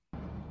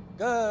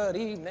Good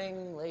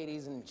evening,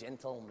 ladies and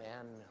gentlemen.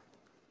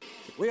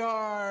 We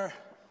are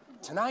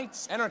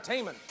tonight's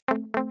entertainment.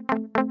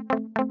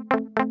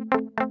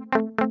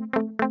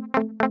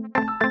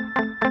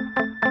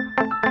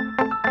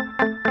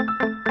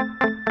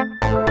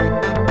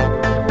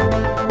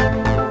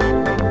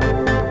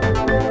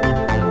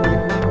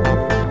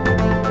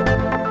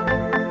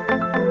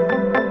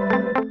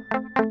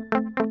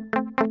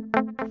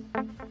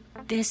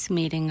 This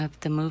meeting of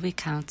the Movie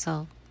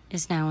Council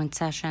is now in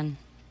session.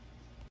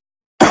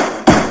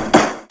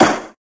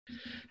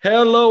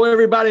 Hello,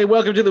 everybody.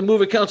 Welcome to the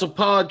Movie Council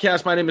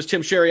podcast. My name is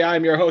Tim Sherry. I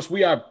am your host.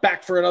 We are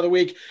back for another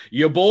week.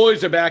 Your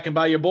boys are back. And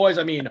by your boys,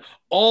 I mean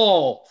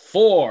all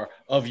four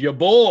of your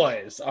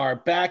boys are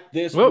back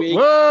this week. We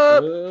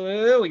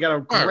got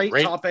a great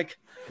topic.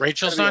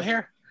 Rachel's not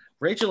here?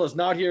 Rachel is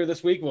not here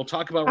this week. We'll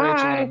talk about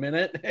Rachel in a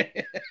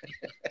minute.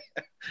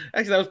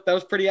 Actually, that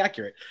was pretty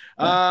accurate.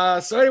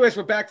 So anyways,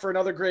 we're back for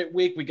another great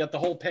week. We got the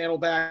whole panel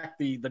back.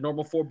 The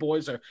normal four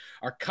boys are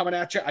coming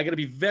at you. I got to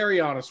be very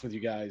honest with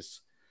you guys.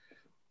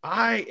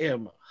 I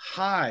am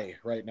high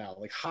right now,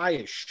 like high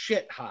as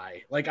shit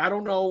high. Like, I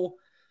don't know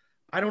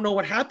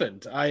what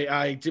happened.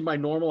 I did my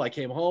normal. I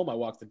came home. I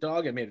walked the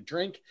dog. I made a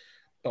drink.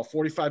 About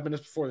 45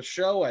 minutes before the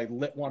show, I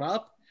lit one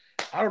up.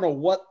 I don't know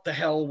what the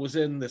hell was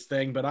in this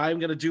thing, but I'm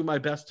going to do my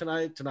best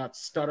tonight to not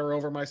stutter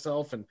over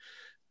myself and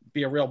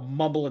be a real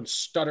mumble and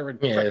stutter and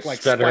prick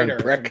like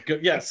spider.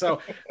 Yeah,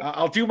 so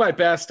I'll do my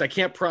best. I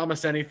can't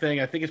promise anything.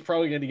 I think it's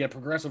probably going to get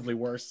progressively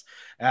worse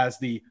as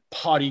the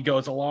potty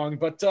goes along,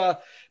 but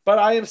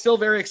I am still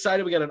very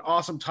excited. We got an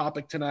awesome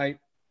topic tonight.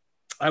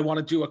 I want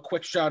to do a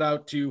quick shout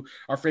out to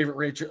our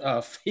favorite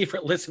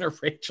listener,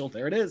 Rachel.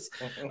 There it is,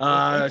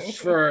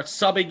 for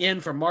subbing in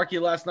for Marky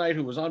last night,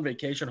 who was on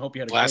vacation. Hope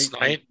you had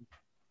a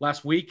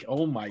last week.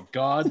 Oh my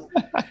God.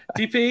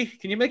 DP,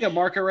 can you make a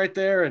marker right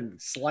there and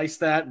slice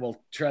that?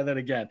 We'll try that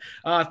again.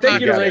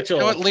 Thank you to Rachel.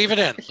 You know what? Leave it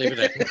in.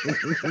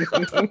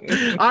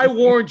 I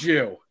warned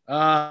you.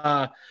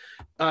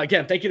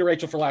 Again, thank you to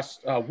Rachel for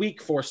last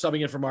week for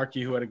subbing in for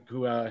Marky, who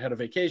had a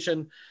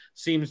vacation.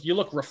 Seems you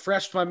look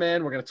refreshed, my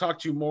man. We're going to talk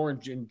to you more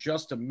in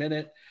just a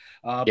minute.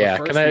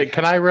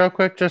 Can I real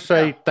quick just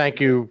say thank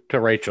you to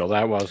Rachel?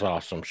 That was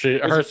awesome.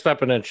 Her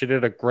stepping in, she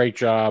did a great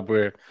job.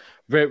 We're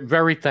very,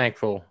 very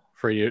thankful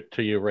to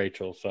you,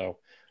 Rachel. So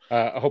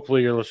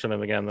hopefully you're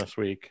listening again this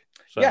week.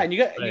 So, and you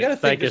got to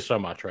thank you so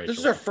much, Rachel. This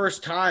is our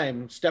first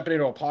time stepping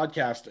into a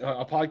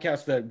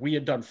podcast that we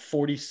had done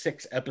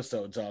 46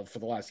 episodes of for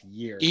the last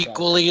year.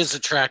 Equally as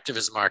attractive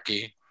as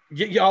Marky.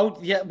 Well,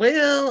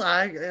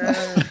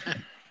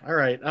 all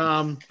right.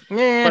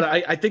 But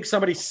I think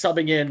somebody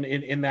subbing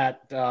in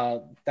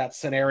that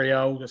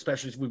scenario,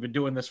 especially as we've been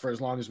doing this for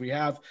as long as we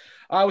have,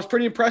 was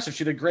pretty impressive.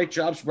 She did a great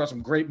job. She brought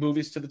some great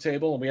movies to the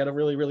table, and we had a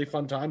really, really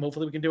fun time.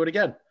 Hopefully we can do it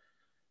again.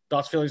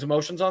 Thoughts, feelings,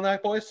 emotions on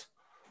that, boys?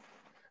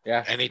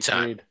 Yeah.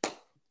 Anytime. Agreed.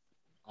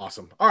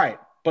 Awesome. All right.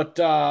 But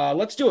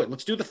let's do it.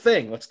 Let's do the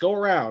thing. Let's go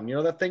around. You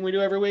know that thing we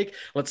do every week?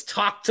 Let's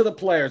talk to the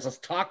players. Let's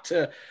talk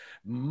to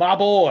my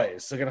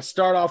boys. So I'm going to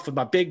start off with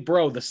my big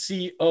bro, the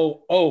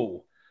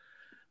COO.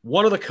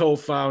 One of the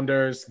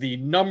co-founders, the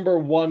number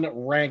one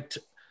ranked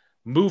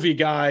movie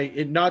guy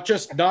in not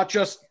just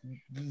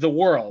the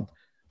world,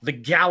 the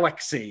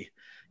galaxy.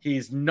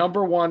 He's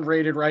number one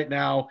rated right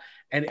now.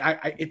 And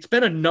it's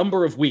been a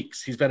number of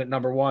weeks. He's been at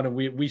number one, and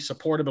we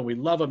support him and we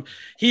love him.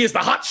 He is the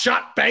hot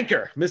shot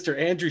banker, Mr.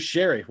 Andrew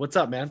Sherry. What's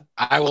up, man?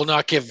 I will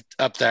not give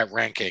up that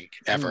ranking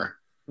ever.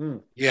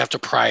 You have to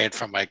pry it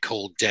from my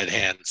cold, dead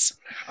hands.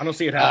 I don't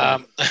see it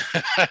happening.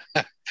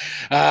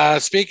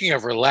 Speaking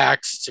of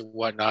relaxed and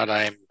whatnot,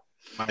 I'm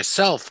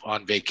myself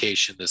on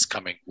vacation this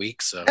coming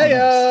week. So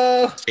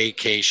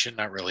vacation,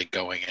 not really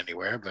going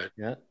anywhere, but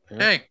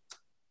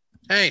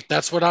hey,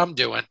 that's what I'm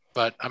doing.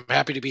 But I'm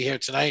happy to be here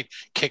tonight,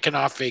 kicking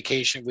off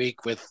vacation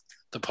week with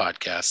the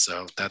podcast.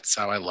 So that's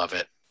how I love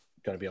it.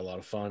 Going to be a lot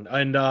of fun.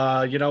 And,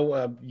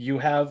 you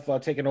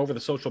have taken over the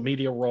social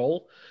media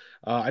role.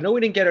 I know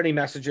we didn't get any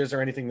messages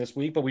or anything this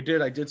week, but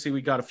I did see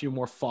we got a few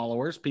more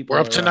followers. We're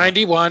up to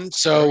 91.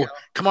 So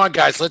come on,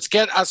 guys, let's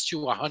get us to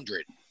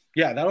 100.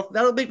 Yeah,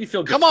 that'll make me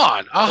feel good. Come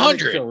on,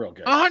 100. Feel real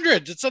good.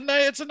 100. It's a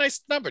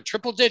nice number.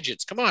 Triple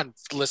digits. Come on,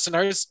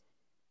 listeners.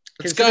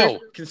 Let's go.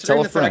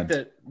 Considering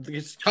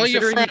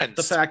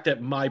the fact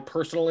that my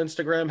personal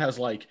Instagram has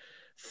like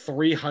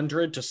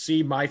 300 to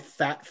see my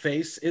fat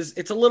face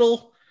it's a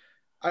little.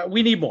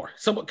 We need more.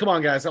 Come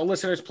on, guys. Our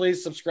listeners,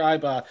 please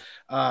subscribe.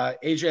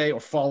 AJ or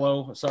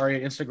follow.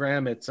 Sorry,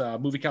 Instagram. It's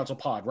Movie Council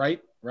Pod. Right.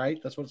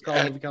 That's what it's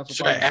called. Movie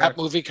Council Pod. At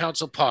Movie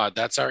Council Pod.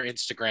 That's our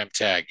Instagram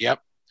tag.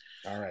 Yep.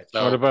 All right.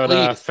 So what about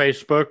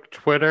Facebook,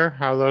 Twitter?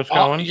 How are those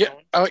going?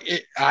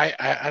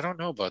 I don't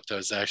know about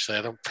those, actually.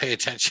 I don't pay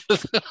attention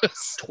to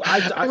those.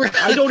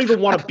 I don't even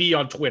want to be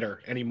on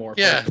Twitter anymore.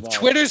 Yeah,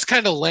 Twitter's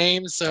kind of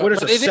lame. So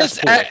but it is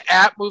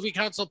at Movie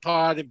Council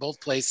Pod in both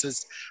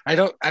places. I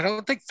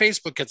don't think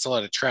Facebook gets a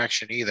lot of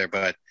traction either,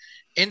 but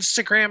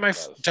Instagram,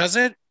 does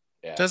it?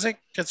 Yeah. Does it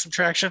get some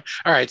traction?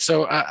 All right,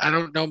 so I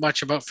don't know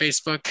much about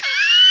Facebook.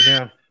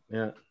 Yeah.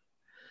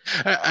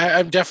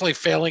 I'm definitely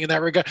failing in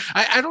that regard.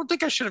 I don't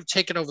think I should have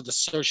taken over the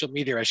social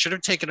media. I should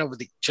have taken over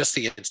just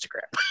the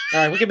Instagram. All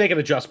right, we can make an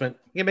adjustment.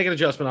 You can make an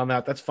adjustment on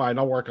that. That's fine.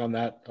 I'll work on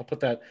that. I'll put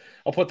that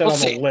on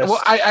the list.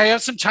 Well, I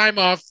have some time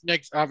off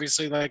next,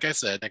 obviously, like I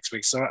said, next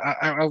week. So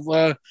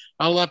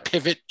I'll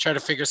pivot, try to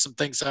figure some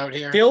things out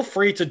here. Feel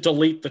free to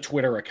delete the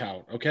Twitter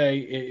account.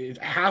 Okay,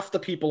 half the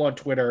people on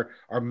Twitter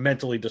are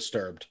mentally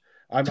disturbed.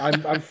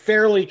 I'm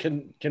fairly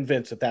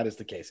convinced that is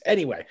the case.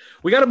 Anyway,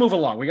 we got to move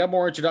along. We got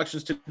more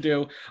introductions to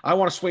do. I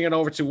want to swing it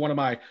over to one of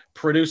my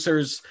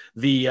producers,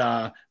 the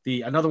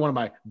another one of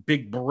my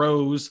big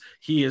bros.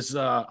 He is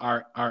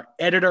our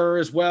editor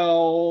as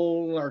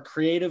well, our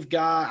creative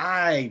guy.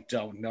 I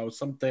don't know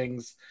some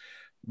things.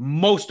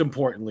 Most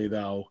importantly,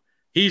 though,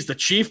 he's the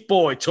chief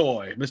boy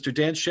toy, Mr.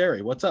 Dan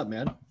Sherry. What's up,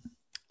 man?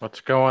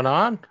 What's going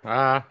on?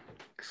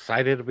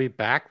 Excited to be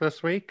back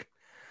this week.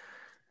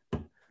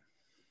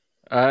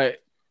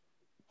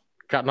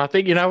 Got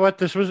nothing. You know what?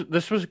 This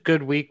was a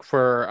good week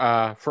for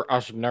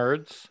us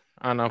nerds.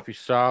 I don't know if you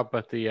saw,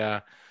 but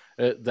the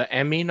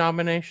Emmy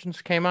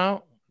nominations came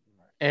out,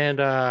 and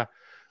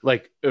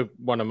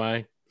one of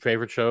my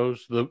favorite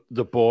shows,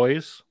 The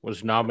Boys,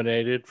 was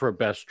nominated for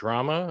Best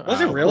Drama.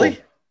 Was it really?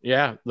 Cool.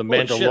 Yeah, The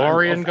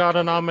Mandalorian got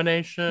a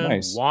nomination.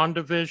 Nice.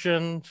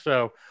 WandaVision.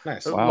 So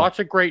nice. Lots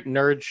of great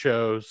nerd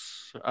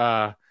shows.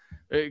 Got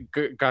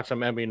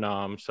some Emmy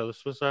noms. So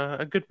this was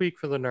a good week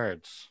for the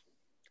nerds.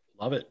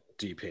 Love it,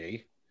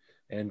 DP.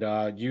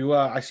 And you,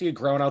 I see you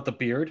growing out the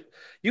beard.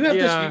 You have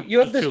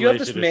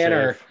this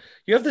manner.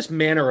 You have this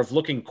manner of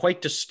looking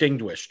quite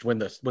distinguished when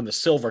the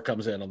silver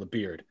comes in on the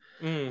beard.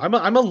 I'm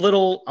a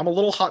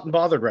little hot and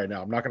bothered right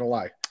now. I'm not gonna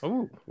lie.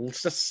 Oh,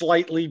 it's just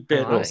slightly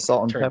bit. A little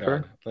salt and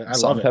pepper.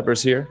 Salt and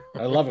pepper's here.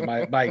 I love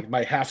it.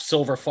 My half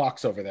silver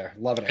fox over there.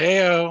 Loving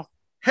it.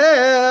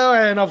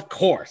 Heyo. And of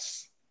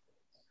course,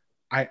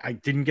 I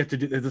didn't get to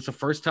do this. It's the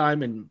first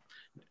time in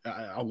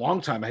a long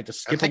time I had to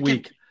skip a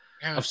week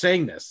of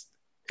saying this.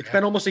 It's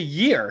been almost a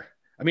year.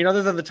 I mean,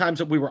 other than the times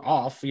that we were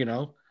off,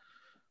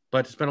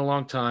 but it's been a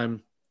long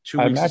time. 2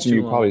 weeks. I imagine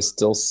you probably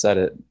still said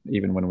it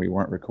even when we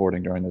weren't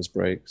recording during those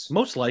breaks.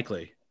 Most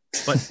likely,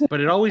 but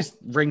it always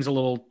rings a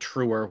little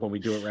truer when we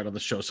do it right on the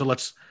show. So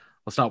let's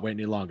not wait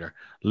any longer.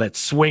 Let's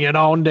swing it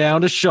on down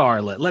to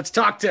Charlotte. Let's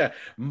talk to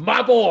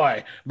my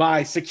boy,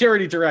 my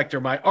security director,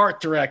 my art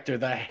director,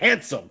 the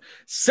handsome,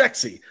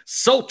 sexy,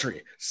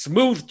 sultry,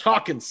 smooth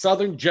talking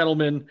Southern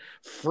gentleman,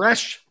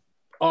 fresh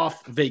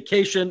off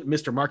vacation,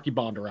 Mr. Marky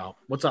Bondurant.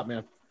 What's up,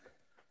 man?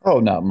 Oh,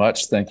 not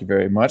much. Thank you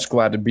very much.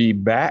 Glad to be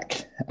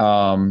back.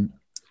 I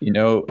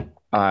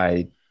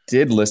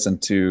did listen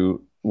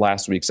to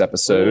last week's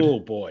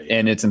episode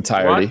in its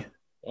entirety.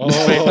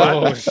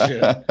 Oh,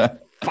 shit.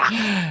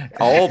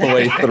 All the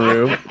way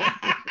through.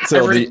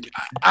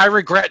 I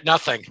regret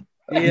nothing.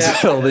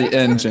 Until the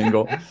end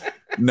jingle.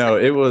 No,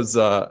 it was,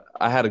 I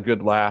had a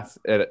good laugh.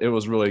 It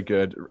was really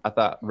good. I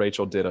thought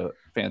Rachel did a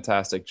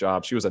fantastic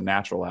job. She was a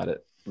natural at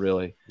it.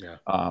 Really. Yeah.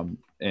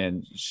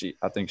 And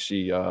I think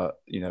she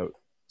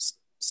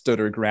stood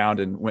her ground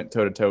and went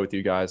toe to toe with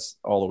you guys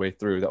all the way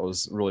through. That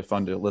was really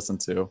fun to listen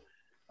to.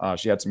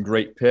 She had some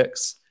great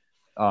picks.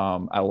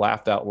 I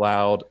laughed out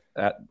loud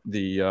at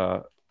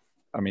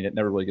it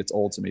never really gets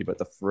old to me, but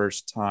the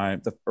first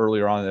time,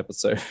 earlier on in the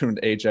episode, when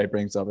AJ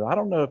brings up, I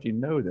don't know if you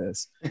know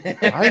this,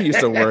 I used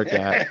to work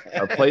at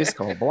a place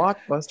called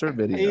Blockbuster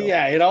Video.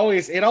 Yeah, it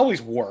always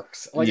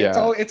works.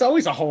 It's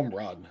always a home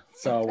run.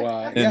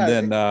 So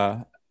then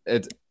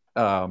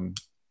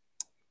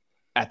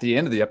at the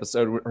end of the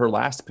episode, her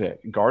last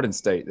pick, Garden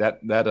State, that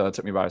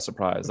took me by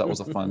surprise. That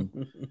was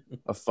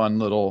a fun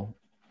little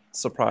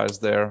surprise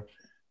there.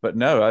 But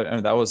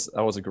no, that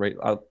was a great.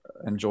 I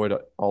enjoyed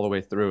it all the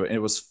way through, and it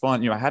was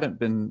fun. I hadn't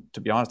been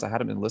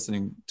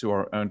listening to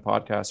our own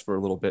podcast for a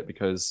little bit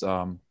because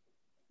there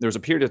was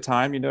a period of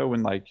time,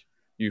 when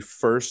you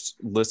first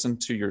listen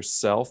to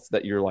yourself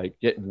that you're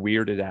get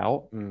weirded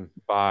out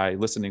by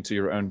listening to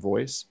your own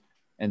voice,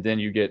 and then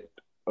you get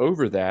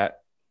over that,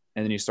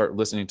 and then you start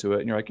listening to it,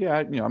 and you're like, yeah,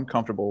 I'm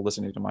comfortable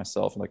listening to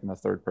myself in the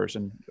third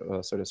person,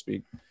 so to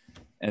speak.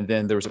 And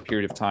then there was a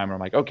period of time where I'm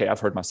like, okay, I've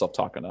heard myself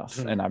talk enough.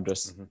 And I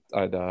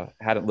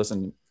hadn't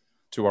listened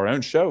to our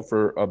own show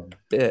for a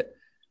bit.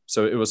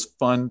 So it was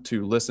fun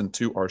to listen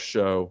to our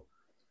show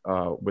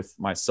with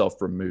myself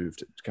removed,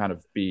 to kind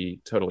of be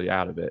totally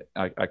out of it.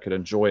 I could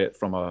enjoy it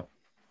from a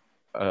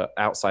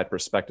outside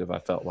perspective, I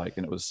felt like,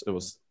 and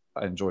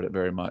I enjoyed it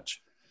very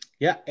much.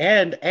 Yeah.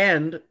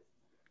 And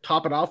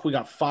top it off, we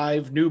got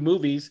 5 new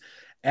movies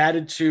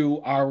added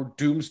to our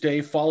doomsday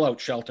fallout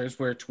shelters,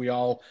 which we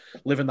all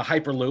live in the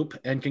Hyperloop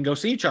and can go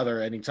see each other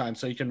anytime.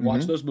 So you can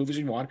watch those movies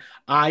you want.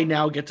 I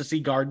now get to see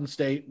Garden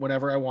State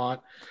whenever I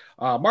want.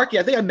 Marky,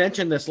 I think I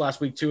mentioned this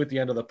last week too at the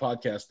end of the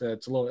podcast.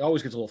 It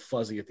always gets a little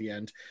fuzzy at the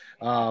end.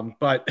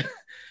 But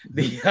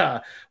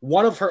the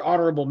one of her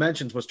honorable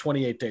mentions was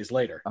 28 Days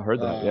Later. I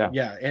heard that.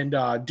 Yeah. And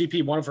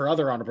DP, one of her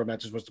other honorable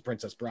mentions was The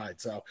Princess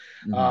Bride. So,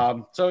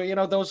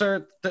 those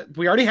are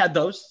we already had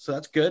those, so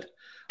that's good.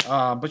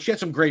 But she had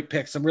some great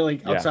picks, some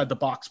really outside the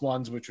box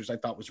ones, which I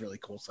thought was really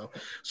cool. So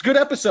it's a good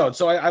episode.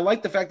 So I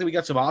like the fact that we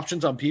got some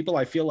options on people.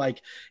 I feel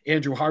like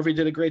Andrew Harvey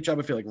did a great job.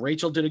 I feel like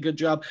Rachel did a good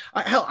job.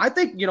 I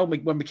think,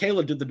 when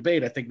Michaela did the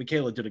debate, I think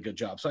Michaela did a good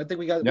job. So I think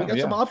we got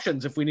some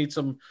options if we need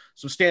some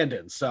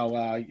stand-ins. So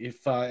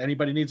if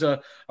anybody needs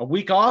a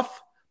week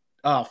off,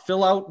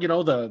 fill out,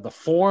 the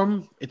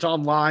form. It's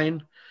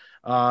online.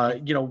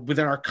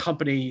 Within our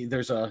company,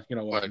 there's a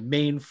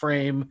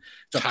mainframe.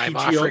 It's a time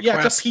PTO. off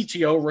Yeah, it's a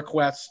PTO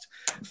request.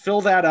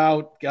 Fill that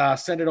out.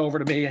 Send it over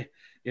to me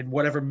in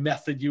whatever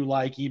method you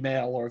like,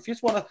 email, or if you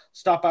just want to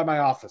stop by my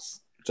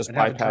office. Just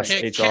bypass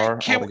HR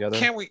altogether.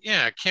 Can't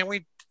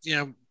we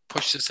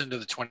push this into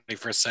the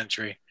 21st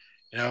century?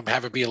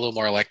 Have it be a little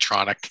more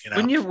electronic.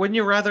 Wouldn't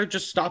you rather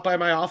just stop by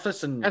my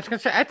office and? I was gonna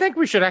say, I think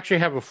we should actually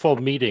have a full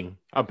meeting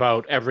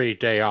about every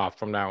day off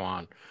from now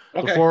on.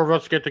 Okay. The four of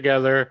us get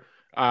together.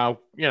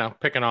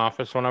 Pick an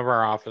office, one of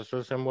our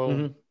offices, and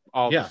we'll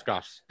all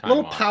discuss. A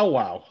little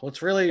powwow.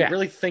 Let's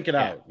really think it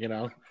out.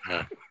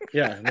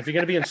 Yeah. And if you're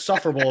gonna be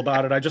insufferable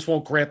about it, I just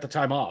won't grant the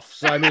time off.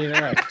 So I mean,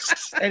 all right.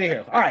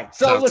 Anywho, all right.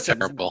 So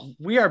listen,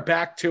 we are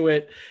back to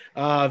it.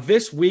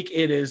 This week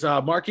it is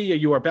Marky.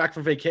 You are back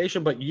from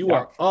vacation, but you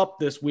are up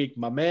this week,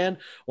 my man.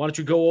 Why don't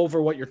you go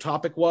over what your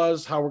topic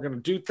was, how we're gonna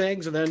do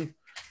things, and then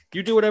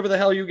you do whatever the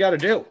hell you got to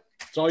do.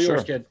 It's all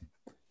yours, kid.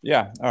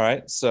 Yeah. All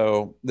right.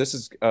 So this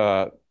is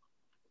a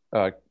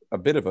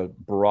bit of a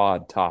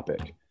broad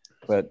topic,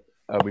 but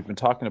we've been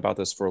talking about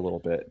this for a little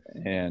bit,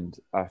 and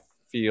I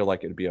feel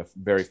like it'd be a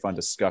very fun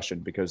discussion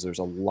because there's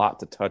a lot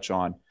to touch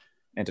on.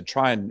 And to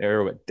try and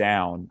narrow it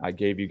down, I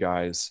gave you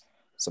guys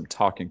some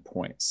talking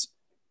points.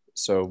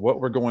 So what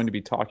we're going to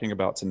be talking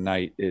about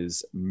tonight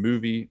is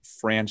movie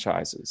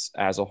franchises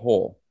as a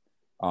whole.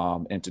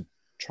 And to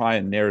try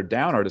and narrow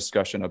down our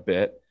discussion a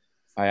bit,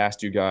 I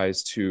asked you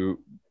guys to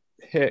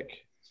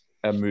pick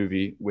a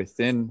movie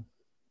within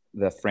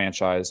the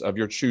franchise of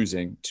your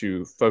choosing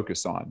to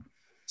focus on.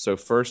 So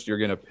first, you're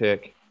going to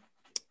pick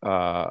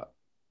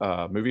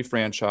movie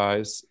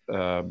franchise,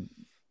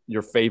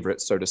 your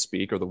favorite, so to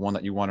speak, or the one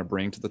that you want to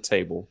bring to the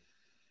table.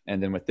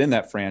 And then within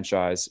that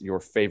franchise, your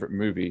favorite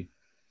movie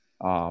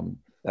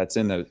that's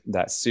in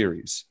that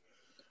series.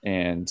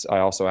 And I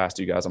also asked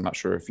you guys, I'm not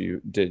sure if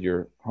you did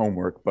your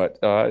homework, but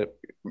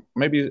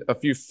maybe a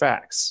few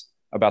facts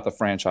about the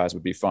franchise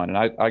would be fun.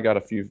 And I got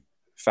a few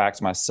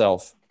facts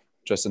myself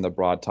just in the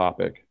broad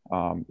topic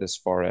as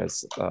far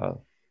as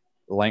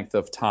length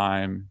of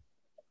time,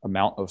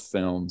 amount of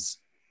films,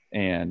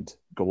 and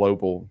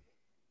global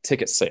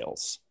ticket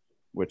sales,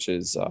 which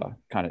is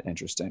kind of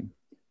interesting.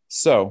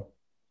 So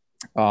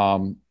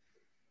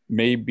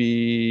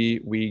maybe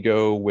we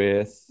go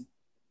with,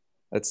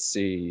 let's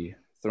see,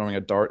 throwing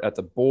a dart at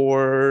the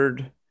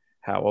board.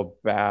 How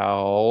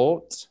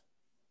about,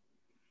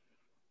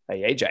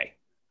 hey, AJ?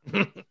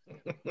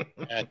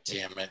 God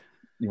damn it.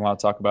 You want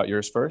to talk about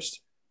yours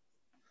first?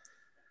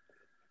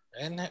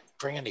 I didn't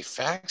bring any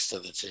facts to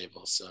the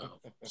table, so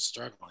I'm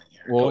struggling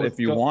here. Well, if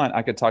you want,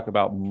 I could talk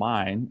about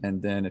mine,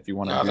 and then if you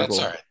want to Google, that's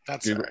all right.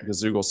 That's all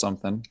right. Google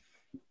something.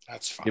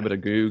 That's fine. Give it a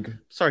goog.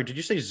 Sorry, did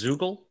you say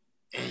Zoogle?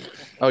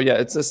 Oh yeah,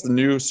 it's just the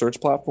new search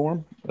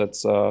platform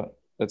that's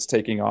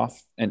taking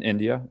off in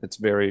India. It's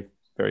very,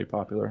 very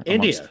popular.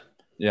 India.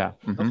 Yeah.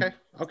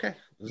 Mm-hmm. Okay.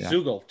 Yeah.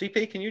 Zoogle.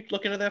 DP, can you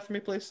look into that for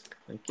me, please?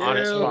 Thank you. On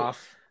its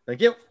off.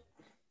 Thank you.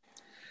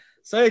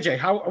 So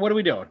AJ, what are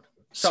we doing?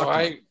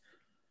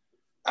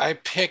 I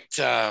picked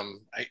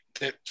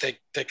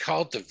they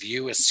called The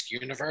View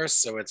Askewniverse,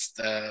 so it's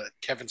the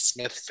Kevin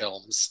Smith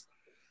films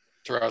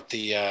throughout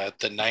the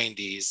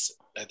 90s,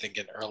 I think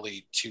in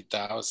early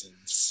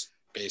 2000s,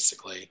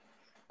 basically,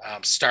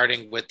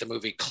 starting with the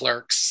movie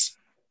Clerks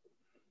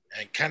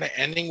and kind of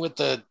ending with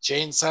the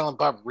Jay and Silent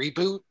Bob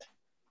reboot.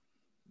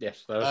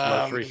 Yes, that was the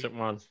most recent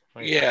one.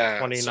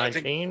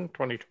 2019,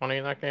 2020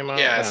 that came out.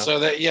 Yeah, so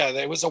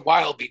there was a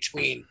while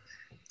between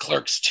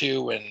Clerks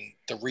 2 and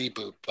the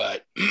reboot,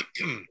 but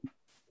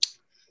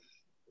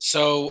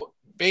so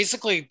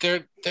basically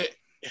they're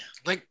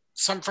like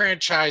some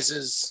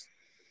franchises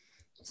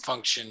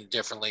function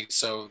differently.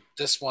 So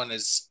this one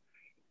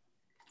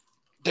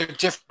they're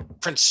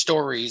different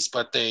stories,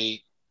 but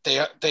they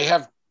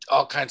have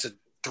all kinds of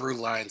through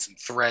lines and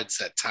threads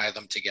that tie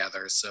them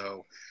together.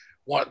 So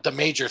the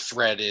major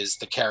thread is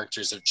the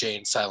characters of Jay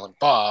and Silent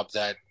Bob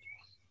that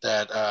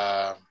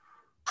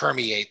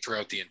permeate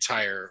throughout the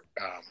entire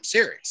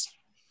series.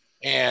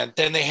 And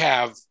then they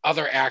have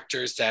other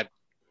actors that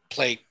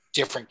play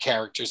different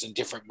characters in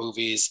different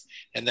movies,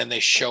 and then they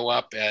show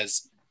up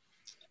as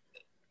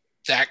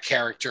that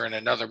character in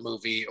another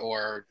movie,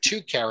 or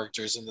two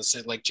characters in the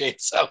same, like Jay and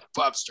Silent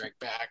Bob Strike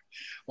Back,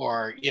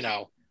 or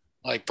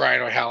like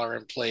Brian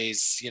O'Halloran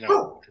plays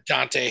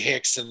Dante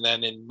Hicks, and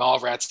then in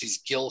Mallrats he's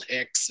Gil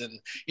Hicks, and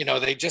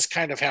they just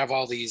kind of have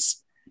all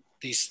these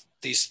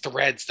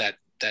threads that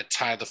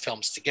tie the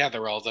films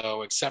together.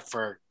 Although except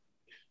for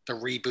the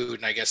reboot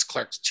and I guess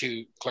Clerks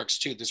 2,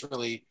 it's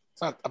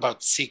not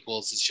about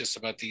sequels. It's just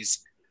about these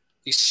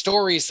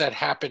stories that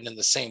happen in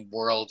the same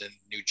world in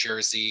New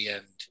Jersey,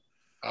 and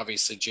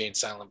obviously Jane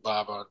Silent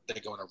Bob, they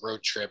go on a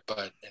road trip,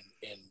 but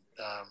in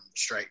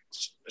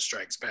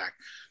Strikes Back.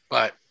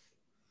 But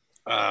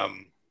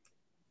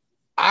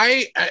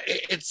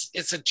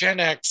it's a Gen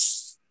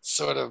X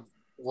sort of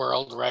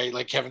world, right?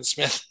 Like Kevin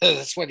Smith,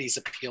 that's what he's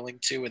appealing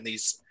to in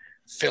these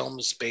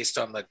films based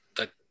on the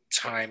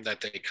time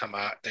that they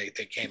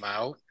came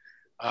out.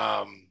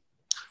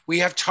 We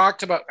have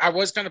talked about, I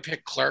was going to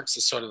pick Clerks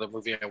as sort of the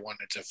movie I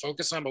wanted to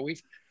focus on, but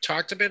we've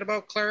talked a bit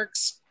about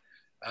Clerks.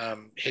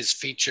 His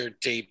feature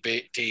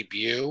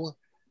debut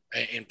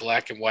in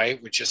black and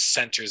white, which just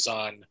centers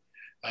on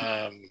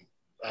a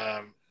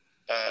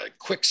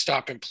quick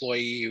stop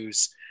employee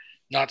who's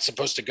not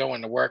supposed to go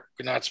into work,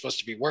 not supposed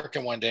to be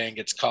working one day and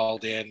gets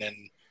called in, and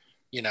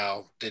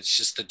it's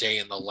just the day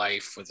in the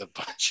life with a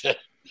bunch of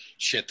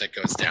shit that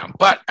goes down.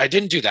 But I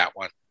didn't do that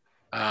one.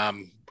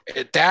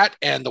 That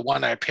and the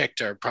one I picked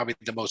are probably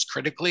the most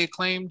critically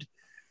acclaimed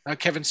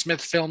Kevin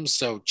Smith films.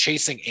 So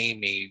Chasing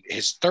Amy,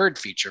 his third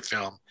feature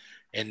film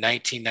in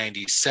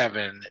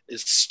 1997,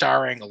 is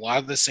starring a lot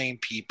of the same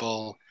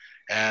people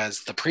as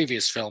the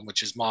previous film,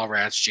 which is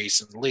Mallrats,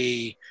 Jason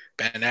Lee,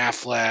 Ben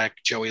Affleck,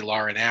 Joey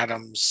Lauren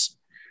Adams,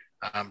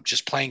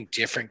 just playing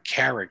different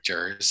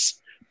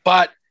characters,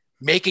 but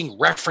making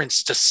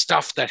reference to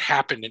stuff that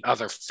happened in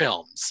other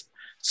films.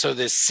 So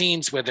there's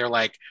scenes where they're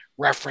like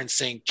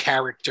referencing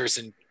characters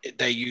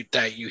that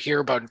you hear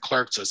about in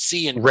Clerks or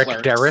see in Rick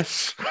Clerks.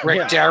 Darris.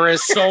 Rick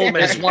Darris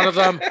is one of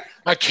them.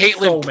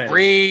 Caitlin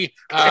Bree.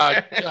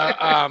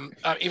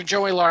 Even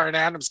Joey Lauren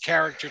Adams'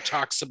 character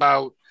talks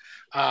about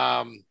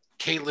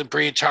Caitlin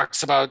Bree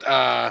talks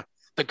about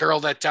the girl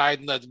that died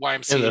in the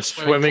YMCA in the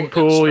swimming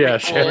pool.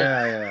 That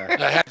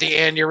had the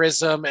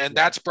aneurysm, and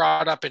that's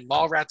brought up in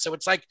Mallrats. So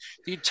it's like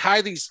you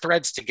tie these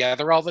threads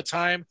together all the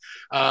time.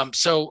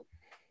 So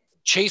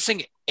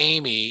Chasing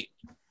Amy,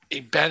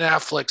 Ben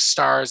Affleck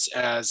stars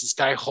as this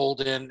guy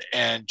Holden,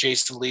 and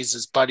Jason Lee's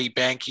his buddy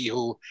Banky,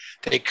 who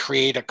they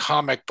create a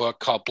comic book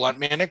called Blunt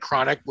Man and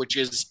Chronic, which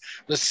is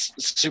the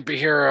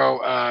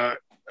superhero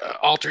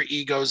alter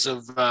egos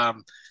of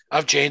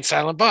Jane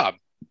Silent Bob.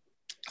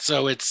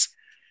 So it's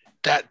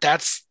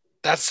that's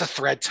the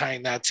thread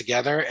tying that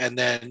together. And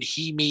then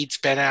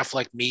Ben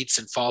Affleck meets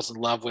and falls in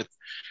love with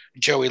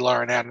Joey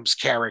Lauren Adams'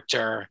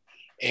 character,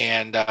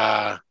 and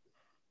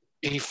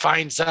he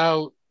finds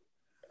out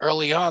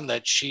early on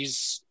that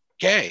she's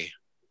gay,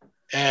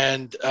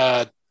 and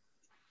that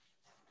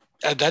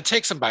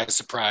takes him by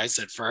surprise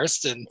at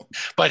first,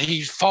 but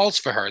he falls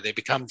for her. They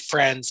become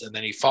friends, and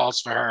then he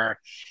falls for her,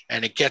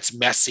 and it gets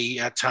messy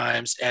at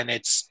times. And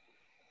it's,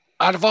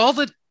 out of all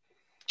the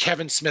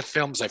Kevin Smith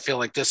films, I feel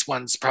like this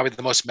one's probably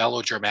the most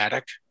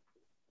melodramatic.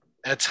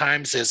 At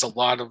times there's a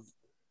lot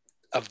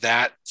of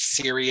that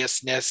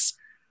seriousness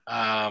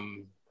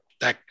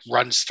that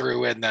runs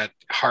through, and that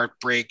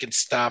heartbreak and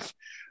stuff,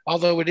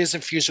 although it is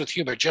infused with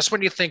humor. Just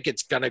when you think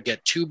it's going to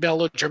get too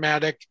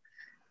melodramatic,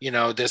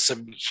 there's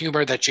some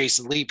humor that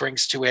Jason Lee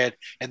brings to it.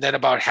 And then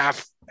about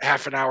half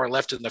an hour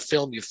left in the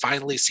film, you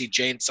finally see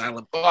Jane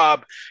Silent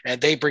Bob,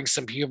 and they bring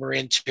some humor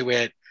into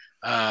it.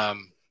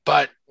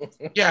 But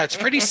yeah, it's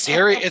pretty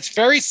serious. It's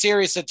very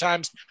serious at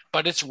times,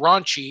 but it's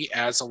raunchy,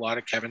 as a lot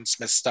of Kevin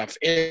Smith stuff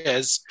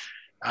is.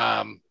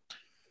 But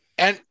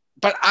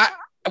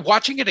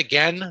watching it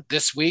again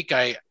this week,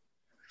 I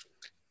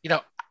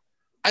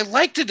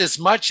liked it as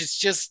much. It's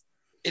just,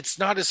 it's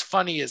not as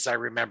funny as I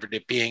remembered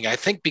it being. I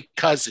think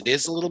because it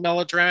is a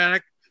little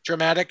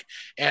dramatic,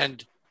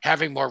 and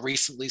having more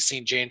recently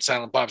seen Jane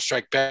Silent Bob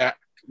Strike Back,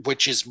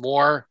 which is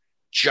more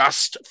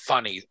just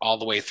funny all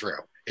the way through.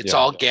 It's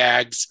all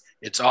gags.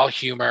 It's all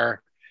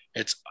humor.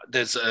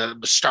 There's a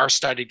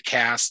star-studded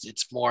cast.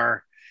 It's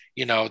more,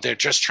 they're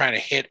just trying to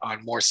hit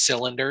on more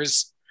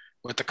cylinders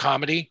with the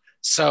comedy.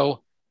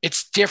 So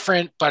it's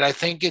different, but I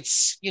think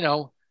it's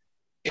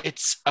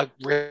a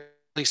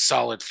really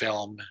solid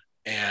film,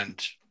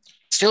 and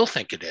still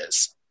think it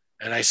is.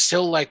 And I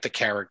still like the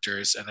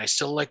characters, and I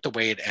still like the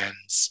way it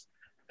ends.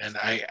 And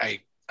I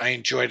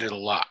enjoyed it a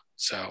lot.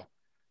 So,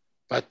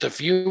 but the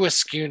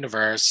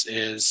Askewniverse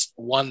is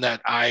one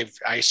that I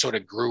sort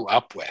of grew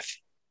up with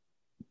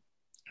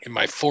in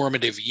my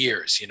formative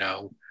years.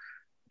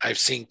 I've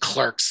seen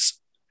Clerks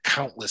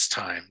countless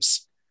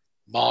times,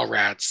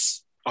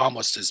 Mallrats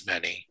almost as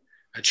many,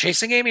 and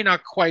Chasing Amy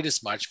not quite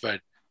as much,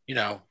 but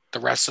the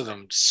rest of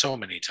them so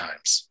many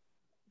times.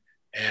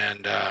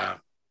 And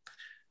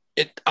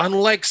it,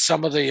 unlike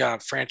some of the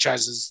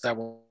franchises that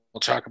we'll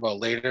talk about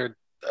later,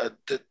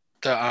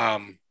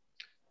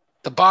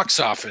 the box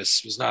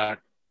office was not,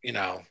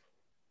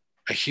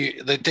 a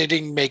huge. They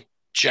didn't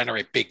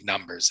generate big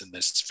numbers in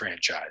this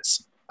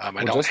franchise.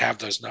 I don't have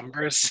those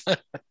numbers.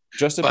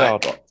 Just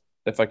about,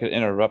 if I could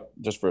interrupt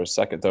just for a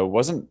second, though,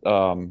 wasn't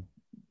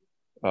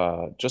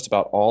just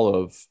about all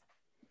of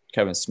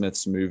Kevin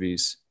Smith's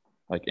movies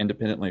like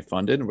independently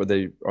funded? Are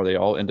they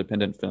all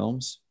independent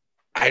films?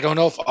 I don't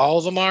know if all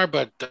of them are,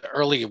 but the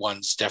early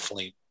ones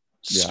definitely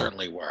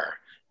certainly were.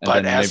 And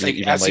but as they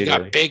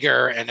got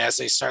bigger, and as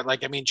they start,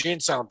 Jane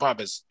Silent Bob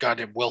has got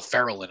Will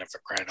Ferrell in it,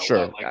 for crying out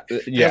loud.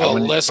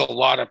 There's a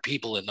lot of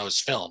people in those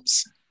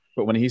films.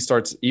 but when he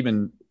starts,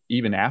 even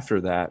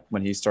after that,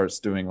 when he starts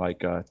doing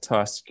like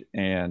Tusk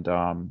and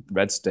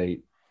Red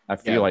State, I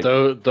feel like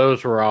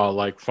those were all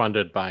like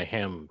funded by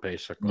him,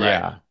 basically.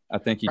 Yeah, I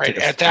think he took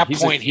at that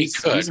point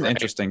he's an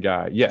interesting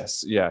guy.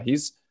 Yes, yeah,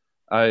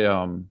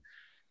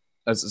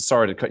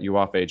 sorry to cut you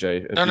off,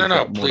 AJ.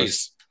 No,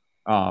 please.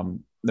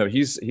 No,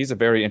 he's a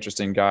very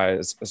interesting guy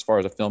as far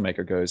as a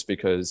filmmaker goes,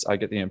 because I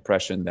get the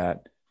impression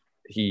that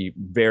he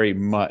very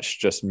much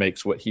just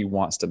makes what he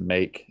wants to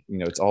make. You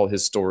know, it's all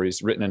his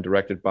stories, written and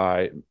directed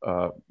by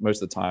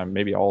most of the time,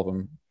 maybe all of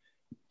them.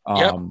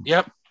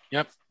 Yep.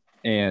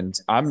 And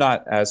I'm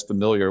not as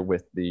familiar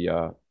with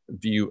the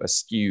View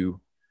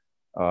Askew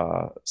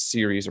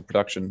series or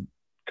production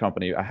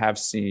company. I have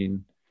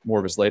seen more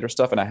of his later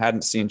stuff, and I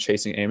hadn't seen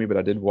Chasing Amy, but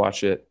I did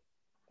watch it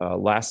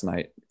last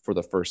night for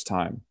the first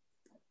time.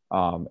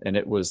 And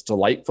it was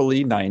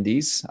delightfully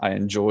 90s. I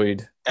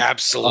enjoyed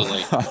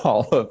absolutely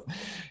all of,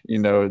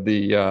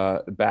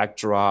 the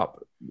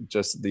backdrop,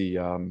 just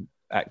the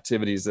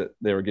activities that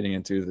they were getting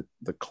into,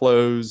 the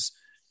clothes,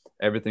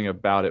 everything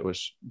about it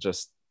was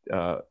just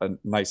a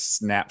nice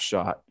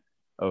snapshot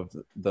of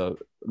the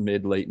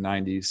mid-late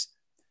 90s.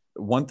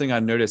 One thing I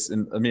noticed,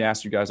 and let me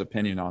ask you guys'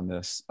 opinion on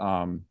this.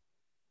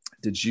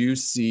 Did you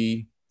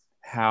see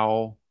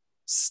how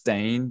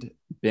stained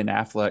Ben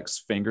Affleck's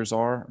fingers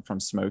are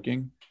from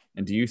smoking?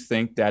 And do you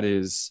think that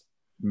is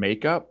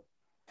makeup,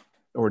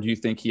 or do you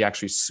think he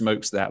actually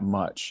smokes that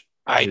much?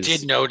 I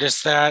did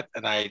notice that,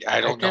 and I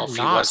don't know if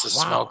he was a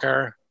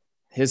smoker.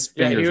 His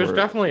fingers he was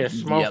definitely a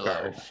smoker.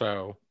 Yellow.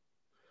 So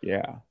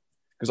yeah,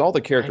 because all the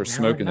characters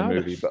smoke in the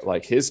movie, but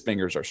like his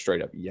fingers are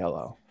straight up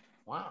yellow.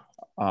 Wow.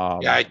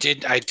 Yeah, I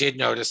did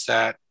notice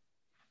that.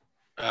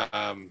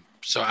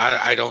 So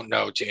I don't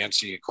know to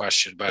answer your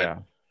question, but yeah.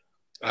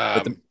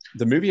 But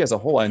the movie as a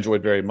whole, I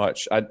enjoyed very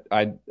much. I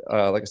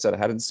like I said, I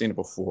hadn't seen it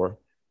before,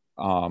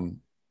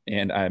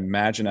 and I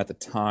imagine at the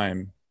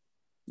time,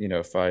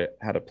 if I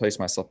had to place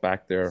myself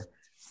back there,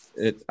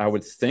 I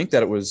would think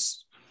that it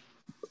was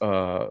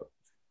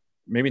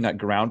maybe not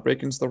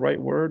groundbreaking is the right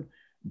word,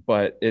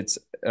 but it's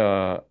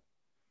a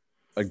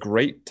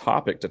great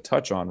topic to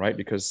touch on, right?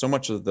 Because so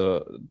much of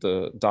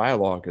the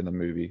dialogue in the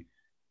movie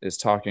is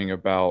talking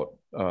about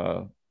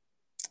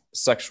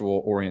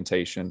sexual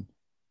orientation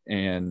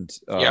and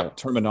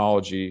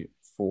terminology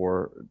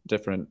for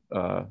different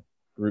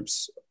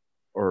groups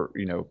or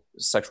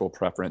sexual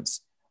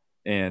preference,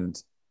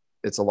 and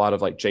it's a lot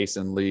of like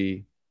Jason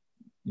Lee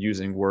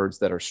using words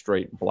that are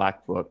straight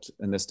black booked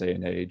in this day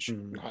and age.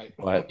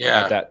 But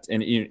at that,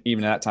 and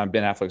even at that time,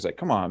 Ben Affleck's like,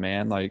 come on,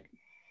 man, like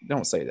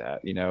don't say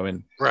that,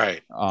 and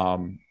right.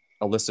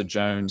 Alyssa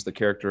Jones, the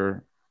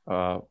character,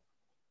 the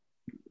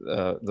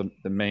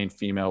main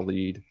female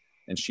lead,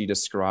 and she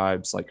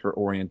describes like her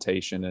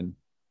orientation, and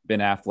Ben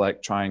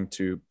Affleck trying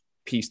to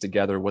piece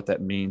together what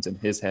that means in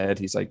his head.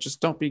 He's like, just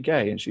don't be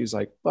gay. And she's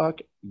like, fuck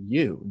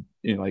you.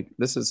 Like,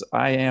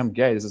 I am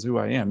gay. This is who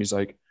I am. He's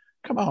like,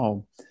 come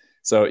on.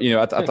 So,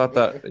 I thought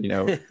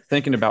that,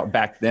 thinking about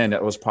back then,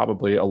 that was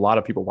probably a lot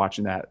of people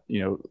watching that,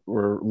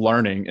 were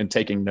learning and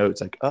taking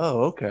notes like,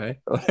 oh, okay.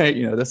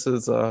 This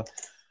is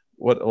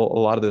what a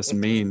lot of this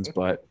means.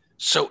 But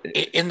so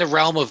in the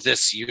realm of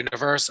this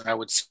universe, I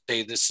would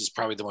say this is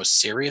probably the most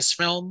serious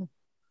film.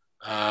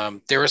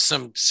 There are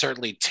some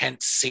certainly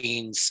tense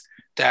scenes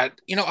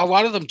that, a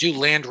lot of them do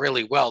land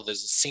really well.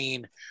 There's a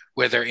scene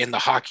where they're in the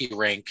hockey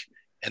rink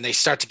and they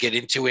start to get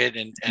into it,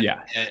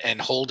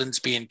 and Holden's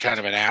being kind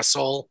of an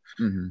asshole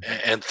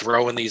and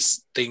throwing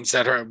these things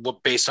that are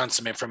based on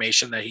some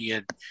information that he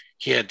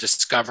had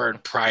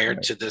discovered prior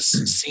to this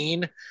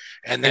scene.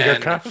 And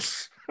then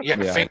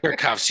finger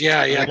cuffs.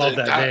 Yeah. I love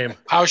that name.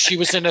 How she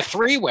was in a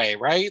three-way,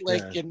 right?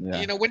 Like,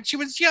 when she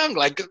was young,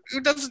 like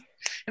who doesn't,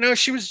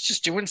 she was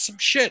just doing some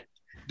shit.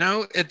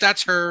 No,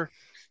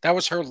 that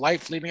was her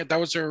life leading it.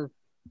 Those were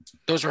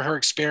her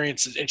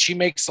experiences. And she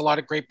makes a lot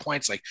of great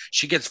points. Like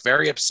she gets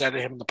very upset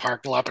at him in the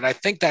parking lot, but I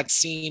think that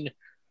scene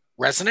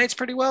resonates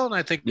pretty well. And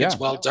I think it's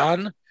well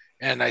done.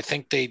 And I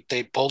think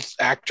they both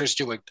actors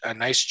do a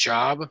nice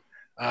job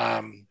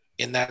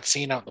in that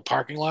scene out in the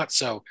parking lot.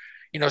 So,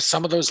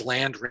 some of those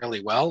land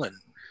really well. And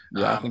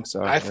I think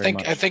so. I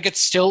think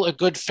it's still a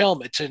good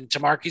film. To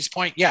Marky's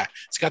point. Yeah.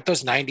 It's got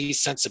those 90s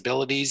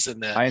sensibilities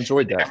I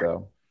enjoyed that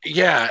though.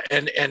 Yeah.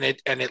 And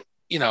it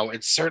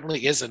it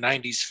certainly is a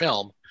 90s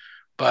film,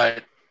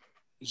 but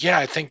yeah,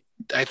 I think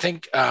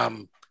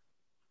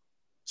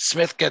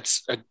Smith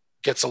gets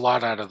a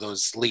lot out of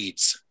those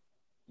leads.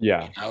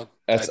 Yeah.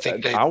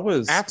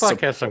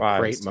 Affleck has some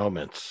great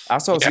moments.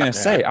 That's what I was going to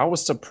say. I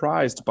was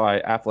surprised by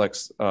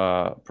Affleck's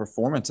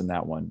performance in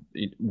that one.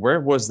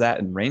 Where was that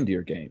in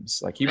Reindeer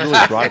Games? Like he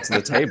really brought it to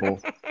the table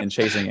in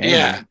Chasing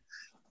Amy.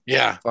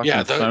 Yeah.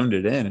 Phoned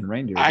it in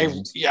Reindeer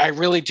Games. I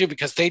really do,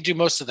 because they do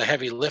most of the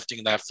heavy lifting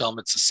in that film.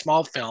 It's a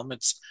small film.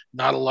 It's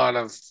not a lot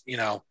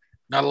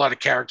of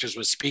characters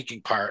with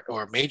speaking part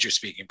or major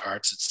speaking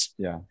parts.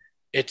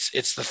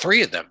 It's the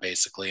three of them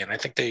basically, and I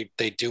think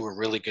they do a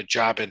really good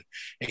job. And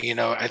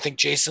I think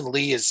Jason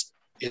Lee is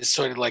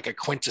sort of like a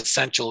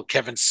quintessential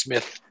Kevin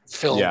Smith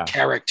film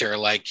character,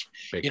 like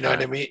Big you know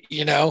what I mean.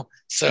 You know,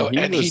 so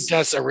he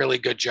does a really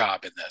good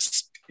job in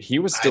this. He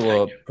was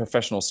still a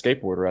professional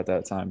skateboarder at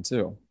that time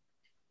too.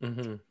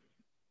 Mm-hmm.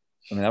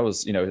 I mean,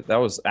 that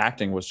was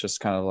acting was just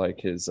kind of like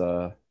his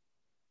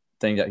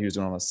thing that he was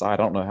doing on the side.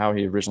 I don't know how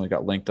he originally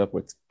got linked up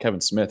with Kevin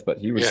Smith, but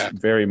he was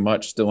very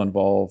much still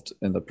involved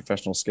in the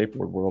professional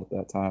skateboard world at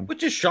that time.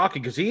 Which is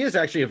shocking because he is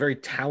actually a very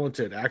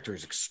talented actor.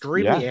 He's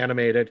extremely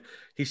animated.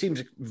 He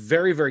seems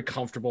very, very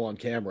comfortable on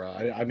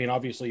camera. I mean,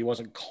 obviously he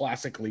wasn't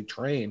classically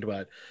trained,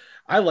 but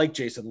I like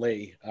Jason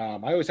Lee. I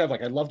always have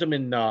I loved him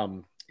in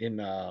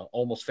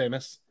Almost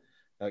Famous.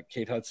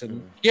 Kate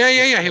Hudson.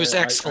 Yeah. He was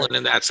excellent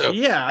in that. So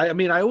I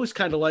mean, I always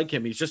kind of like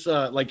him. He's just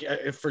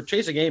for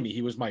Chasing Amy,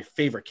 he was my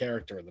favorite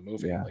character in the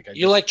movie. Yeah.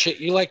 You like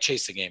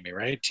Chasing Amy,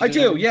 right? I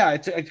do. Yeah.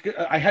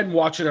 I hadn't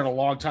watched it in a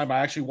long time. I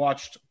actually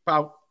watched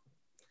about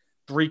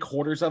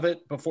 3/4 of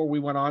it before we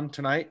went on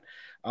tonight.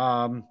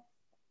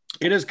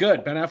 It is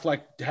good. Ben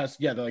Affleck has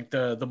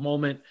the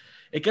moment.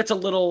 It gets a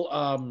little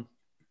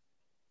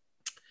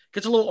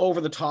over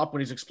the top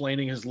when he's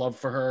explaining his love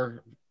for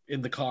her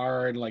in the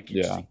car, and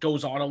he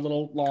goes on a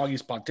little long.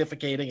 He's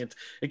pontificating.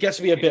 It gets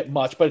to be a bit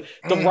much, but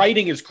the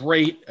writing is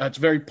great. It's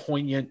very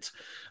poignant.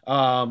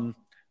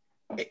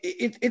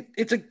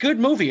 It's a good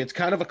movie. It's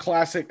kind of a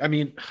classic. I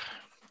mean,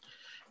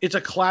 it's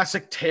a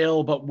classic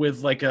tale, but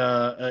with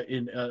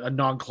a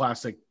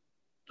non-classic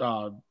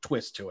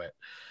twist to it.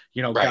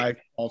 Guy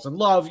falls in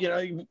love.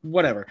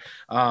 Whatever.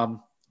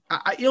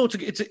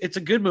 It's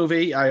a good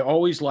movie. I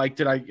always liked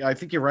it. I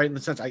think you're right in the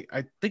sense.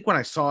 I think when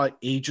I saw it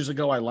ages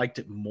ago, I liked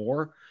it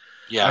more.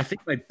 Yeah. I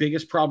think my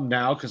biggest problem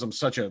now, because I'm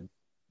such a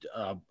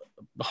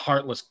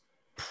heartless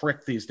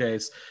prick these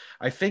days,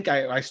 I think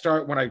I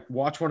start when I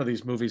watch one of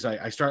these movies,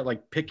 I start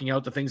picking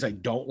out the things I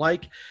don't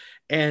like.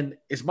 And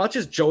as much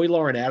as Joey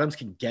Lauren Adams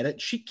can get it,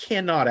 she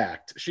cannot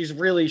act. She's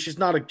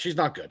not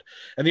good.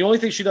 And the only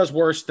thing she does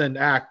worse than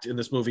act in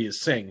this movie is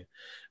sing.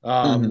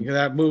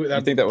 That movie.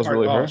 I think that was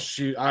really her.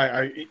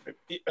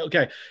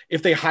 Okay.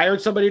 If they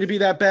hired somebody to be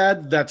that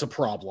bad, that's a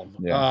problem.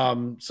 Yeah.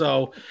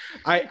 So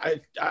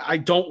I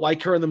don't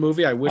like her in the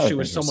movie. I wish she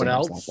was someone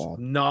else.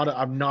 I'm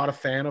not a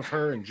fan of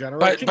her in general.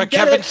 But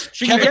Kevin,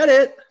 get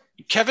it.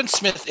 Kevin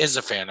Smith is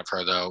a fan of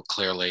her, though.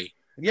 Clearly,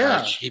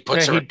 yeah. He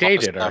puts her. He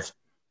dated her.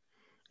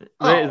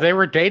 They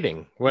were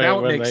dating.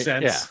 Now it makes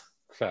sense. Yeah.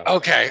 So.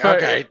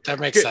 Okay, that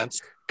makes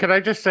sense. Can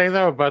I just say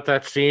though about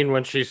that scene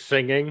when she's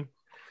singing?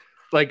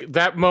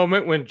 That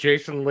moment when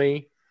Jason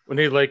Lee, when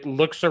he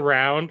looks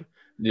around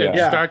and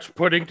starts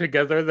putting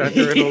together that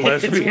they're in a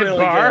lesbian really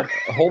bar. Good.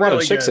 A whole lot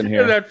of chicks in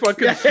here. And that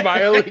fucking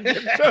smiling.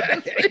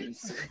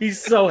 He's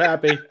so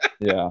happy.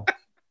 Yeah.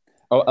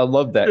 Oh, I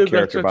love that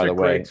character, by the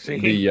way.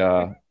 Scene.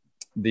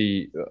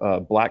 The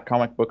black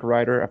comic book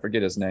writer, I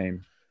forget his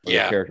name, the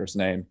character's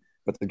name,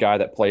 but the guy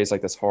that plays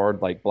this hard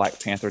Black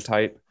Panther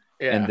type.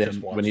 Yeah, and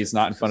then when he's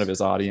not in front of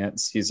his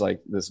audience, he's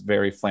this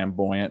very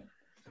flamboyant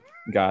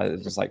guy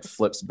that just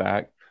flips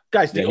back.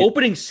 Guys, the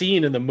opening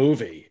scene in the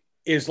movie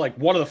is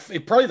one of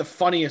probably the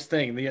funniest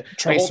thing. The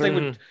whole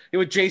thing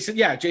with Jason.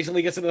 Yeah, Jason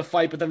Lee gets into the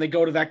fight, but then they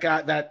go to that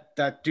guy,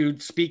 that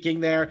dude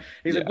speaking there.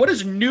 He's like, "What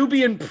does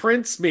Nubian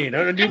prince mean?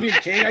 A Nubian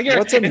king?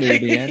 What's a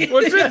Nubian?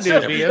 What's a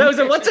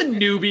Nubian? What's a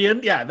Nubian?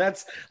 Yeah,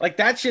 that's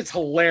that shit's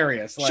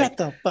hilarious. Shut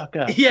the fuck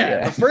up.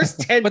 Yeah, the first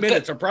 10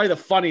 minutes are probably the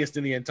funniest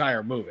in the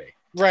entire movie.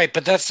 Right,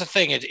 but that's the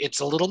thing. It's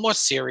a little more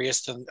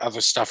serious than other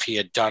stuff he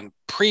had done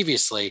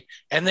previously,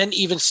 and then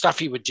even stuff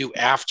he would do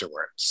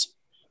afterwards.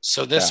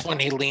 So this one,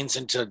 he leans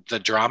into the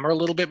drama a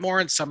little bit more,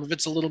 and some of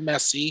it's a little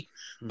messy.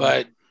 Mm-hmm.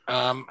 But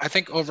I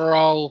think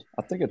overall,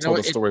 I think it told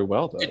the story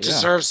well. Though it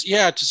deserves,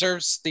 it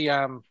deserves the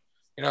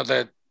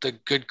the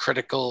good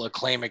critical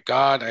acclaim it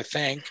got. I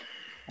think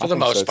for the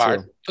most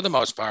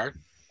part,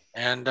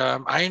 and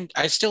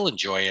I still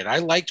enjoy it. I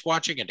liked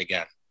watching it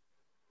again.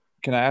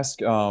 Can I ask?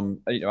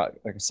 Like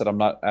I said, I'm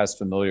not as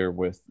familiar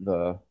with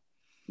that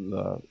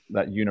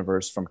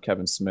universe from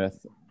Kevin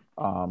Smith.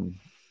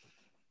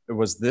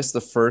 Was this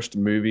the first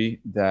movie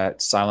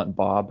that Silent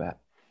Bob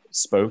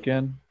spoke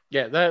in?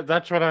 Yeah,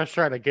 that's what I was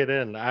trying to get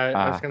in.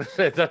 I was going to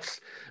say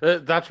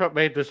that's what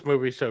made this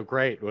movie so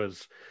great.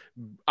 Was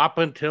up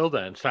until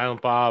then,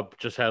 Silent Bob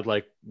just had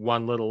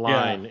one little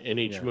line in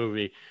each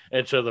movie,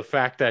 and so the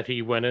fact that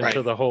he went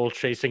into the whole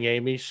Chasing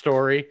Amy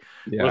story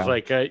was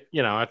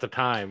at the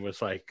time was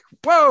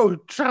whoa,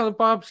 Silent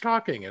Bob's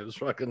talking. It was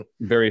fucking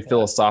very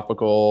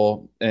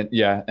philosophical, and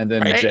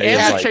then Jay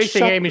and the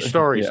Chasing Amy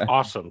story is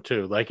awesome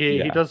too.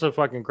 He does a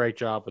fucking great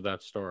job with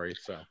that story.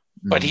 So,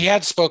 but he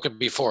had spoken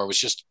before. It was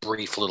just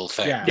brief little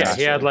things. Yeah,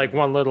 he had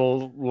one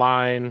little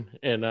line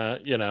in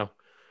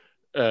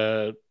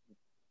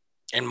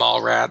in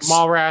Mallrats.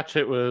 Mallrats,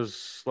 it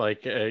was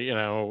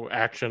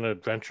action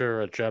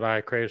adventure, a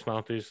Jedi craves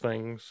not these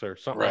things or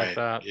something like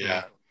that.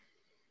 Yeah.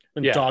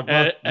 And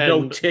Dogma,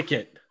 no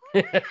ticket.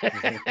 And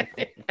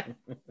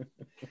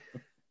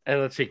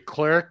let's see,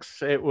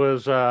 Clerks. It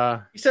was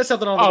he says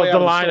something on the way the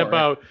line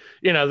about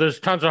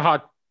there's tons of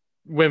hot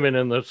women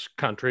in this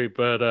country,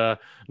 but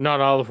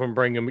not all of them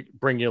bring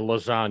you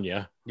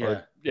lasagna.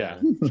 Yeah.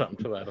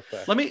 Something to that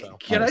effect.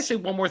 Can I say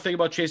one more thing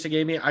about Chasing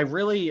Amy?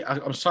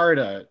 I'm sorry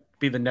to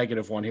be the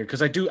negative one here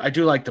because I do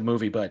like the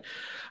movie, but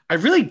I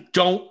really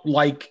don't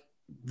like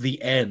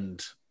the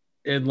end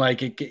and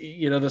like it,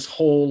 this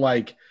whole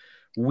like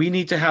we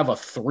need to have a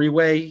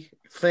 3-way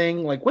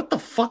thing. Like, what the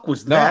fuck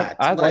was that?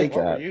 I like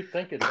What that. were you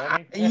thinking,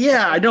 Danny?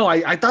 Yeah, I know.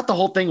 I thought the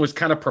whole thing was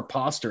kind of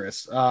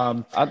preposterous.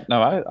 I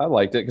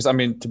liked it because I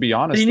mean, to be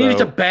honest, you needed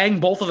to bang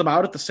both of them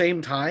out at the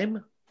same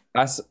time.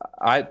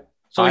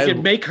 So he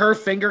could make her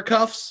finger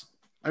cuffs.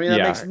 I mean,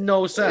 that makes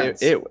no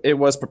sense. It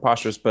was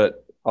preposterous,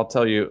 but I'll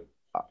tell you,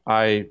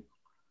 I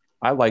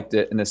liked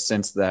it in the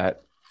sense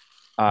that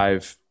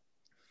I've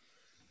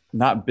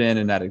not been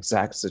in that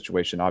exact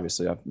situation.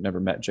 Obviously, I've never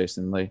met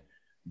Jason Lee,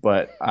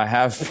 but I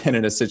have been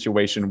in a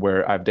situation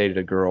where I've dated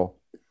a girl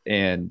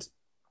and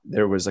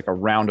there was like a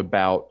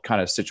roundabout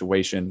kind of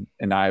situation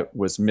and I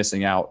was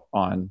missing out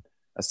on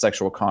a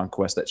sexual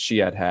conquest that she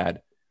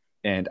had.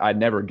 And I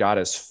never got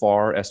as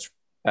far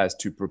as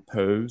to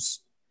propose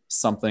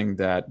something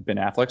that Ben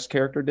Affleck's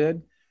character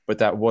did, but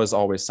that was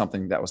always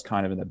something that was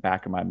kind of in the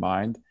back of my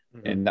mind.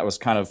 Mm-hmm. And that was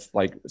kind of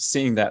like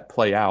seeing that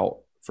play out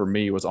for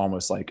me was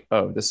almost like,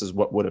 oh, this is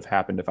what would have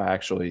happened if I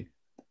actually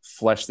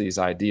fleshed these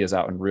ideas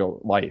out in real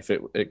life.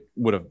 It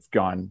would have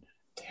gone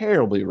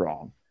terribly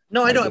wrong.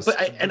 No, I know, but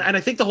I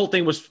think the whole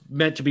thing was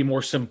meant to be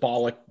more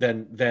symbolic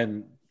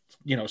than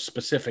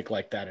specific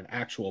like that and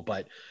actual,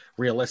 but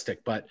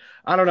realistic. But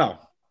I don't know.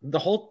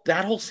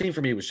 That whole scene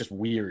for me was just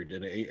weird,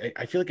 and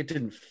I feel like it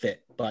didn't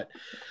fit. But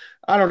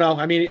I don't know.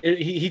 I mean,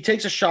 he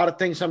takes a shot at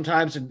things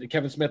sometimes, and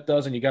Kevin Smith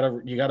does, and you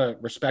gotta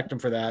respect him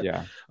for that.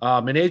 Yeah.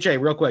 And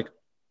AJ, real quick,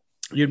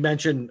 you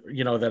mentioned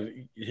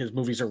that his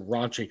movies are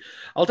raunchy.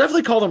 I'll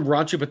definitely call them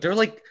raunchy, but they're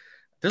like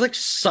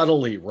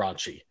subtly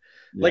raunchy.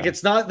 Yeah. Like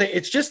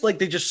it's just like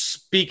they just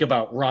speak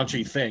about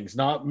raunchy things.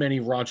 Not many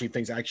raunchy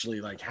things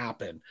actually like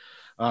happen.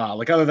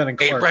 Like other than in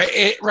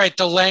Clerks. Right.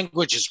 The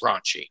language is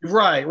raunchy.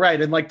 Right.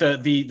 And like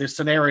the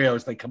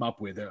scenarios they come up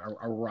with are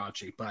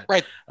raunchy, but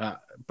right.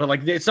 But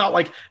like it's not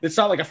like a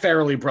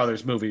Farrelly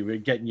Brothers movie where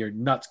you're getting your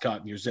nuts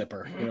caught in your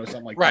zipper,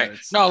 something like right. that. Right.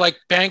 No, like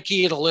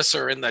Banky and Alyssa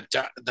are in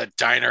the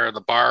diner or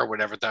the bar or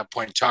whatever at that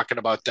point, talking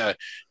about the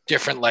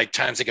different like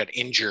times they got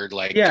injured,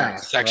 like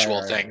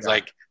sexual things,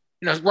 like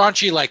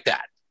raunchy like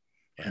that.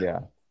 Yeah.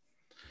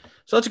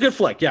 So it's a good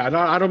flick. Yeah,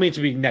 I don't mean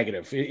to be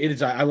negative. It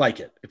is. I like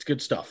it. It's good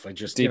stuff. I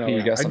just, I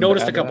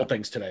noticed a couple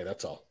things today.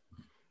 That's all.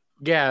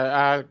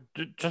 Yeah,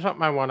 just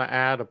something I want to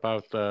add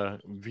about the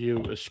View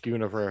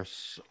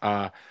Askewniverse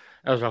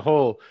as a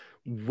whole.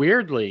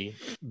 Weirdly,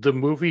 the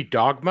movie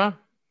Dogma,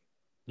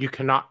 you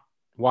cannot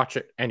watch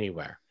it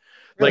anywhere.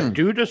 Like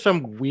due to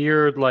some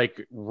weird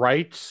like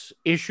rights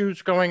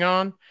issues going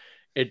on,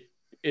 it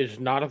is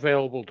not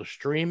available to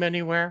stream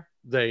anywhere.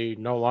 They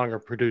no longer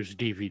produce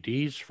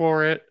DVDs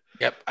for it.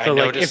 Yep. So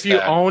like if you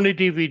own a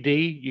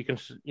DVD, you can,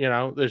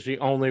 there's the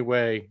only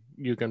way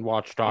you can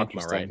watch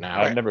Dogma right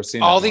now. I've never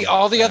seen all the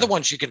other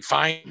ones you can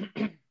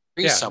find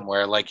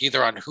somewhere, like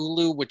either on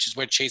Hulu, which is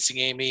where Chasing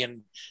Amy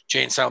and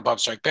Jay and Silent Bob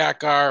Strike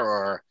Back are,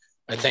 or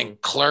I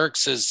think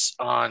Clerks is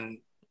on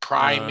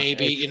Prime,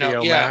 maybe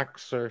HBO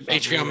Max or something.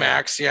 HBO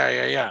Max,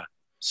 yeah.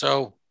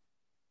 So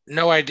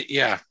no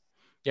idea,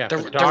 yeah.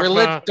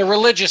 The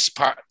religious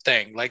part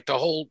thing, like the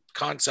whole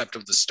concept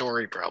of the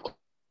story, probably.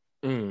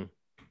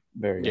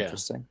 Very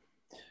interesting.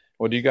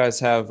 Well, do you guys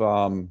have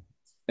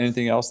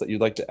anything else that you'd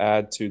like to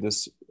add to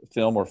this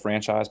film or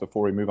franchise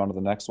before we move on to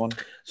the next one?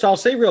 So I'll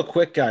say real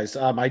quick, guys.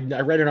 I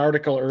read an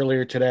article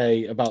earlier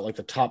today about like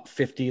the top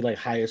 50 like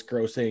highest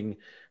grossing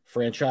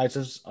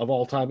franchises of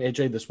all time.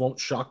 AJ, this won't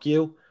shock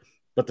you,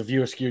 but the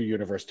View Askew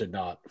universe did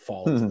not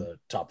fall into the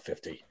top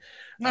 50.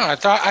 No, I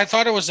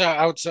thought it was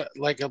outside,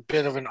 like a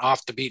bit of an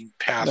off the beaten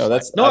path.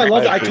 No, I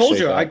love it. I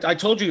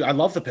told you, I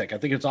love the pick. I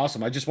think it's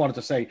awesome. I just wanted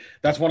to say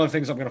that's one of the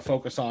things I'm going to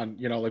focus on.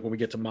 Like when we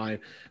get to mine.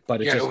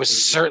 But it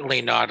was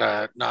certainly not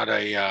a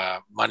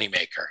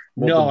moneymaker.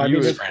 No, I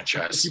mean,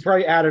 franchise. You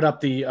probably added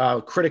up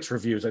the critics'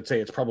 reviews. I'd say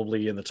it's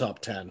probably in the top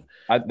 10.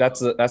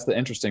 That's the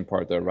interesting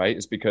part, though, right?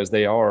 Is because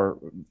they are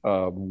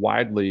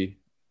widely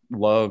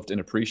loved and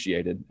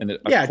appreciated, and do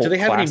they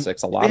have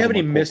classics? They have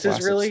any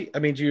misses, really? I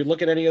mean, do you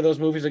look at any of those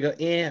movies and go,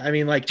 I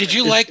mean, like, did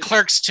you like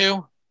Clerks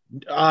too?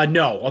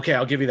 No. Okay,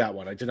 I'll give you that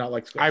one. I did not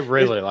like. I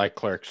really like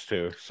Clerks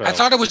too. So I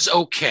thought it was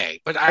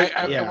okay, but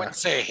I wouldn't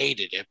say I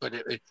hated it. But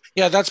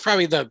that's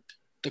probably the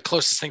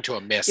closest thing to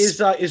a miss.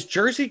 Is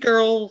Jersey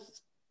Girl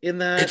in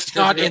that? It's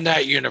not in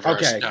that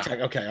universe. Okay,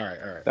 no. Okay,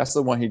 all right. That's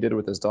the one he did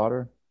with his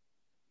daughter.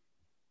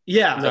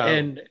 Yeah,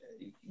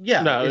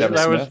 no.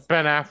 That was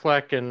Ben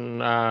Affleck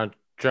and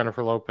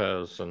Jennifer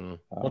Lopez, and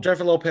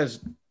Jennifer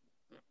Lopez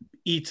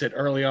eats it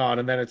early on,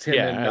 and then it's him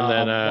and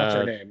then what's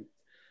her name?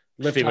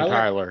 Liv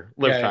Tyler.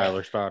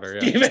 Tyler's daughter.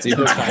 Yeah.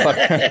 Steven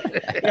Tyler.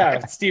 Yeah,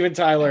 Steven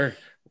Tyler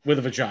with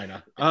a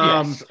vagina.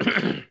 Yes.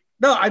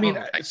 No, I mean,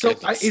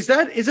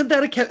 isn't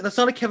that that's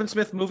not a Kevin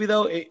Smith movie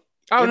though?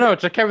 Oh no,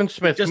 it's a Kevin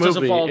Smith just movie.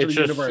 Doesn't fall into It's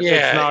the just universe.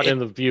 it's not in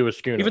the View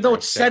Askewniverse. Even though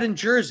it's set in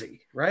Jersey,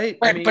 right?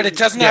 Right, I mean, but it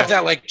doesn't have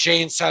that like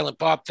Jane Silent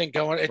Bob thing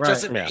going. It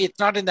doesn't. Yeah. It's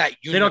not in that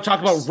universe. They don't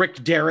talk about Rick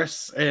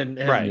Darris and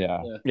right.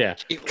 Yeah.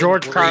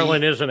 George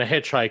Carlin isn't a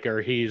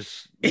hitchhiker.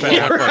 He's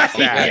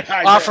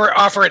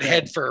offer it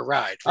head for a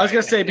ride. I was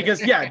gonna say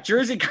because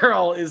Jersey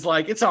Girl is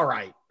like it's all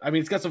right. I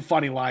mean, it's got some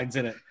funny lines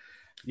in it.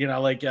 You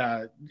know, like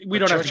we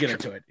don't have to get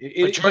into it.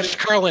 But George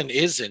Carlin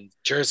is in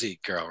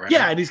Jersey Girl, right?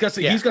 Yeah, and he's got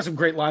some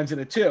great lines in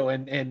it too,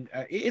 and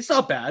it's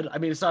not bad. I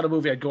mean, it's not a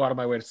movie I'd go out of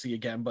my way to see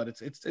again, but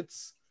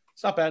it's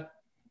not bad.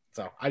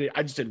 So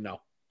I just didn't know.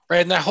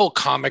 Right, and that whole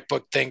comic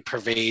book thing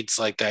pervades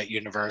like that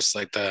universe,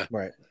 like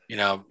right. You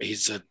know,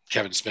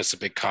 Kevin Smith's a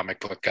big comic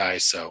book guy,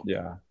 so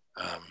yeah,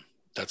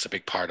 that's a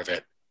big part of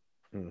it.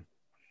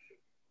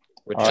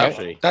 Which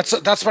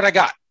that's what I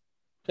got.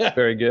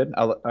 Very good.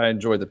 I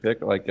enjoyed the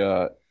pick. Like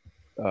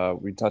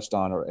we touched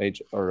on, or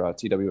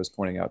TW was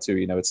pointing out too.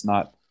 You know, it's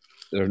not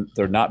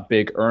they're not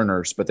big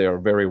earners, but they are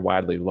very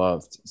widely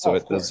loved.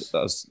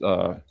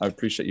 So I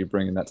appreciate you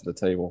bringing that to the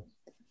table.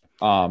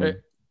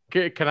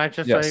 Can I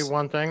just say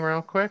one thing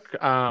real quick?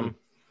 I'll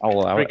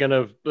allow Speaking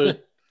of the,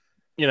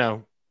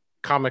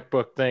 comic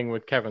book thing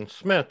with Kevin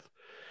Smith,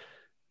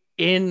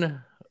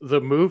 in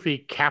the movie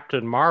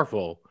Captain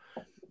Marvel,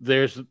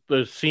 there's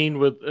the scene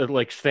with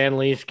like Stan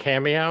Lee's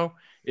cameo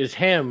is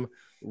him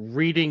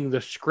reading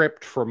the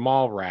script for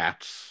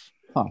Mallrats,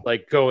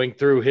 like going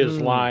through his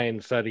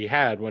lines that he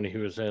had when he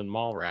was in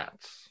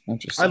Mallrats.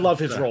 I love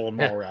his role in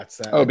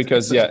Mallrats.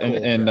 Because you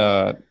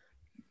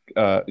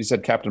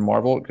said Captain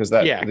Marvel because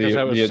that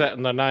was set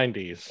in the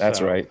 90s.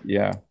 That's right.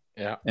 Yeah.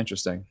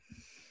 Interesting.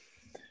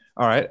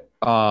 All right.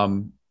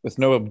 With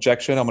no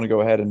objection, I'm going to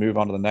go ahead and move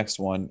on to the next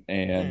one,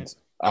 and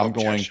I'm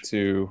going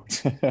to.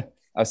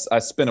 I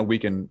spent a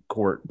week in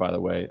court, by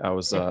the way. I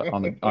was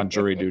on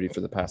jury duty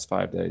for the past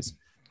 5 days,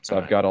 so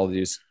I've got all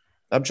these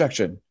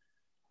objection.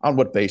 On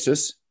what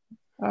basis?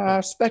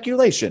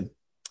 Speculation.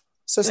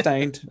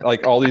 Sustained.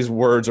 Like all these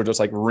words are just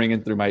like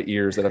ringing through my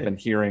ears that I've been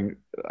hearing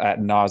ad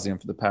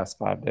nauseum for the past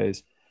 5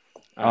 days.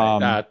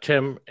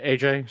 Tim,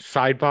 AJ,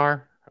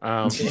 sidebar.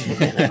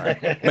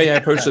 May I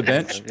approach the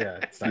bench? Yeah,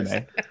 it's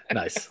nice.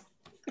 Nice.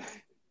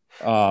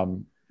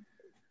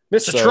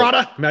 Mr.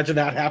 Trotta, imagine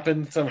that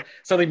happened.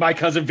 Something my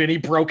cousin Vinny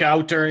broke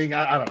out during.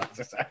 I don't know.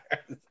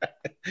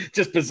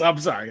 Just I'm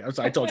sorry. I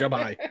told you I'm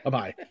high.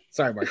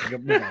 Sorry, Mark.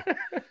 Move on.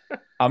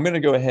 I'm going to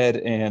go ahead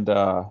and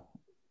I'm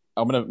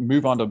going to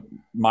move on to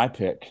my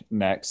pick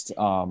next.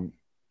 And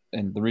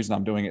the reason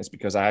I'm doing it is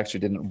because I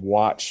actually didn't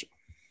watch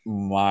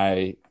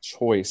my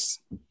choice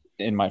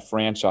in my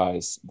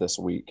franchise this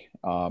week.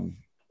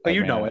 But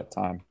you know it.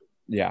 Time.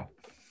 Yeah.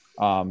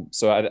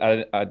 So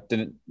I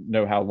didn't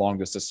know how long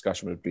this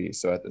discussion would be.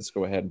 So let's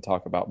go ahead and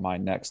talk about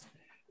mine next.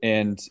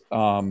 And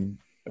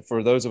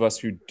for those of us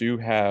who do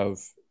have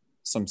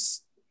some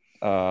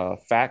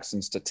facts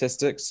and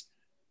statistics,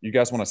 you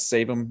guys want to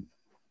save them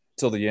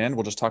till the end.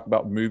 We'll just talk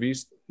about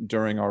movies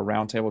during our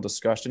roundtable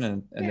discussion,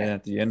 and then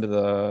at the end of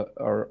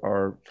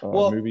our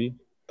movie.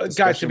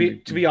 Guys, to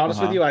be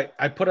honest with you,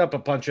 I put up a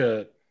bunch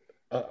of.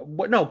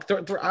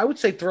 I would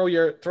say throw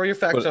your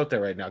facts out there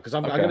right now because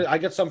I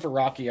get some for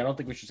Rocky. I don't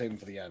think we should save them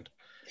for the end.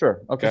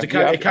 Sure. Okay.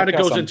 It kind of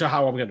goes into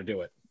how I'm going to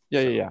do it.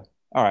 Yeah.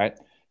 All right.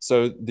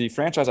 So the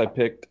franchise I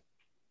picked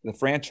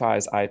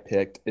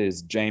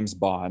is James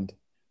Bond.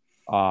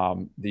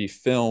 The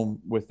film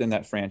within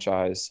that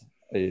franchise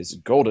is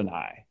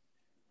GoldenEye,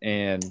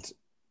 and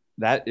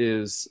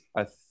that's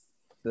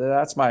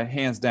my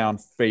hands down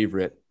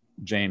favorite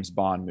James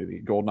Bond movie.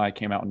 GoldenEye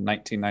came out in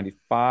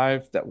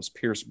 1995. That was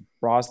Pierce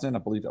Brosnan. I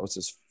believe that was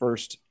his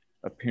first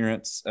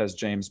appearance as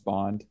James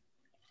Bond.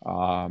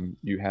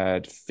 You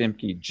had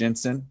Femke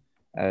Jensen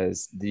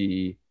as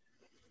the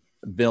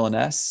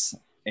villainess,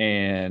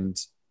 and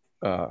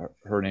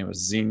her name was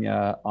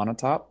Xenia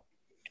Onatopp.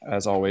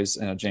 As always,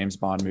 in a James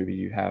Bond movie,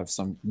 you have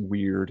some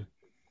weird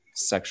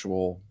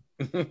sexual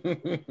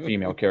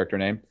female character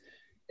name.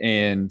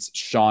 And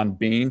Sean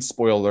Bean,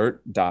 spoiler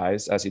alert,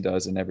 dies, as he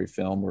does in every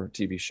film or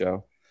TV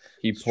show.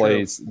 He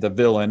plays the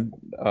villain,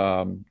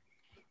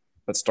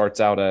 but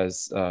starts out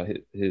as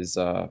his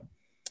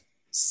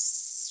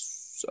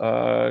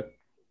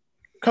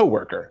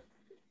co-worker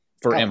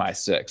for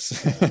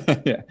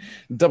MI6. Yeah,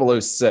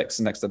 006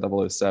 next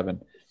to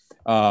 007.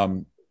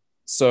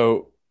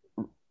 So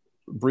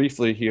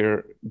briefly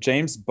here,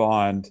 James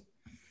Bond,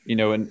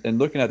 and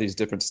looking at these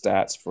different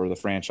stats for the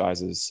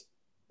franchises,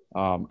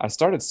 I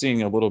started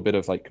seeing a little bit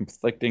of like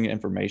conflicting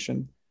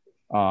information.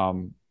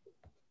 So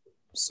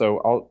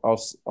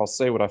I'll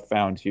say what I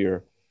found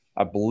here.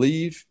 I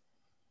believe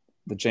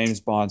the James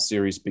Bond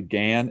series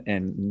began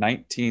in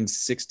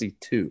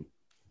 1962,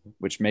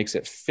 which makes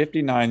it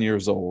 59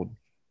 years old.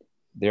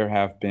 There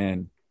have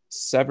been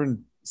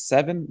seven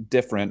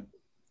different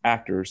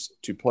actors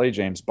to play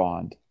James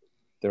Bond.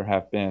 There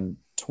have been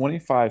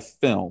 25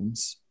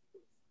 films,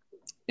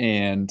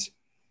 and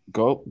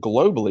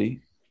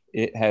globally,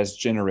 it has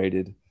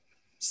generated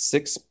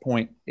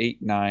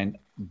 $6.89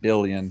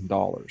 billion.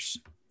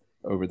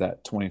 over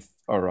that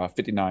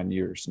 59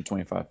 years and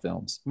 25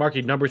 films.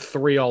 Marky, number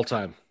 3 all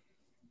time.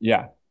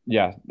 Yeah,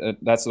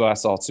 that's what I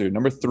saw too.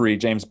 Number 3,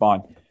 James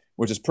Bond,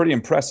 which is pretty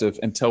impressive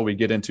until we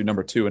get into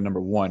number 2 and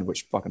number 1,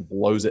 which fucking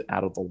blows it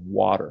out of the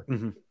water.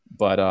 Mm-hmm.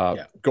 But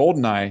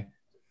GoldenEye,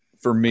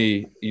 for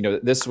me,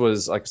 this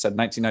was, like I said,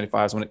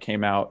 1995 is when it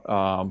came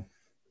out.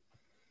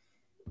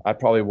 I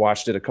probably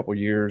watched it a couple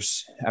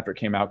years after it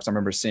came out because I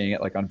remember seeing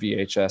it like on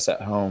VHS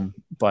at home.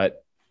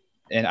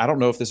 And I don't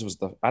know if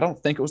I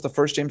don't think it was the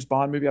first James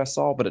Bond movie I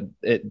saw, but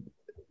it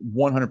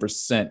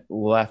 100%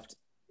 left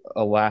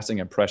a lasting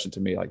impression to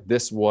me. Like,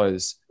 this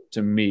was,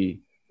 to me,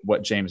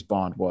 what James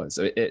Bond was.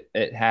 It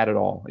had it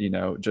all,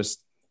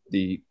 just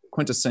the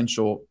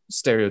quintessential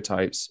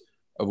stereotypes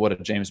of what a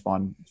James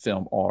Bond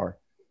film are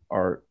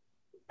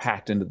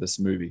packed into this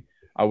movie.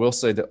 I will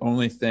say the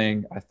only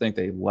thing I think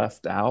they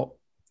left out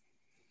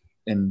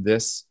in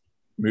this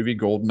movie,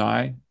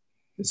 GoldenEye,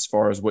 as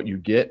far as what you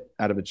get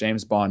out of a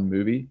James Bond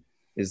movie,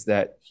 is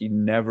that he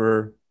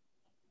never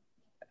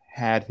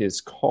had his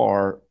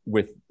car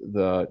with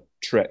the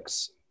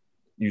tricks.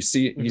 You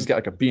see, he's got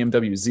like a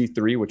BMW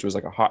Z3, which was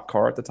like a hot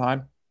car at the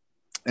time,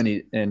 and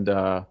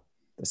the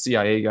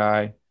CIA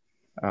guy,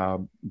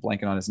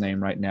 blanking on his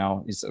name right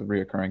now, he's a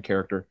reoccurring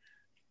character.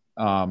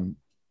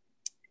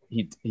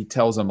 He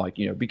tells him, like,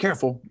 be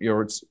careful,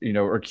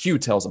 or Q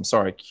tells him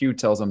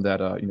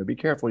that, be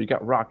careful, you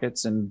got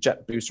rockets and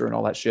jet booster and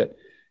all that shit.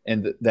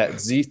 And that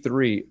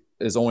Z3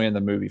 is only in the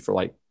movie for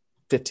like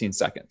 15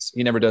 seconds.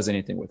 He never does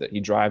anything with it.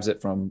 He drives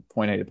it from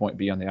point A to point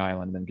B on the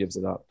island and then gives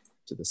it up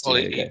to the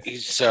CIA guy.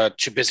 He's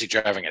too busy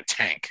driving a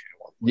tank.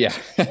 Yeah.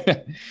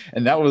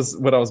 And that was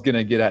what I was going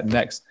to get at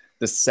next.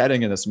 The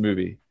setting in this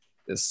movie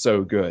is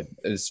so good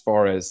as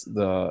far as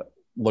the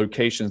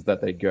locations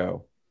that they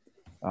go.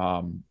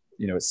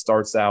 It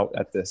starts out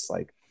at this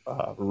like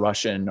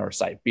Russian or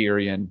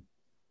Siberian,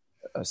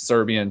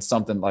 Serbian,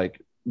 something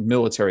like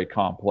military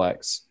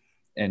complex.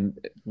 And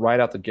right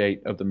out the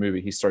gate of the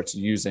movie, he starts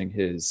using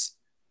his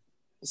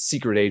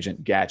secret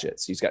agent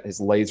gadgets. He's got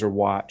his laser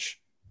watch.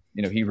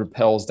 He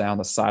rappels down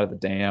the side of the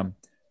dam.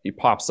 He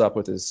pops up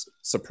with his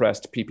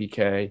suppressed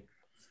PPK.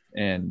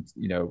 And,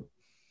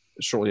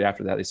 shortly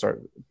after that, they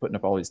start putting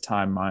up all these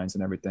time mines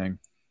and everything.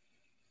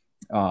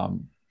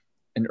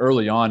 And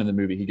early on in the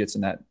movie, he gets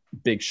in that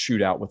big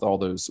shootout with all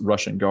those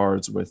Russian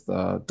guards with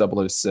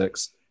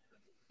 006.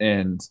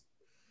 And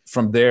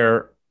from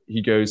there,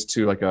 he goes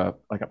to like a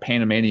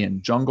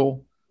Panamanian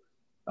jungle.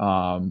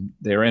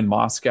 They're in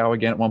Moscow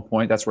again at one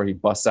point. That's where he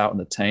busts out in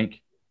the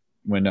tank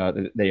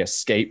when they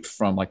escape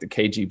from like the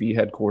KGB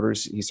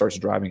headquarters. He starts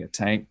driving a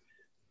tank.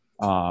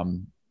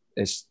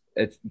 It's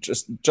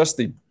just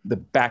the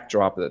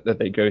backdrop that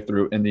they go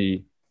through and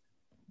the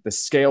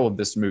scale of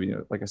this movie.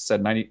 Like I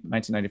said,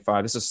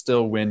 1995. This is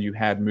still when you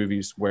had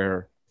movies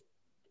where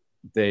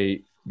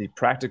the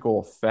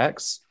practical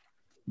effects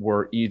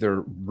were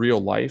either real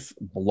life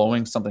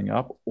blowing something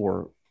up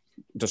or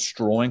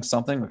destroying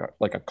something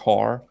like a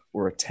car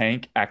or a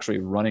tank actually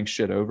running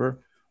shit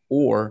over,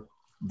 or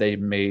they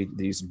made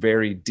these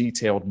very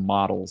detailed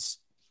models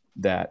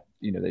that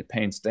they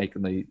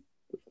painstakingly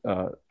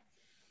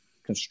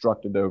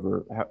constructed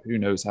over who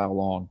knows how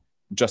long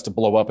just to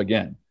blow up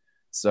again.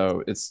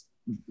 So it's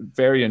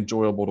very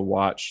enjoyable to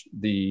watch.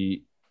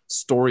 The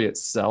story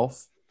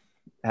itself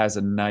has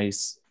a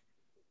nice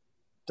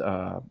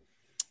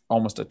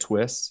almost a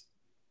twist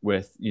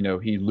with,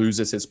 he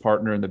loses his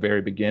partner in the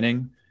very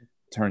beginning.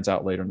 Turns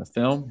out later in the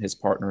film, his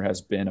partner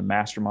has been a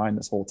mastermind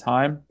this whole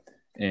time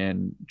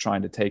and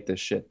trying to take this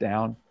shit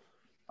down.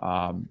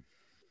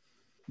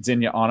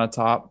 Xenia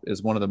Onatopp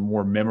is one of the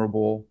more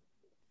memorable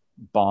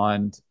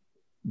Bond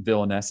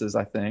villainesses,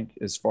 I think,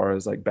 as far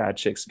as like bad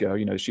chicks go.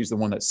 She's the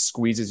one that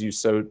squeezes you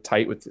so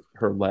tight with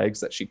her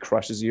legs that she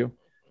crushes you,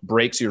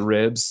 breaks your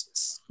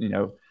ribs,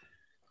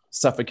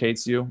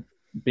 suffocates you,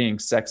 being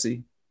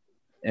sexy.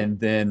 And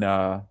then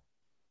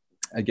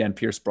again,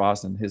 Pierce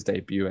Brosnan, his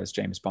debut as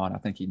James Bond, I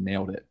think he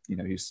nailed it.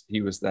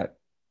 He was that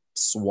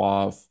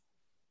suave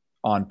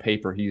on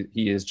paper. He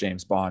is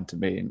James Bond to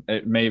me. And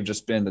it may have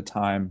just been the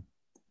time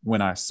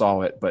when I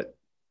saw it, but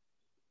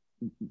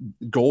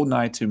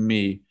GoldenEye to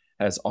me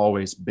has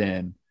always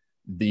been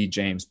the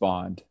James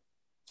Bond.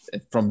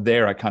 From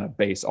there, I kind of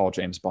base all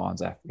James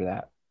Bonds after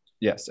that.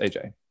 Yes,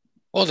 AJ.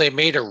 Well, they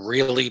made a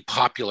really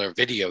popular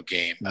video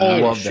game. I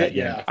love that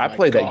game. Yeah, I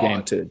played that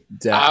game to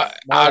death.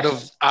 Out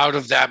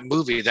of that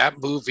movie,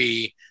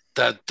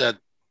 the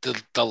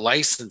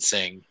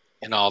licensing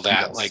and all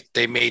that, yes. Like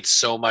they made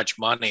so much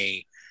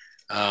money.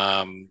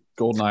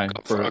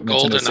 GoldenEye for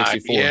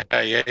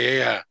GoldenEye,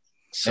 yeah.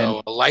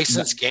 So a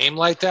licensed game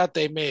like that,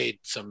 they made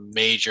some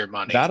major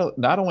money.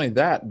 Not only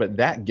that, but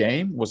that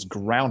game was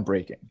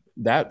groundbreaking.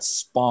 That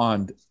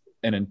spawned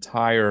an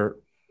entire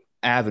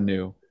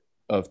avenue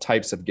of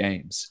types of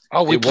games.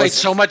 Oh, we played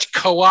so much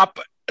co-op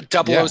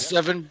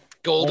 007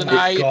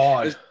 GoldenEye. It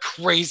was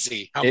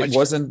crazy. It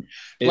wasn't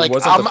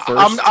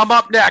I'm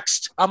up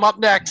next.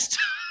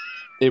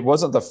 It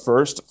wasn't the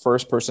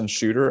first person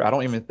shooter. I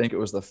don't even think it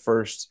was the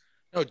first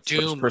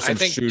Doom. person I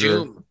think shooter.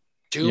 Doom.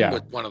 Doom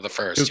was one of the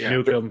first.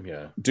 Duke Nukem,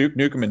 yeah. Duke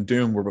Nukem and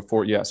Doom were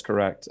before. Yes,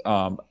 correct.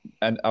 And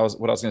what I was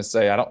going to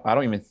say, I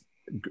don't even.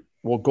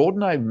 Well,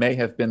 GoldenEye may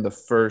have been the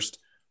first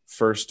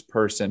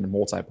person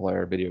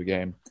multiplayer video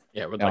game.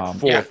 Yeah, with like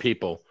four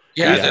people.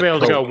 Yeah, you used to be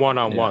able to go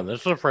one-on-one. This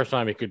is the first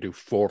time you could do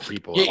four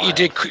people. Yeah, you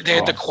did. They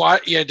had the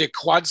quad. Yeah, the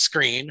quad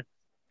screen.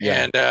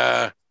 Yeah.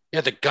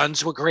 And the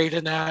guns were great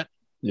in that.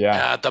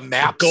 Yeah. The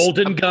maps. The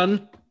golden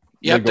gun.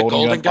 Yeah, the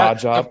golden gun. Odd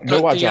job.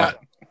 No odd job.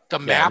 The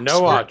maps.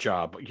 No odd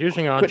job.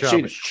 Using odd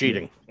job is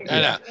cheating.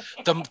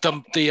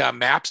 The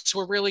maps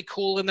were really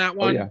cool in that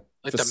one. Oh, yeah.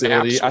 Like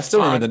Facility. The maps I still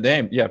remember the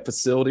name. Yeah,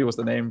 Facility was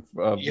the name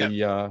of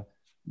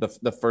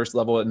the first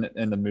level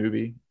in the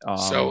movie.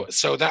 So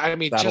that, I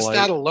mean, just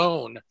that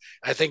alone,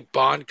 I think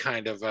Bond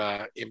kind of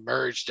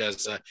emerged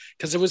as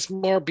because it was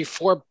more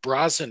before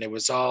Brosnan. It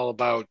was all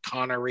about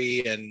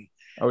Connery and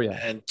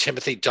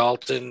Timothy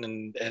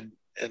Dalton and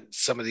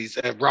some of these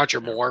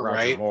Roger Moore,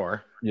 right?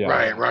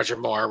 Roger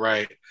Moore,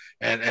 right?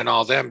 And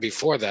all them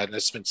before that. And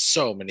there's been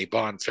so many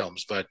Bond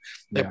films, but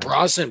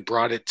Brosnan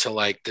brought it to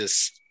like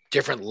this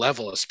different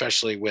level,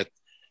 especially with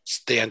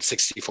the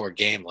N64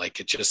 game. Like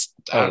it just,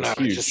 I don't know,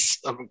 it's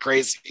just something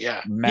crazy.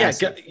 Yeah.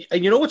 Massive. Yeah.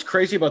 And you know what's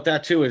crazy about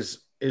that too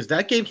is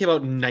that game came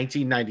out in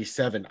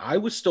 1997. I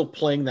was still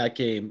playing that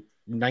game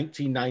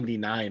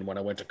 1999 when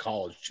I went to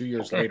college 2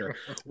 years later.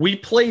 We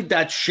played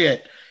that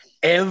shit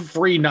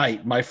every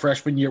night my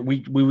freshman year.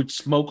 We would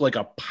smoke like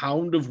a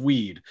pound of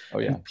weed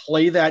and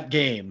play that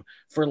game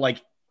for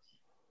like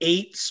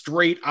 8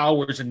 straight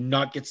hours and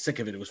not get sick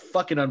of it. It was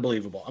fucking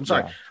unbelievable. I'm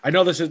sorry. Yeah. I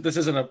know this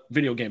isn't a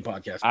video game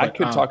podcast. I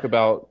could talk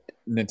about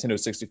Nintendo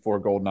 64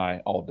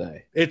 GoldenEye all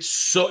day. It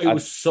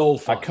was so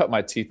fun. I cut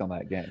my teeth on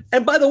that game.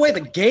 And by the way,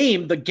 the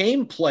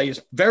gameplay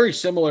is very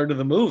similar to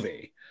the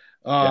movie.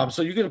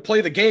 So you can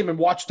play the game and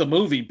watch the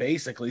movie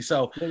basically.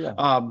 So,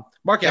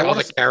 Marky, all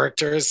the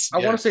characters. I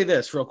want to say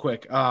this real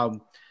quick. I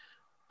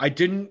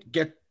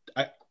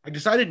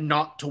decided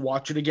not to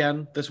watch it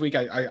again this week.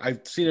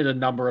 I've seen it a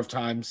number of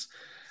times.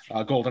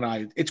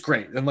 GoldenEye, it's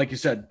great. And like you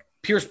said,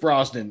 Pierce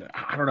Brosnan,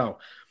 I don't know.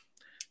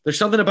 There's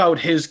something about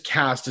his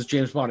cast as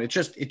James Bond. He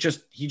just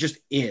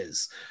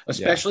is,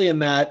 especially in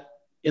the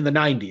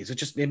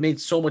 90s. It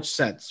made so much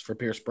sense for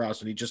Pierce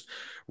Brosnan. He just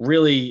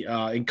really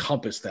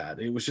encompassed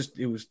that. It was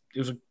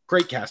a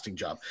great casting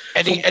job.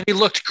 And he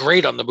looked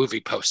great on the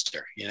movie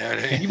poster, you know what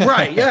I mean?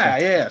 Right.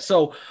 Yeah.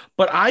 So,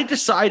 but I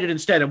decided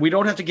instead, and we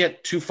don't have to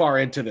get too far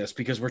into this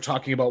because we're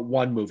talking about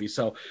one movie.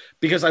 So,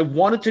 because I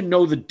wanted to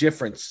know the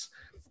difference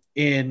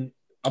in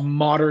a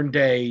modern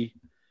day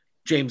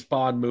James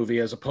Bond movie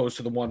as opposed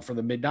to the one from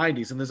the mid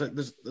 90s. And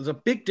there's a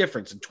big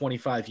difference in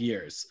 25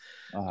 years,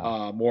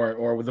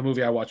 or with the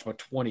movie I watched about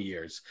 20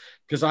 years,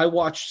 because I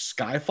watched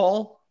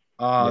Skyfall,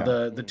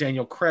 the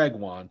Daniel Craig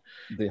one,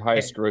 the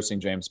highest grossing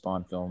James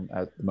Bond film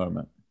at the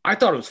moment. I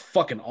thought it was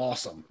fucking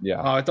awesome. Yeah,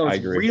 I thought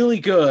it was really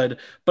good,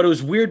 but it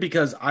was weird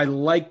because I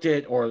liked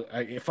it, or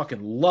I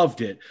fucking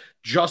loved it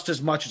just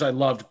as much as I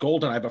loved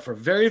GoldenEye, but for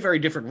very, very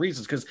different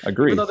reasons. Because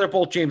even though they're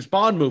both James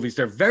Bond movies,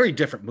 they're very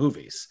different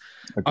movies.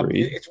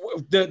 Agreed.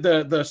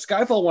 The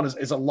Skyfall one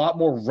is a lot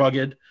more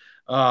rugged.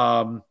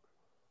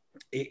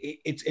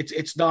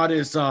 It's not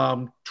as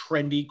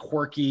trendy,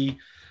 quirky.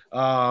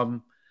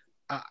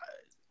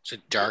 Is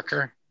it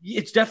darker?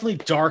 It's definitely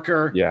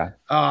darker. Yeah.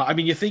 I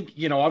mean, you think,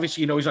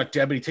 obviously, he's not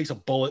dead, but he takes a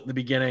bullet in the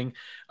beginning.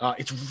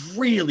 It's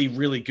really,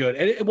 really good.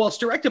 And it's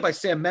directed by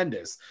Sam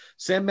Mendes.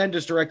 Sam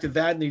Mendes directed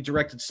that, and he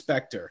directed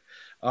Spectre,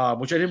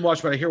 which I didn't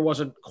watch, but I hear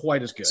wasn't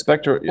quite as good.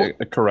 Spectre,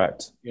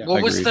 correct. Yeah.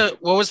 What was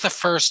the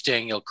first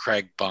Daniel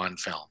Craig Bond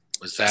film?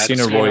 Was that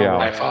Casino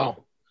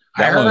Royale?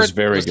 That one was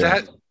very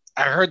good.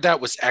 I heard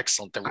that was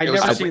excellent. I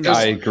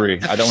agree.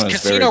 I don't want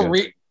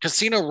to.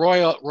 Casino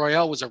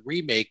Royale was a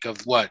remake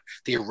of what?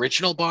 The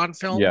original Bond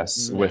film?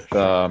 Yes, with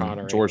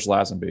George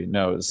Lazenby.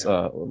 No, it was,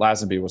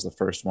 Lazenby was the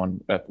first one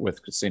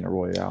with Casino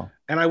Royale.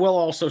 And I will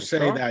also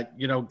say that,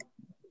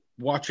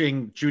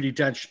 watching Judi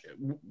Dench,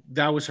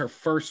 that was her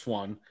first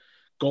one,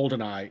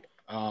 GoldenEye,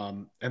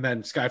 and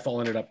then Skyfall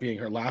ended up being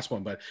her last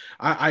one. But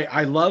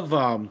I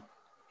love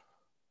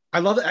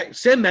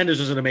Sam Mendes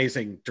is an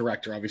amazing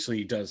director. Obviously,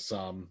 he does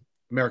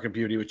American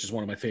Beauty, which is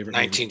one of my favorite.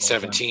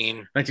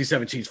 1917.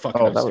 1917 is fucking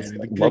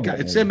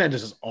outstanding. Sam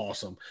Mendes is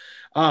awesome.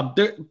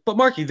 But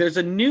Marky, there's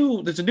a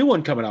new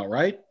one coming out,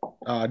 right?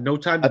 No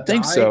Time to Die. I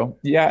think so.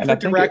 Yeah, and the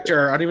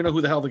director, I don't even know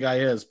who the hell the guy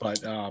is,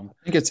 but I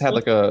think it's had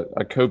like a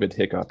COVID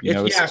hiccup.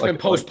 It's been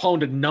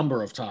postponed a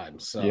number of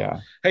times. So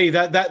hey,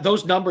 that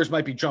those numbers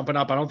might be jumping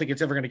up. I don't think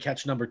it's ever going to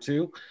catch number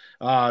 2,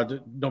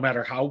 no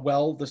matter how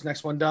well this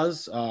next one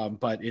does.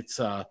 But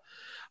it's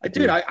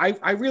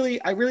I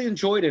really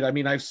enjoyed it. I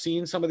mean, I've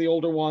seen some of the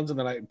older ones, and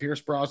then Pierce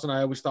Brosnan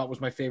I always thought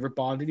was my favorite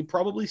Bond, and he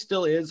probably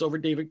still is over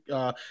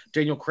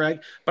Daniel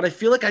Craig. But I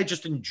feel like I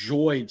just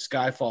enjoyed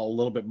Skyfall a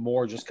little bit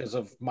more just because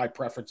of my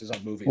preferences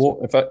on movies. Well,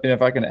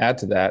 if I can add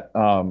to that,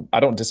 I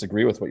don't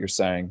disagree with what you're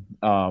saying.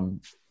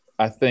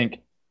 I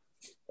think,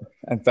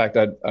 in fact,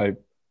 I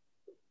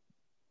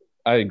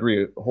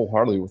agree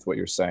wholeheartedly with what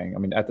you're saying. I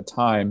mean, at the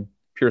time,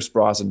 Pierce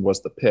Brosnan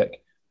was the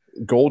pick.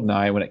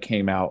 GoldenEye, when it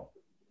came out,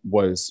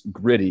 was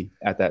gritty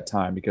at that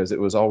time, because it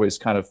was always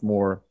kind of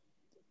more.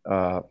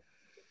 I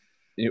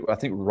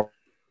think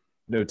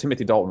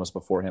Timothy Dalton was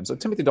before him, so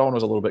Timothy Dalton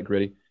was a little bit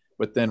gritty.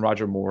 But then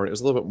Roger Moore, it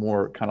was a little bit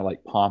more kind of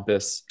like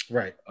pompous,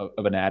 right,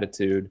 of an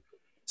attitude.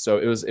 So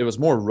it was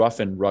more rough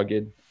and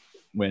rugged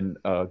when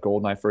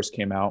Goldeneye first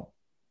came out,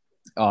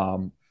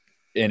 and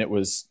it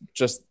was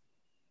just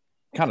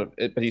kind of.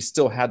 But he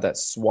still had that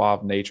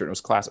suave nature, and it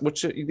was classic.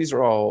 Which these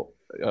are all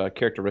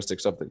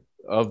characteristics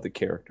of the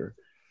character.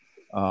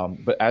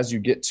 But as you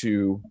get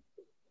to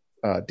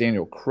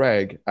Daniel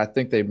Craig, I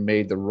think they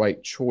made the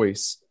right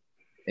choice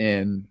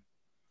in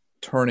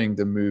turning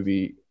the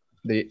movie.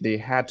 They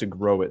had to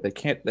grow it.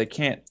 They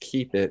can't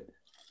keep it,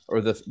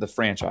 or the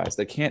franchise.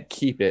 They can't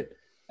keep it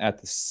at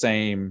the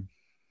same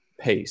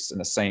pace and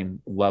the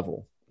same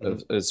level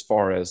as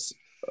far as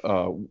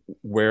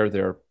where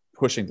they're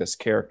pushing this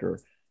character.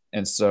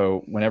 And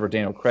so whenever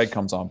Daniel Craig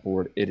comes on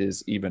board, it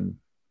is even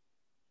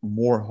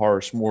more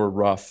harsh, more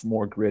rough,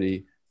 more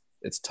gritty.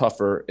 It's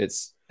tougher.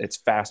 It's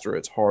faster.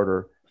 It's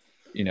harder.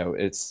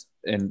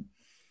 And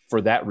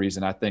for that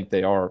reason, I think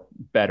they are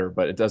better.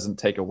 But it doesn't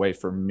take away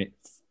from me.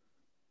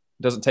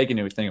 Doesn't take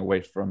anything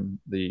away from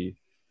the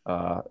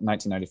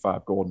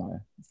 1995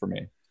 Goldeneye for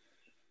me.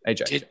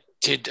 AJ.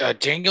 Did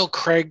Daniel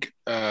Craig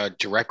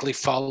directly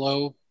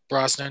follow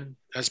Brosnan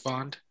as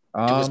Bond?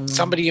 Was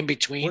somebody in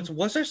between?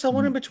 Was there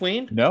someone in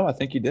between? No, I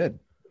think he did,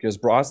 because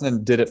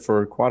Brosnan did it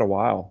for quite a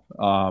while.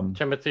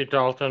 Timothy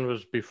Dalton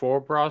was before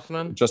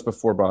Brosnan? Just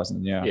before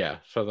Brosnan, yeah. Yeah,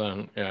 so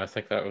then, I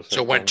think that was...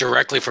 So it went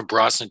directly from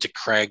Brosnan to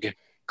Craig.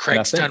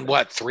 Craig's done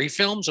what, 3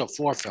 films or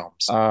 4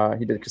 films?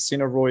 He did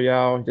Casino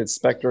Royale, he did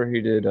Spectre,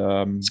 he did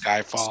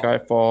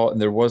Skyfall,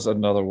 and there was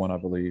another one, I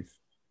believe.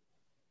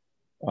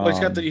 Well, he's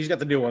got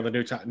the new one,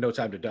 No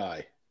Time to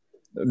Die.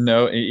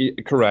 No,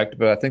 correct,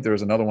 but I think there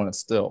was another one that's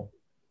still.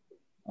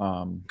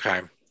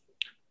 Okay.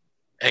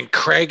 And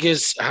Craig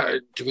is.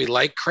 Do we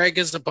like Craig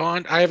as a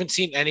Bond? I haven't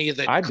seen any of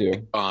the. I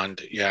do.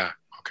 Bond, yeah.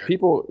 Okay.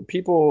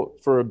 People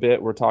for a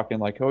bit were talking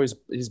like, oh,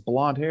 he's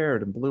blonde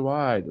haired and blue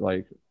eyed,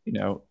 like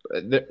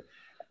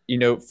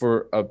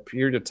for a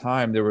period of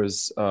time there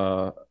was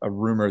a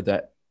rumor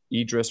that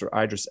Idris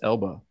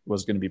Elba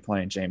was going to be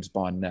playing James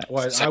Bond next.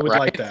 Well, I would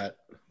like that.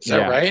 Is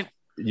that right?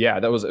 Yeah,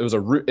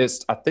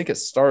 I think it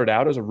started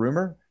out as a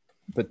rumor,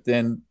 but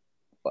then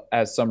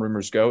as some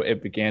rumors go,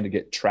 it began to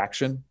get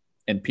traction,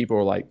 and people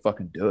were like,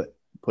 fucking do it.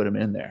 Put him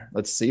in there.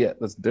 Let's see it.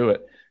 Let's do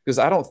it. Because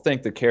I don't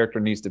think the character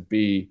needs to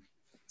be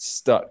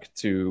stuck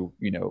to,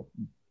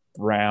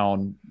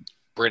 brown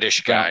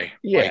British guy.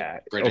 Yeah.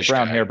 British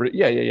brown guy. hair. But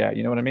yeah.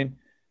 You know what I mean?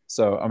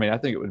 So, I mean, I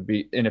think it would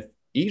be, and if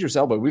Idris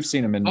Elba, we've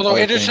seen him in. Although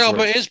Idris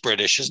Elba is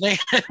British, isn't he?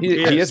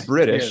 He is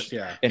British. He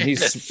is, yeah.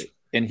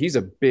 And he's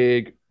a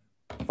big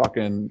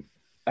fucking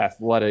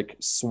athletic,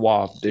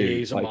 suave dude.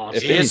 He's a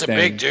monster. He is a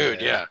big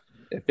dude, yeah.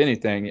 If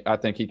anything, I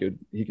think he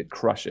could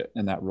crush it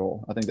in that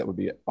role. I think that would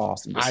be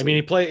awesome. I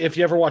mean, if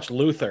you ever watch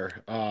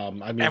Luther,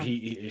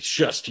 he's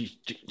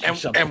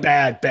a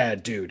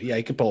bad dude. Yeah,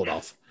 he could pull it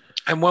off.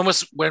 And when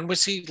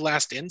was he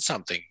last in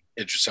something,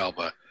 Idris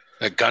Elba?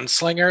 A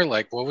gunslinger?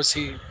 Like, what was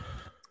he?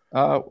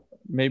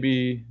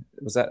 Maybe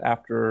was that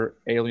after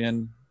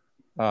Alien,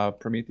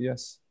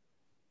 Prometheus?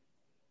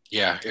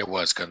 Yeah, it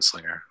was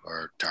Gunslinger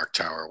or Dark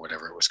Tower,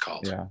 whatever it was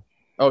called. Yeah.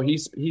 Oh,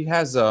 he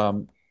has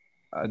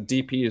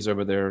DP is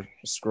over there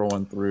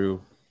scrolling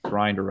through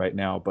Grindr right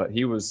now, but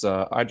he was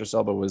Idris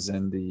Elba was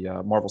in the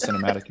Marvel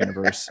Cinematic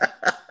Universe.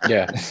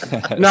 Yeah.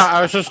 No,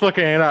 I was just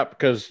looking it up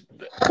because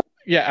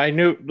I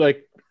knew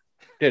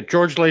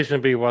George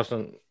Lazenby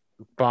wasn't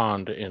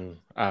Bond in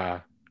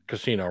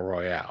Casino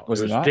Royale.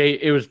 Was it not?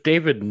 It was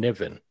David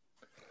Niven.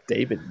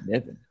 David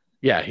Niven.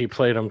 Yeah, he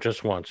played him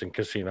just once in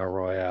Casino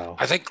Royale.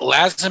 I think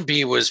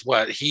Lazenby was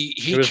what he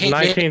was came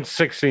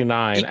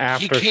 1969 in,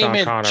 after he came Sean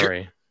in,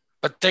 Connery.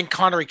 But then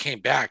Connery came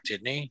back,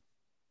 didn't he?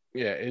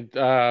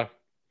 Yeah,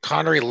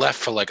 Connery left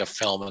for like a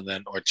film and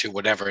then or two,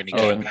 whatever, and he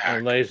came back.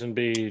 And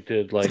Lazenby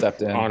did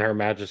On Her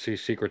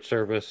Majesty's Secret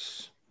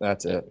Service.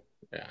 That's it.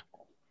 Yeah.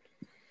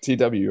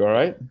 TW, all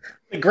right?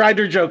 The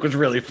Grinder joke was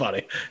really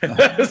funny.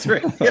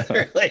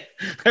 That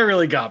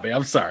really got me.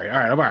 I'm sorry. All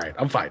right, I'm all right.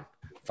 I'm fine.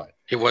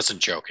 He wasn't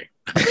joking.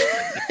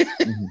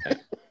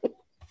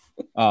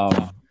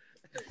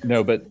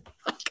 No, but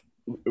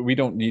we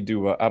don't need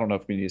to. I don't know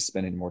if we need to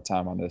spend any more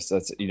time on this.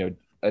 That's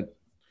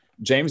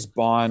James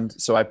Bond.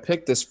 So I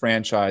picked this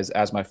franchise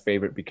as my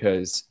favorite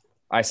because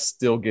I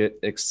still get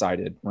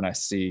excited when I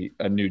see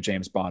a new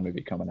James Bond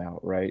movie coming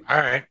out. Right. All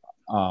right.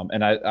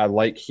 And I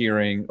like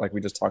hearing, like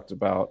we just talked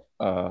about.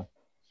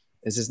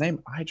 Is his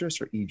name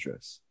Idris or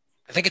Idris?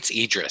 I think it's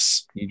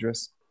Idris.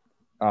 Idris.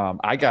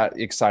 I got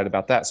excited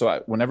about that.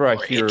 So whenever I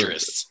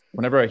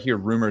hear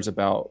rumors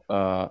about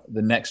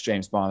the next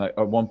James Bond,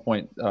 at one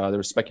point there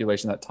was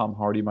speculation that Tom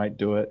Hardy might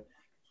do it,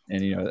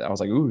 and I was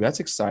like, "Ooh, that's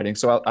exciting."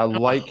 So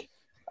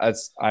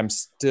I'm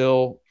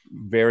still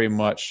very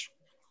much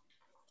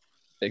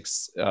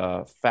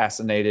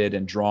fascinated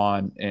and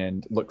drawn,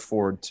 and look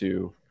forward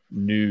to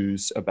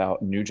news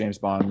about new James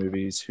Bond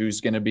movies. Who's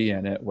going to be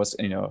in it?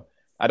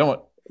 I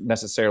don't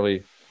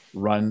necessarily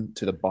run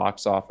to the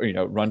box office,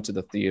 or, run to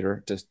the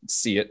theater to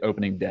see it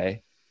opening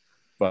day.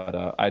 But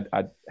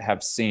I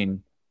have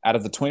seen, out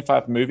of the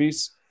 25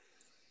 movies,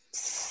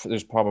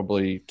 there's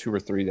probably 2 or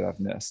 3 that I've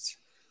missed.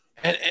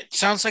 And it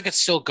sounds like it's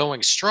still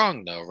going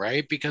strong, though,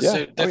 right? Because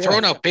they're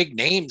throwing out big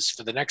names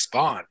for the next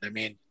Bond. I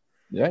mean,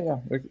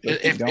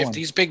 if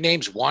these big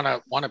names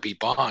wanna be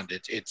Bond,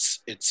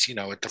 it's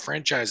the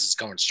franchise is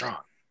going strong.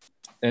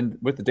 And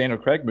with the Daniel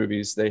Craig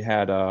movies, they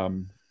had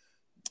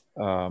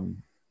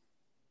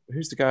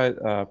who's the guy?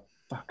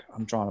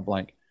 I'm drawing a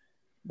blank.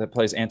 That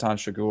plays Anton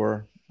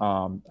Chigurh.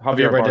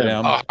 Javier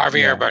Bardem. Oh,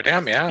 Javier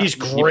Bardem, yeah. He's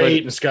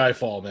great in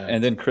Skyfall, man.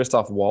 And then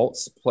Christoph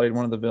Waltz played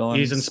one of the villains.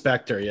 He's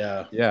Inspector,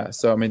 yeah. Yeah,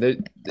 so I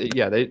mean,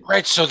 they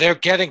right. So they're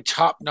getting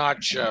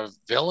top-notch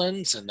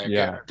villains, and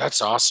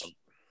that's awesome.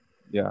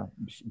 Yeah,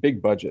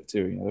 big budget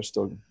too. They're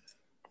still.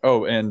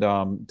 Oh,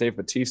 and Dave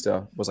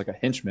Bautista was like a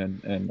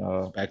henchman and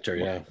Spectre,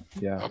 yeah.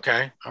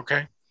 Okay.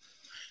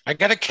 I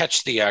gotta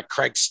catch the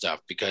Craig stuff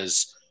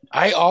because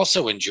I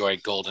also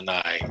enjoyed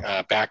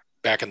GoldenEye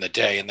back in the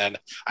day, and then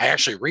I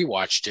actually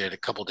rewatched it a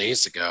couple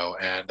days ago,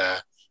 and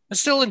I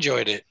still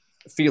enjoyed it.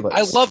 Felix.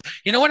 I love,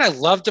 what I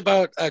loved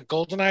about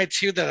GoldenEye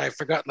too, that I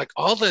forgot, like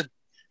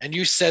and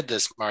you said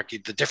this, Marky,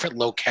 the different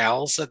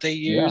locales that they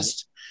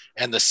used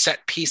and the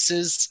set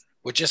pieces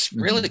were just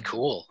really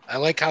cool. I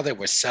like how they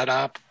were set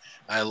up.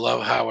 I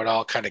love how it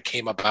all kind of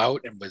came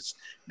about and was,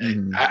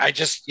 I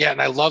just,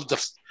 and I love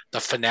the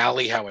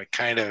finale, how it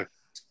kind of,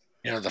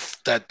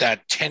 that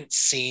tense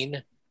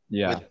scene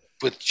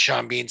with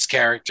Sean Bean's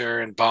character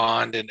and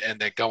Bond and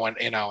they're going,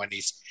 and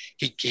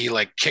he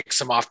like kicks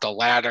him off the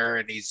ladder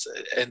and he's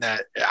in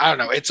that, I don't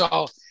know. It's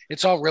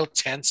all real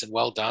tense and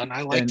well done.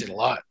 I liked it a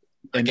lot.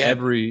 And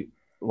every,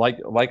 like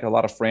a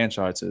lot of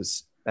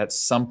franchises, at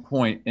some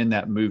point in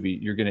that movie,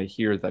 you're going to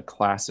hear the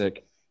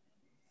classic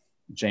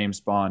James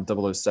Bond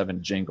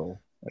 007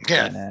 jingle.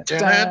 Yeah. And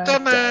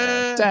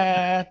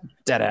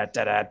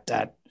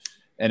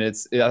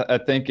it's, I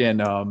think in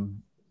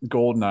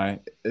GoldenEye,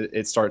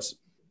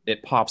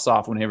 it pops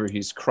off whenever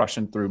he's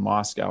crushing through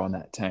Moscow in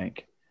that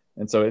tank.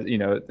 And so,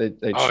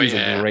 they choose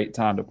a great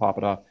time to pop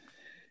it off.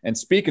 And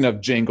speaking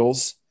of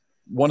jingles,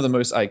 one of the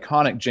most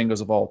iconic jingles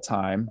of all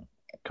time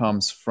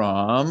comes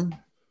from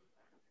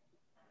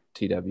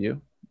TW.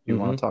 You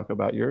want to talk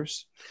about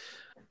yours?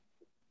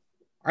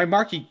 All right,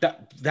 Marky,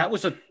 that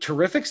was a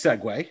terrific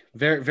segue.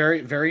 Very, very,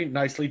 very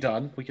nicely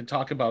done. We can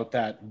talk about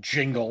that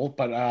jingle,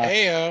 but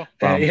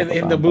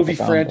in the movie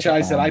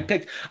franchise that I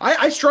picked,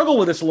 I struggle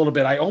with this a little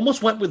bit. I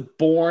almost went with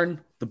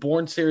the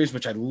Bourne series,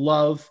 which I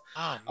love.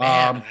 Oh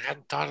man, I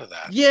hadn't thought of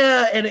that.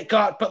 Yeah, and I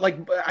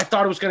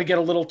thought it was going to get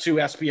a little too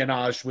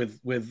espionage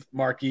with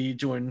Marky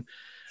doing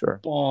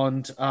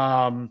Bond.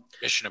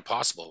 Mission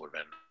Impossible would have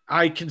been.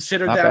 I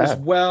considered that as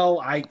well.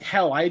 I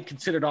had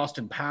considered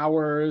Austin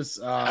Powers.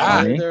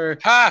 There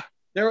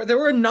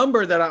were a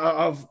number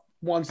of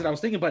ones that I was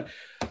thinking, but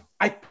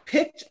I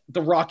picked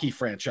the Rocky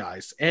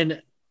franchise,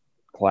 and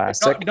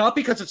classic. Not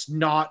because it's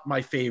not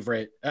my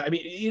favorite. I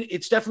mean,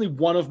 it's definitely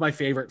one of my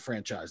favorite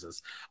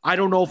franchises. I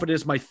don't know if it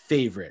is my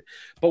favorite,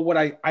 but what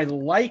I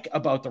like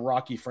about the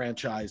Rocky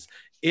franchise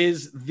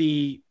is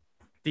the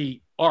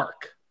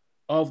arc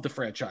of the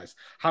franchise.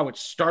 How it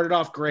started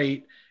off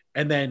great,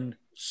 and then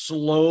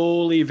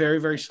slowly, very,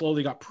 very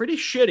slowly got pretty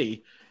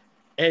shitty,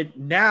 and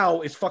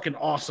now it's fucking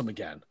awesome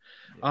again,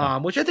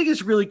 which I think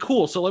is really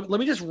cool. So let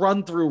me just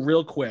run through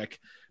real quick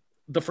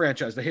the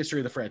franchise, the history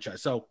of the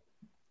franchise. So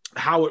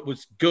how it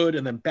was good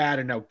and then bad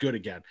and now good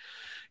again.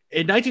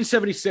 In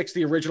 1976,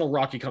 the original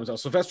Rocky comes out.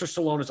 Sylvester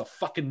Stallone is a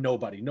fucking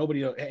nobody.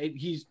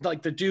 He's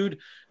like the dude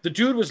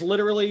was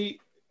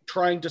literally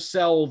trying to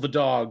sell the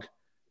dog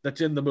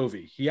that's in the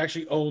movie. He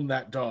actually owned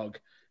that dog,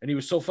 and he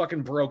was so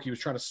fucking broke, he was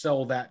trying to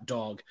sell that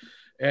dog.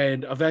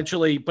 And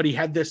eventually, but he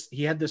had this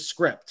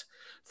script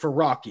for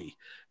Rocky,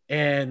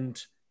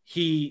 and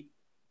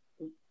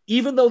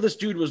even though this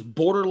dude was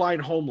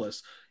borderline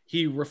homeless,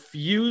 he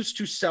refused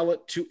to sell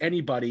it to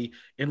anybody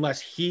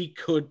unless he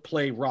could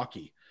play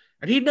Rocky.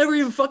 And he'd never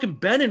even fucking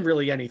been in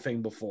really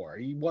anything before.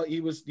 He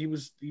was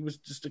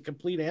just a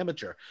complete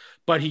amateur,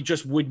 but he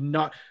just would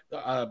not.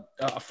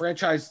 A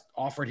franchise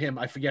offered him,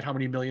 I forget how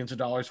many millions of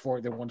dollars for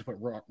it. They wanted to put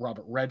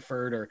Robert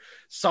Redford or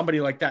somebody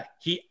like that.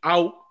 He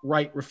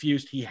outright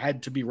refused. He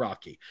had to be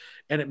Rocky,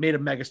 and it made a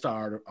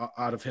megastar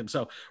out of him.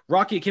 So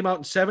Rocky came out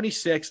in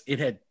 76. It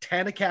had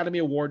 10 Academy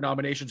Award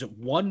nominations. It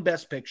won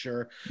Best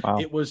Picture. Wow.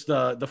 It was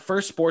the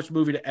first sports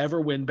movie to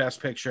ever win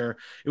Best Picture.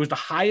 It was the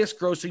highest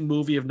grossing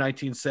movie of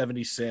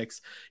 1976.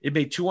 It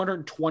made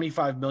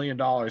 $225 million.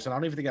 And I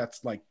don't even think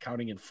that's like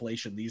counting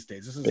inflation these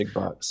days. This is big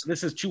bucks.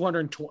 This is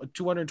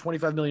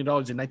 $225 million in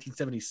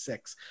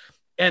 1976.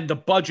 And the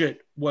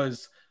budget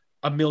was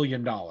 $1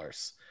 million.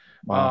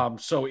 Wow.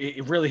 So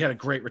it really had a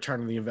great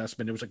return on the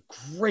investment. It was a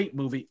great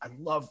movie. I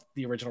love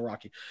the original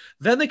Rocky.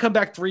 Then they come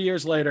back 3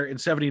 years later in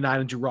 79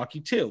 and do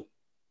Rocky 2.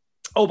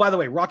 Oh, by the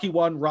way, Rocky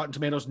 1, Rotten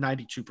Tomatoes,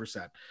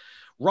 92%.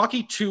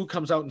 Rocky 2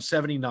 comes out in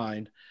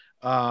 79.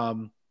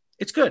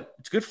 It's good.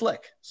 It's a good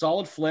flick.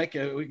 Solid flick.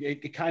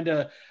 It kind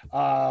of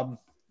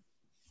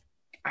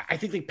I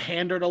think they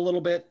pandered a little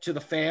bit to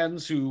the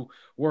fans who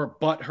were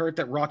butthurt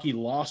that Rocky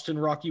lost in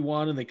Rocky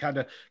 1, and they kind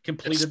of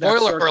completed that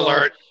spoiler circle.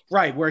 alert.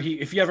 Right, where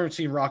if you haven't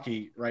seen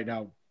Rocky right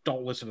now,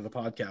 don't listen to the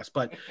podcast.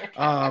 But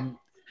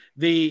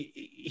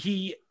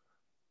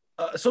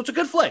so it's a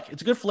good flick.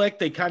 It's a good flick.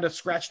 They kind of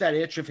scratch that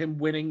itch of him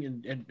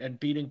winning and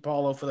beating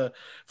Paulo for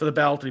the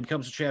belt, and he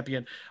becomes a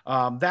champion.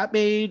 That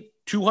made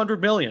 $200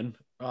 million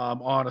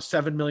on a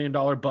 $7 million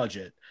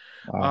budget.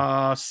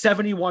 Wow.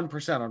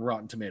 71% on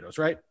Rotten Tomatoes,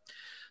 right?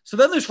 So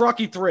then there's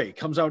Rocky 3,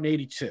 comes out in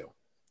 82,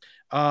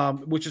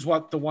 which is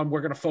the one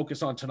we're going to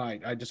focus on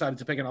tonight. I decided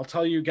to pick, and I'll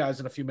tell you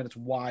guys in a few minutes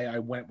why I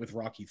went with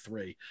Rocky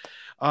 3.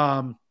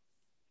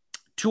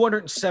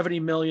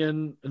 $270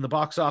 million in the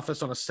box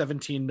office on a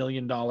 $17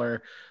 million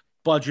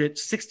budget,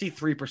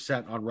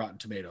 63% on Rotten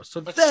Tomatoes. So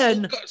but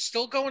then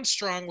still going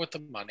strong with the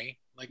money.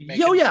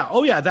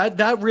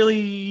 That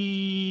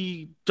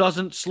really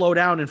doesn't slow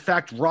down. In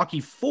fact, Rocky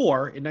 4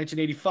 in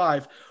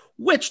 1985,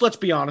 which, let's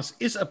be honest,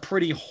 is a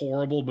pretty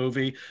horrible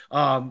movie.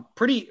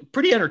 Pretty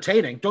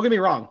entertaining. Don't get me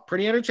wrong,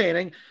 pretty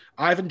entertaining.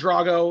 Ivan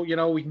Drago,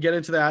 we can get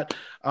into that.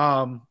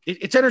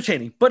 It's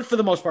entertaining, but for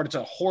the most part, it's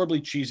a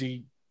horribly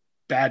cheesy,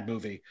 bad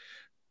movie.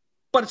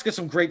 But it's got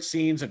some great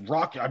scenes, and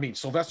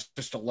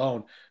Sylvester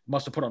Stallone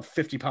must have put on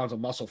 50 pounds of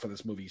muscle for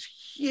this movie. He's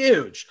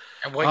huge.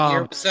 And what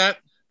year was that?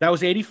 That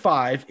was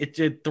 85. It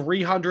did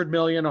 $300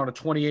 million on a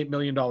 $28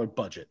 million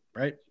budget,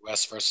 right?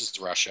 US versus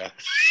Russia.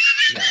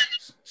 Yeah.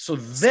 So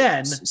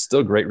then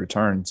still great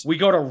returns. We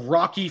go to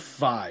Rocky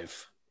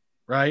 5,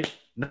 right?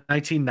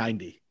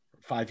 1990,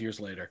 5 years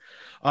later.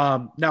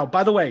 Now,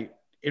 by the way,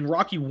 in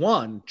Rocky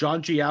 1,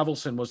 John G.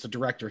 Avildsen was the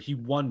director. He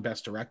won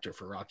Best Director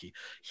for Rocky.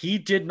 He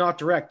did not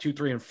direct 2,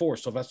 3, and 4.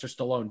 Sylvester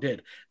Stallone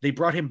did. They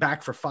brought him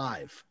back for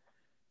 5.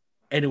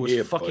 And it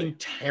was fucking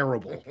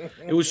terrible.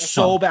 It was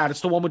so bad. It's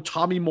the one with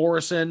Tommy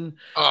Morrison.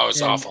 Oh,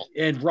 it's awful.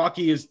 And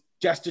Rocky is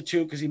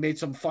destitute because he made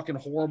some fucking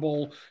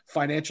horrible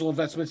financial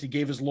investments. He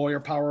gave his lawyer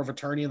power of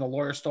attorney, and the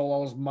lawyer stole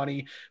all his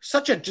money.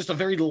 Just a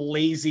very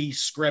lazy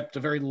script, a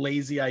very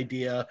lazy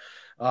idea.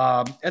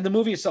 And the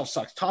movie itself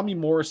sucks. Tommy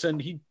Morrison,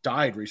 he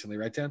died recently,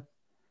 right, Dan?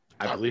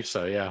 I believe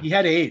so, yeah. He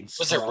had AIDS.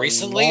 Was it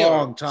recently? A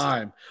long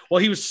time.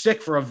 Well, he was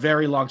sick for a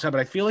very long time,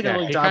 but I feel like he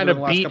only died kind in of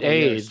the last beat couple of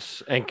years.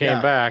 AIDS and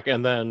came back,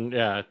 and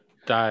then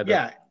died.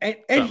 Yeah,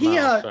 and he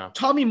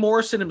Tommy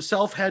Morrison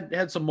himself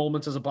had some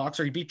moments as a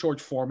boxer. He beat George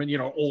Foreman,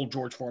 old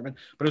George Foreman,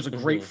 but it was a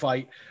great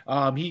fight.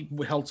 He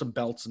held some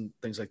belts and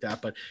things like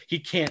that, but he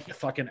can't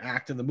fucking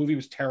act, and the movie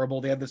was terrible.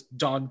 They had this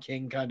Don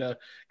King kind of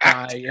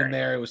guy in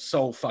there. It was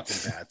so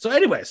fucking bad. So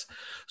anyways,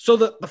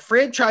 the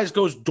franchise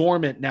goes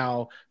dormant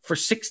now for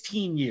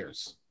 16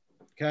 years.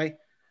 Okay.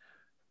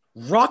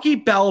 Rocky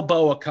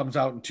Balboa comes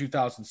out in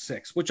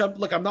 2006, which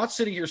I'm not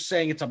sitting here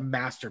saying it's a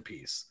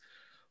masterpiece,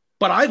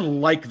 but I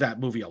like that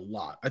movie a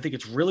lot. I think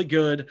it's really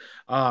good.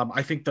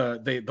 I think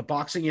the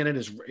boxing in it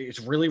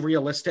is really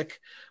realistic.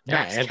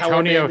 Yeah,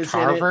 Antonio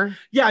Tarver.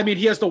 Yeah,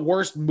 he has the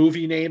worst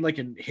movie name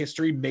in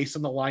history,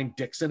 Mason the Line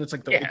Dixon. It's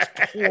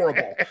it's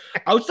horrible.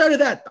 Outside of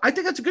that, I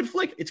think that's a good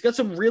flick. It's got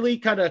some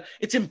really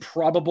it's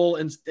improbable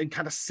and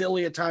kind of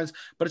silly at times,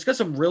 but it's got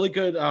some really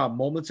good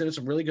moments in it,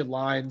 some really good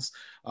lines,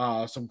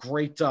 some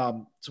great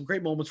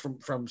moments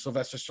from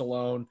Sylvester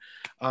Stallone.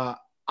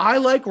 I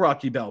like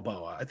Rocky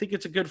Balboa. I think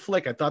it's a good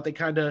flick. I thought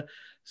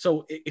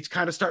it's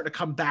kind of starting to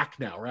come back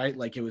now, right?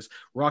 It was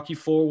Rocky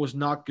 4 was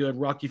not good.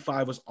 Rocky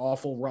 5 was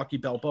awful. Rocky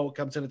Balboa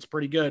comes in. It's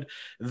pretty good.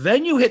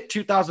 Then you hit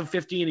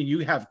 2015 and you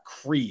have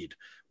Creed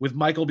with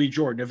Michael B.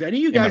 Jordan. Have any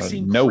of you guys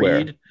seen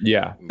Creed?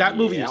 Yeah. That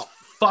movie is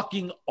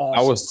fucking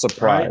awesome. I was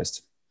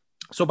surprised.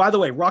 Right? So by the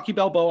way, Rocky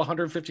Balboa,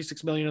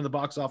 $156 million in the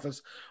box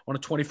office on a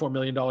 $24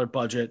 million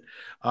budget.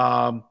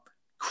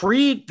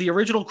 Creed, the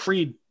original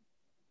Creed,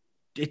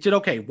 it did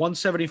okay,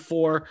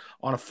 174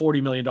 on a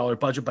 $40 million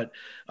budget, but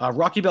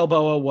Rocky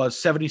Balboa was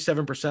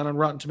 77% on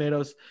Rotten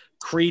Tomatoes.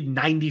 Creed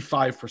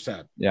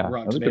 95%. Yeah, Rotten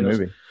that was Tomatoes. a good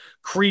movie.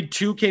 Creed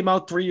 2 came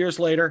out 3 years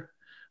later.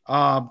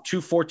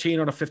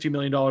 214 on a $50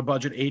 million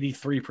budget,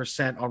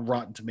 83% on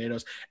Rotten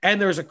Tomatoes. And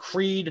there's a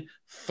Creed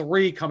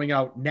 3 coming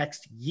out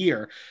next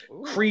year.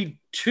 Ooh. Creed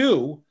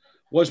 2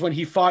 was when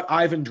he fought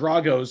Ivan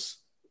Drago's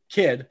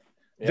kid,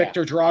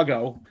 Victor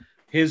Drago.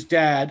 His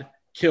dad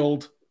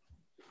killed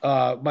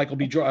Michael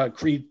B.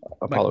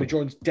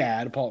 Jordan's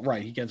dad, Apollo,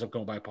 right? He ends up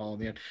going by Apollo in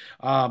the end.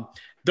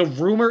 The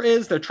rumor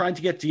is they're trying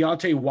to get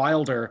Deontay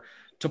Wilder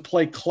to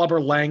play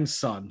Clubber Lang's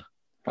son.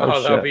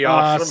 Oh, that'd be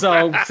awesome.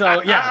 So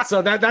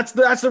that's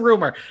the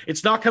rumor.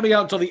 It's not coming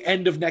out until the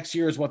end of next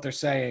year, is what they're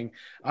saying.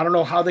 I don't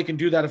know how they can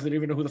do that if they don't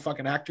even know who the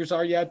fucking actors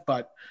are yet,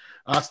 but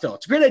still,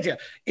 it's a great idea.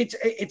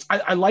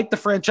 I like the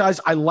franchise.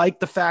 I like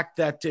the fact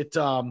that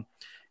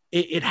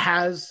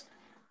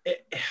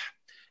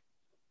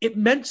it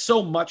meant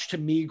so much to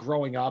me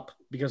growing up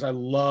because I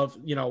loved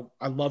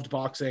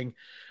boxing.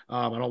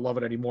 I don't love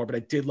it anymore, but I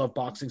did love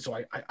boxing. So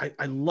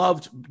I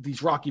loved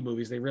these Rocky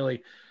movies. They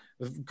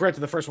Granted,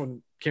 the first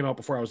one came out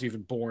before I was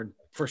even born.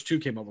 First two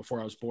came out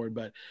before I was born,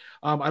 but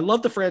I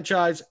love the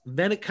franchise.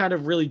 Then it kind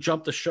of really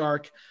jumped the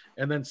shark,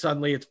 and then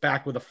suddenly it's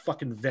back with a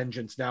fucking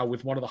vengeance now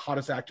with one of the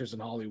hottest actors in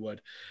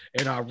Hollywood.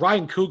 And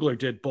Ryan Coogler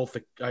did both.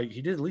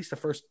 He did at least the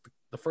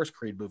first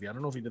Creed movie. I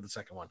don't know if he did the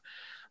second one.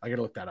 I got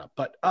to look that up.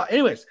 But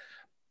anyways,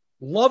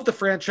 love the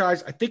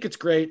franchise. I think it's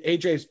great.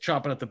 AJ's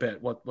chomping at the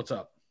bit. What's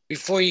up?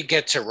 Before you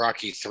get to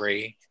Rocky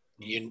 3,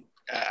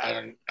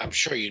 I'm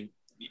sure you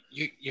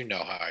know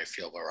how I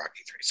feel about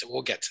Rocky 3, so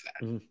we'll get to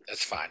that. Mm-hmm.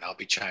 That's fine. I'll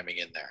be chiming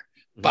in there.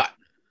 Mm-hmm. But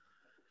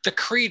the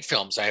Creed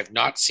films I have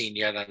not seen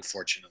yet,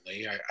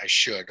 unfortunately. I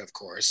should, of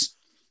course.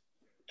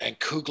 And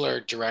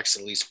Coogler directs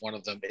at least one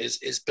of them. Is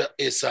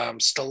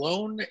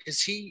Stallone?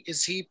 Is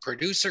he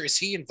producer? Is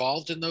he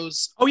involved in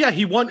those? Oh yeah,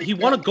 he won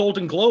a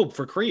Golden Globe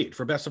for Creed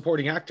for Best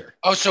Supporting Actor.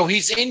 Oh, so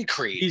he's in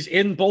Creed. He's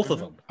in both of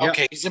them.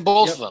 Okay, he's in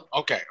both of them.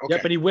 Okay.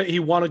 Yep, and he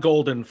won a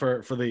Golden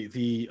for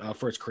the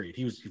first Creed.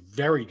 He was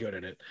very good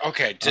in it.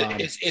 Okay,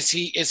 is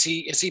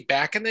he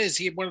back in it? Is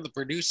he one of the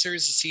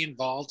producers? Is he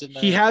involved in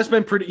that? He has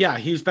been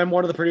he's been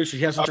one of the producers.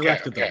 He hasn't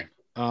directed them.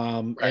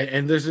 Right.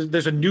 And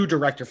there's a new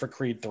director for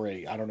Creed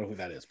 3. I don't know who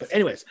that is, but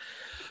anyways,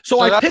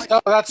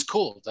 that's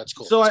cool. That's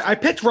cool. So I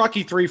picked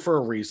Rocky 3 for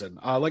a reason.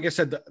 Like I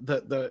said,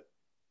 the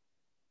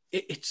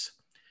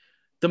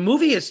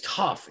movie is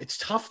tough. It's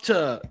tough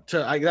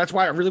that's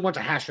why I really want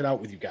to hash it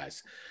out with you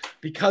guys,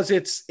 because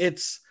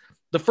it's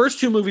the first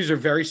two movies are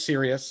very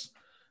serious.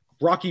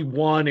 Rocky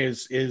 1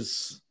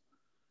 is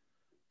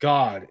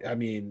God. I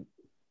mean,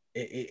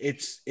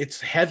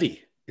 it's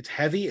heavy. It's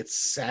heavy. It's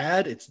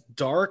sad. It's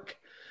dark.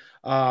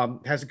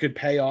 Has a good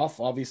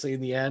payoff, obviously,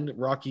 in the end.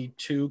 Rocky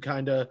 2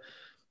 kind of,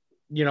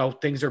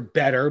 things are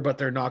better, but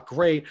they're not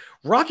great.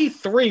 Rocky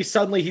 3,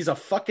 suddenly he's a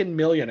fucking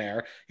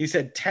millionaire. He's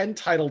had 10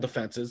 title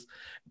defenses.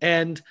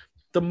 And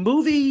the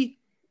movie,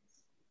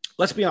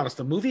 let's be honest,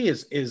 the movie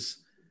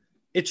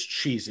it's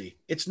cheesy.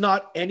 It's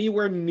not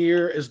anywhere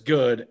near as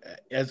good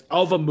as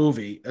of a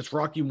movie as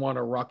Rocky 1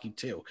 or Rocky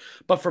 2.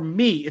 But for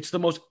me, it's the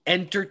most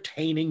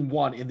entertaining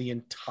one in the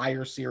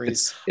entire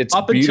series. It's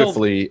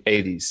beautifully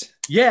 80s.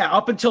 Yeah,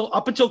 up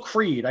until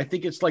Creed, I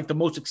think it's like the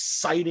most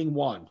exciting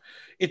one.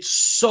 It's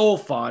so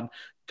fun.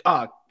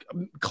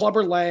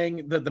 Clubber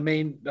Lang, the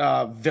main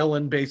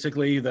villain,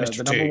 basically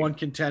the number one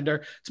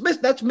contender.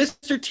 That's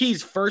Mr.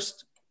 T's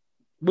first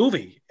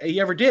movie he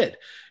ever did.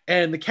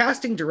 And the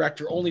casting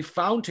director only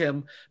found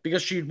him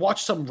because she'd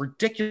watched some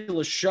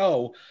ridiculous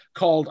show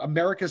called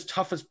America's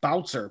Toughest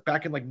Bouncer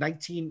back in like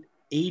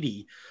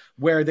 1980,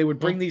 where they would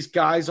bring these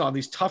guys on,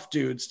 these tough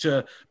dudes,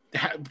 to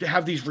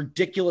have these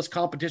ridiculous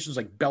competitions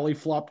like belly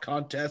flop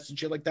contests and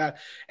shit like that.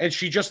 And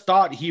she just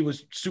thought he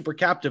was super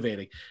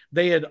captivating.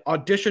 They had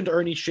auditioned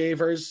Ernie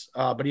Shavers,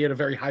 but he had a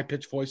very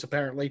high-pitched voice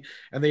apparently.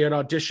 And they had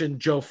auditioned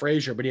Joe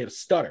Frazier, but he had a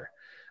stutter.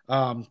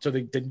 So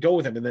they didn't go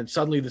with him. And then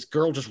suddenly this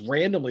girl just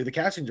randomly, the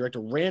casting director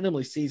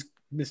randomly sees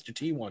Mr.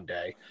 T one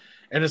day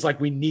and is like,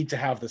 we need to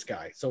have this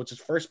guy. So it's his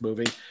first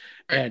movie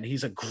and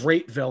he's a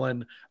great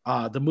villain.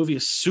 The movie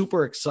is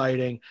super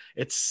exciting.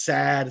 It's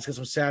sad. It's got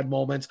some sad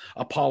moments.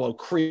 Apollo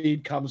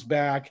Creed comes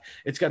back.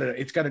 It's got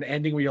an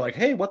ending where you're like,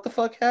 hey, what the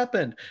fuck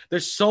happened?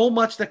 There's so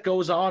much that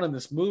goes on in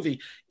this movie,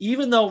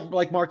 even though,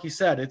 like Marky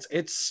said,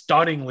 it's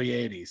stunningly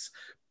 80s,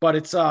 but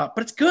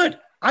it's good.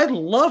 I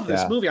love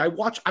this movie. I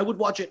would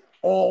watch it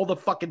all the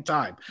fucking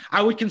time.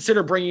 I would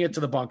consider bringing it to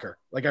the bunker.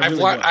 Like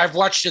I've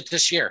watched it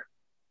this year.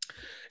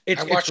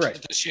 It's great.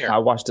 It this year. I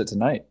watched it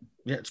tonight.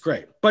 Yeah, it's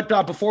great. But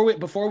before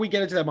we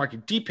get into that, Marky,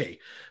 DP,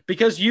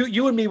 because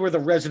you and me were the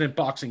resident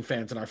boxing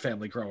fans in our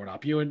family growing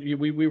up.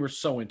 We were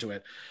so into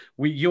it.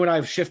 You and I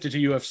have shifted to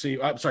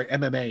UFC. I'm sorry,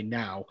 MMA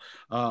now.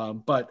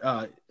 But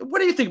what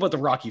do you think about the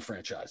Rocky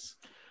franchise,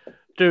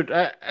 dude?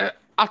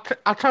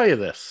 I'll tell you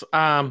this.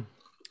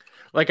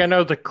 Like, I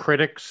know the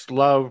critics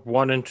love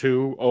 1 and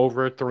 2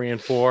 over 3 and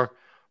 4,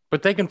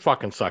 but they can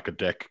fucking suck a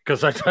dick.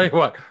 Because I tell you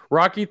what,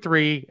 Rocky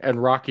 3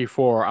 and Rocky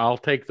 4, I'll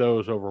take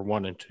those over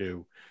 1 and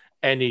 2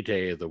 any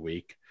day of the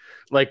week.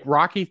 Like,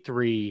 Rocky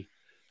 3,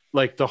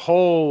 like, the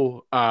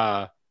whole,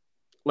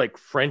 like,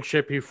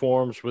 friendship he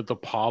forms with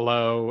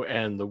Apollo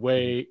and the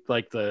way,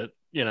 like, the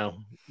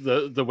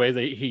way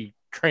that he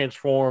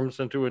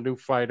transforms into a new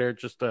fighter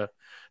just to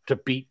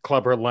beat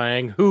Clubber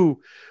Lang,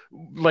 who,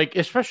 like,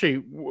 especially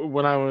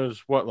when I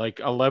was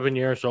 11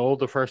 years old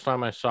the first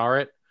time I saw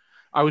it,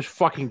 I was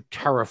fucking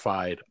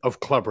terrified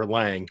of Clubber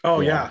Lang. Oh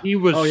yeah, he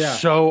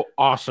was so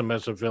awesome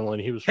as a villain.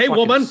 He was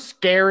woman,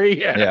 scary.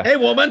 Yeah. Hey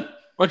woman,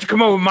 why don't you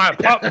come over to my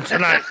apartment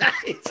tonight?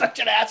 He's such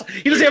an asshole.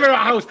 He doesn't even have a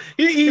house.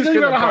 He doesn't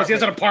even have a house. He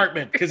has an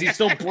apartment because he's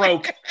still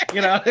broke. He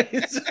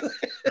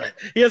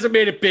hasn't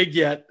made it big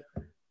yet.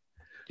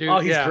 Dude, oh,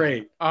 he's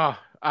great.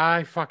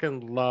 I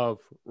fucking love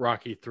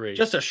Rocky 3.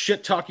 Just a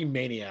shit-talking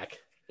maniac.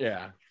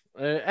 Yeah.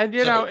 And,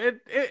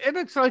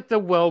 it's like the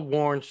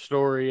well-worn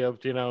story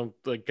of,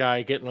 the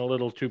guy getting a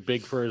little too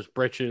big for his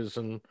britches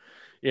and,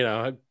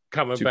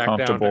 coming too back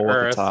down to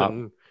earth.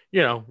 And,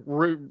 you know,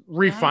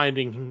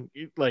 refinding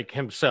like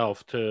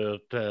himself to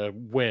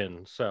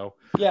win. So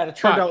yeah, it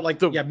turned out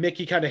like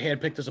Mickey kind of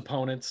handpicked his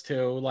opponents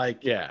too.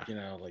 Like you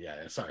know, like,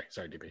 Sorry,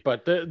 DB.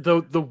 But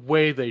the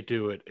way they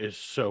do it is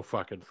so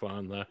fucking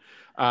fun.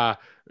 The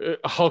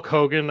Hulk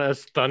Hogan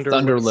as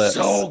Thunderlips.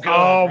 So good.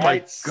 Oh my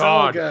god.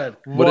 So good.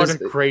 What a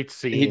great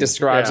scene. He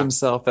describes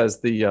himself as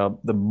the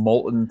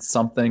molten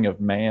something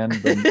of man.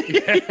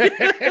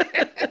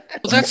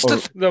 Well,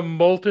 that's the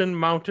molten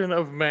mountain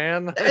of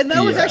man. And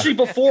that was actually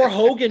before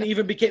Hogan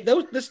even became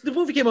the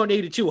movie came out in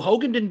 82.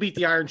 Hogan didn't beat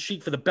the Iron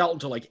Sheik for the belt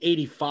until like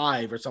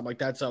 85 or something like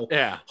that. So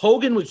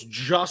Hogan was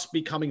just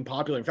becoming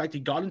popular. In fact, he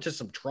got into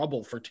some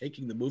trouble for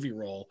taking the movie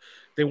role.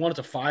 They wanted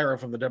to fire him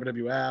from the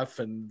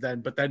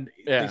WWF, but then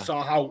they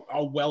saw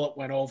how well it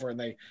went over and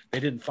they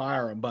didn't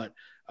fire him. But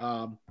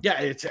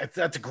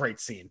that's a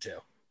great scene too.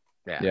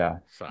 Yeah.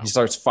 So. He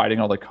starts fighting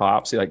all the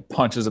cops. He like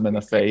punches them in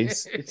the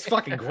face. It's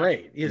fucking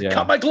great. He's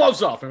cut my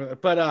gloves off.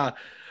 But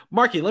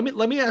Marky,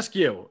 let me ask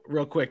you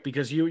real quick,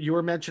 because you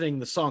were mentioning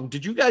the song.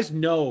 Did you guys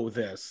know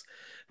this,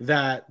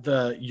 that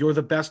the "You're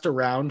the Best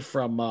Around"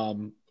 from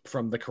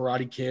the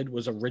Karate Kid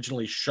was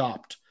originally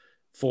shopped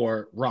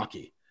for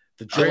Rocky?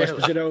 The Joe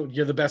Esposito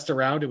 "You're the Best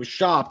Around." It was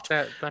shopped.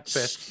 That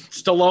fits.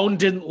 Stallone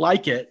didn't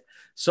like it,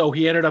 so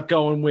he ended up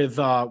going with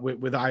 "Eye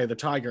of the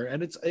Tiger,"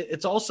 and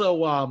it's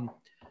also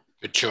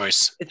good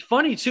choice. It's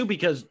funny too,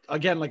 because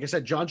again, like I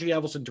said, John G.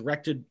 Avildsen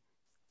directed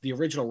the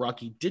original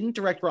Rocky, didn't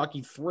direct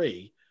Rocky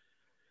 3,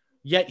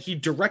 yet he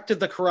directed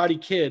the Karate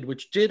Kid,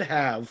 which did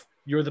have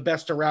 "You're the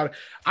Best Around."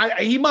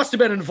 He must have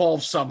been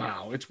involved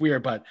somehow. It's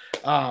weird, but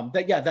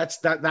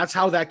that's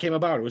how that came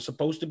about. It was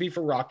supposed to be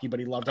for Rocky, but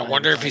he loved it. I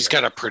wonder if he's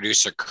got a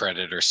producer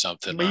credit or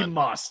something. He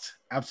must.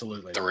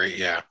 Absolutely. 3,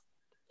 yeah.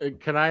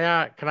 Can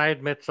I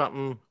admit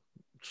something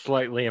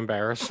slightly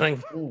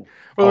embarrassing?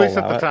 Well, at least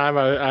at the time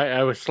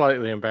I was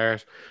slightly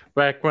embarrassed.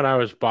 Back when I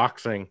was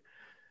boxing,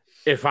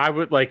 if I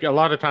would, like, a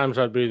lot of times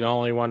I'd be the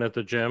only one at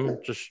the gym,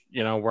 just,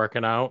 you know,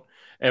 working out.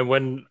 And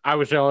when I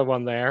was the only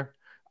one there,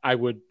 I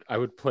would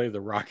play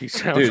the Rocky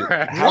soundtrack.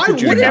 Dude, how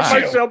could you get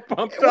myself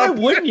pumped up? Why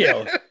wouldn't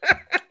you?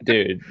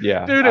 Dude,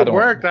 yeah. Dude, it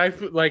worked. I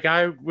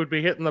would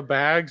be hitting the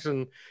bags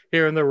and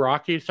hearing the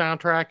Rocky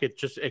soundtrack.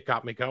 It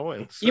got me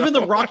going. So. Even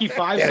the Rocky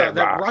 5 sound,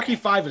 that Rocky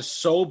 5 is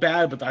so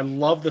bad, but I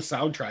love the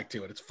soundtrack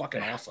to it. It's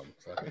fucking awesome.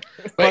 So.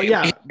 But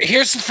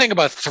here's the thing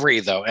about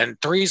 3 though, and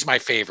 3 is my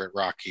favorite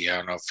Rocky. I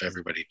don't know if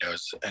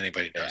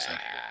anybody knows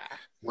that.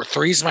 Well,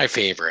 3 is my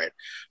favorite,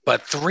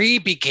 but 3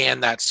 began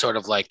that sort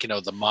of like, you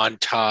know, the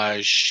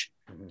montage,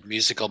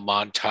 musical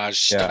montage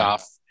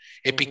stuff.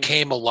 It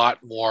became a lot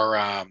more.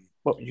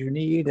 What you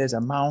need is a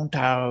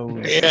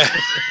montage. Yeah,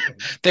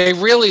 they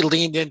really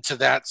leaned into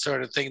that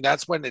sort of thing.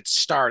 That's when it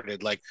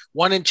started. Like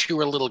 1 and 2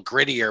 are a little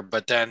grittier,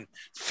 but then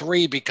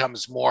 3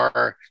 becomes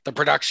more. The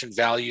production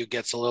value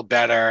gets a little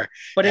better.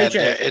 But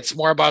AJ, it's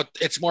more about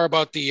the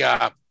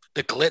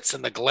glitz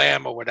and the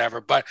glam or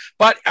whatever, but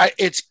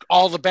it's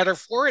all the better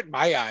for it in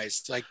my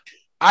eyes. Like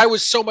I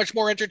was so much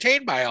more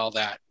entertained by all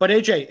that. But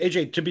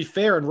AJ, to be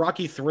fair, in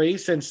Rocky 3,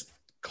 since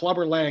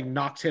Clubber Lang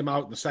knocks him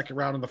out in the second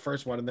round in the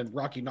first one, and then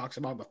Rocky knocks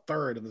him out in the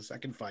third in the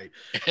second fight,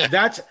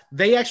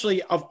 they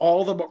actually, of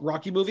all the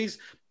Rocky movies,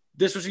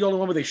 this was the only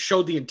one where they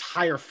showed the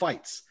entire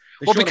fights.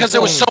 Because there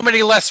was so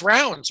many less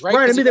rounds, right?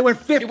 Right. I mean, they went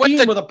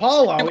 15 with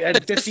Apollo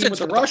and 15 with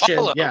the Russian.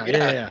 Apollo.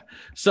 Yeah.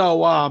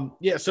 So,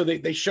 so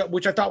they showed,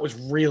 which I thought was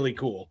really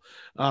cool.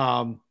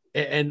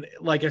 And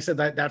like I said,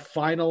 that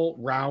final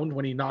round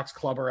when he knocks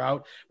Clubber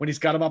out, when he's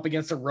got him up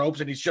against the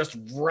ropes and he's just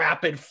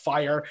rapid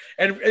fire,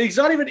 and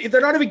they're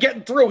not even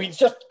getting through. He's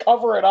just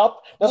covering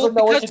up, doesn't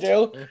know what to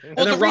do. And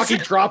then Rocky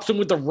drops him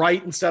with the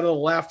right instead of the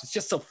left. It's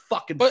just so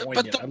fucking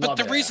poignant. But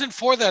the reason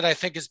for that, I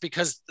think, is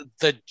because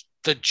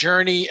the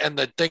journey and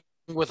the thing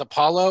with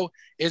Apollo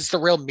is the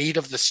real meat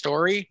of the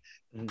story,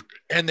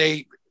 and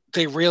they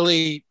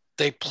really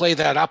play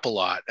that up a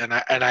lot, and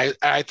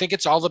I think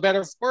it's all the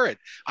better for it.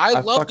 I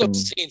love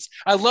those scenes.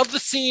 I love the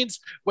scenes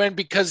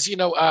because you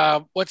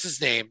know what's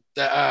his name,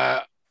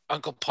 the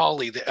Uncle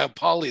Paulie,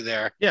 Paulie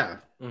there. Yeah,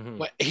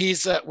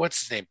 he's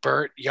what's his name,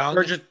 Burt Young.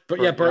 Burt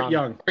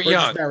Young.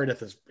 Burgess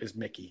Meredith is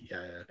Mickey.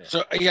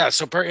 Yeah.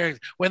 So Burt Young,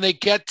 when they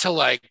get to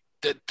like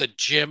the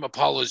gym,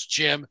 Apollo's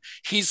gym,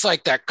 he's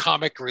like that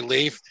comic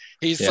relief.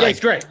 He's he's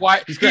great.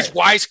 He's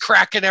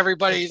wisecracking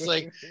everybody. He's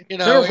like, you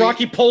know, remember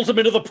Rocky pulls him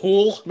into the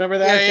pool. Remember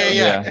that?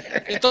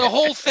 Yeah. The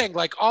whole thing,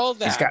 like all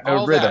that. He's got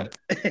no rhythm.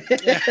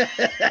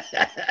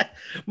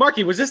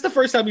 Marky, was this the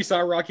first time you saw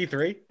Rocky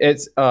 3?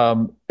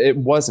 It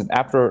wasn't.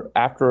 After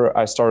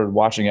I started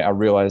watching it, I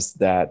realized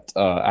that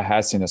I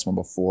had seen this one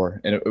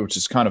before, and which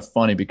is kind of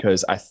funny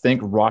because I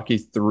think Rocky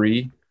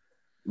 3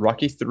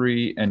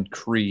 and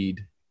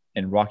Creed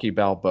and Rocky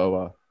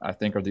Balboa, I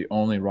think, are the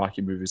only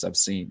Rocky movies I've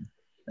seen.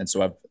 And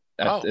so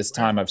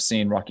I've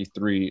seen Rocky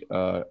 3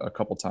 a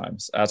couple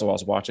times. As I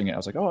was watching it, I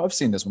was like, oh, I've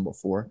seen this one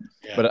before.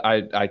 Yeah. But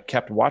I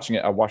kept watching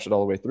it. I watched it all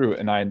the way through,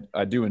 and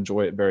I do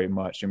enjoy it very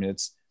much. I mean,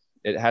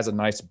 it has a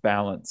nice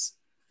balance,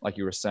 like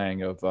you were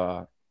saying,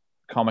 of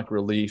comic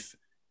relief,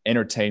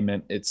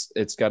 entertainment.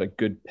 It's got a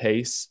good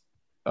pace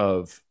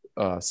of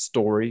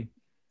story.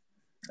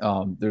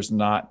 There's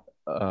not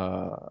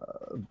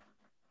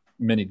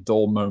many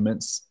dull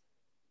moments.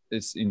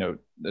 It's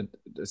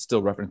it's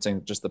still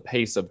referencing just the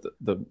pace of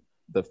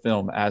the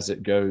film as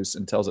it goes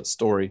and tells its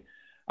story.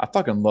 I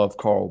fucking love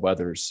Carl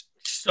Weathers.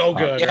 So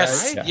good.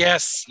 Yes, right?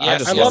 yes. I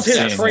love his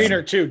seeing trainer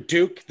him. too,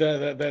 Duke,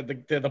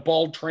 the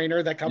bald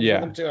trainer that comes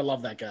with him too. I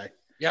love that guy.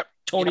 Yep.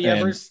 Tony And-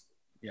 Evers.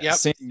 Yep.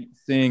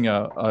 Seeing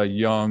a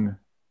young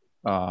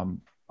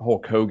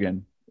Hulk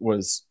Hogan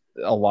was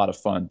a lot of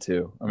fun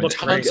too. I mean, Looked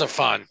Tons of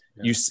fun.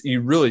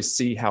 you really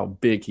see how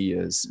big he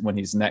is when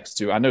he's next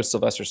to. I know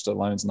Sylvester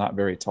Stallone's not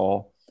very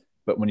tall,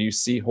 but when you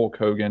see Hulk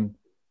Hogan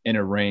in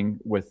a ring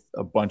with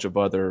a bunch of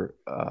other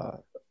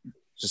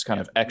just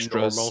kind of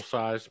extras, normal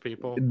size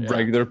people,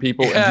 regular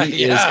people, Yeah, and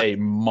he is a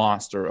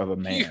monster of a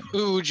man.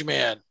 Huge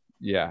man.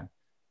 Yeah.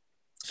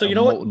 So you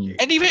know what? molten-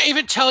 And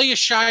even Talia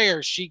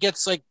Shire, she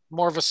gets like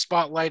more of a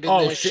spotlight in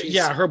Oh this. shit,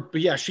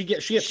 she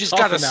gets She's tough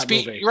got a in that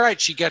speech. movie. Right.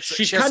 She's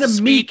She has kind of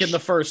the meek speech. in the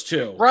first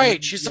two.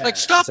 Right. She's Yeah. like,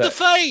 stop the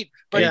fight.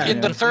 But Yeah. in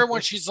the third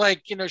one, she's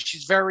like,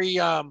 she's very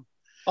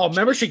Oh,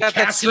 remember she got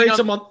that scene castrates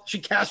him on. She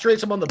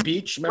castrates him on the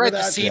beach. Remember right,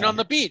 that the scene on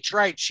the beach,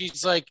 right?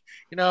 She's like,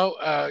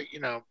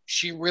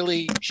 she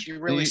really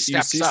you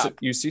steps see up.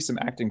 you see some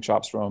acting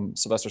chops from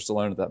Sylvester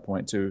Stallone at that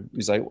point too.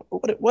 He's like,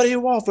 "What do you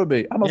want from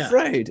me? I'm Yeah.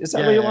 afraid." Is that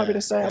Yeah, what you yeah, want me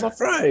to say? yeah. I'm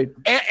afraid.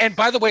 And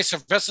by the way,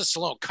 Sylvester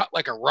Stallone cut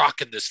like a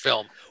rock in this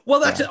film. Well,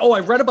 that's it. Oh, I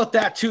read about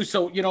that too.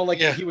 So,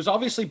 Yeah. he was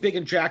obviously big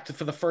and jacked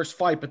for the first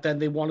fight, but then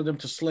they wanted him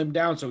to slim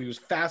down so he was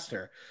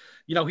faster.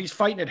 He's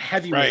fighting at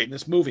heavyweight Right. in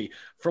this movie.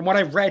 From what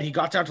I've read, he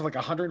got down to like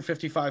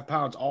 155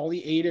 pounds. All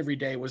he ate every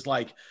day was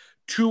like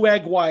 2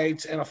 egg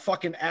whites and a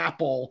fucking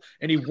apple,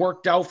 and he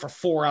worked out for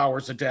 4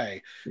 hours a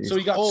day. So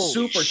he got Holy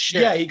super,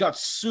 shit. he got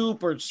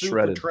super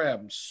Shredded.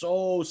 trim,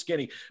 so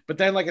skinny. But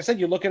then, like I said,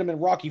 you look at him in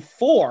Rocky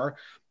 4,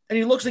 and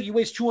he looks like he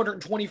weighs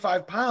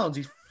 225 pounds.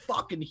 He's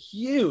fucking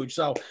huge.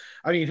 So,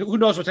 I mean, who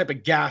knows what type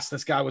of gas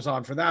this guy was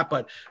on for that?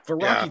 But for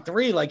Rocky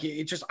 3, like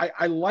it just,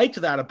 I liked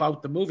that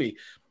about the movie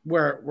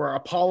where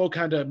Apollo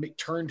kind of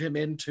turned him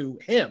into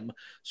him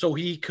so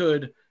he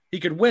could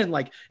win.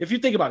 Like, if you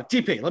think about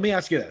it, TP, let me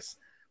ask you this.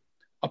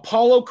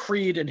 Apollo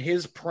Creed in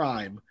his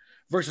prime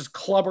versus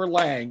Clubber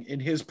Lang in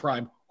his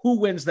prime. Who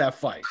wins that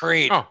fight?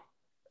 Creed. Oh,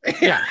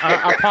 yeah.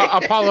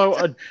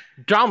 Apollo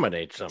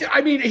dominates him.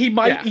 I mean, he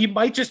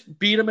might just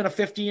beat him in a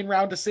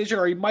 15-round decision,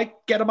 or he might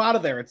get him out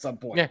of there at some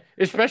point. Yeah,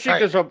 especially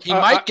Right. because He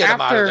might get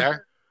him out of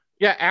there.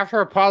 Yeah, after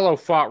Apollo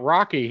fought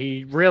Rocky,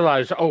 he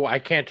realized, I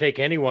can't take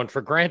anyone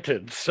for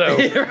granted. So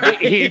Right.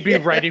 he'd be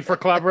ready for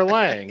Clubber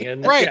Lang.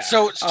 And Right. yeah.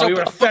 So he would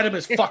have fed him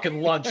his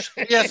fucking lunch.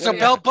 yeah, so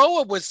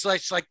Balboa was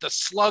like the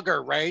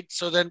slugger, right?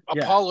 So then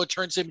Yeah. Apollo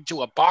turns him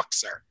into a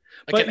boxer.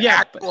 Like But an yeah,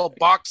 actual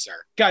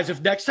boxer. Guys,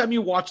 if next time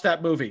you watch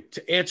that movie,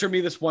 to answer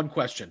me this one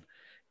question,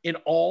 in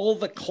all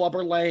the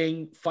Clubber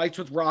Lang fights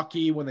with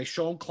Rocky, when they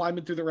show him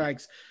climbing through the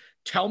ranks,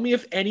 tell me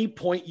if any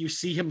point you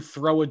see him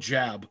throw a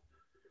jab.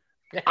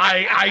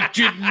 I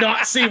did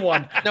not see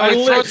one. No,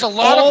 he throws a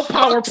lot all of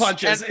power hooks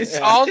punches. and It's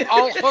all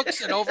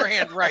hooks and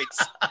overhand rights.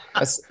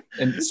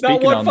 And not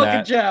speaking one on fucking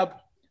that, jab.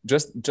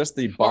 just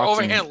the Or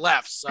boxing, overhand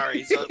left.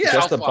 Sorry. So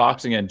just the southpaw.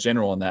 boxing in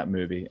general in that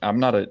movie.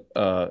 I'm not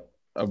a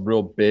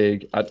real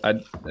big. I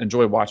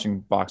enjoy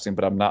watching boxing,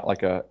 but I'm not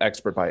like a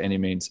expert by any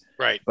means.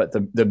 Right. But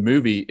the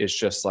movie is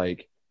just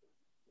like,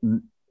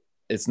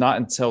 it's not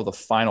until the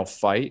final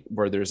fight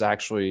where there's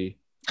actually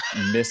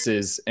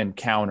misses and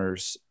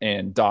counters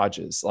and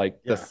dodges. Like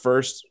Yeah.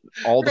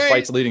 all the Right.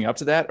 fights leading up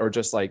to that are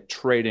just like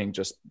trading,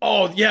 just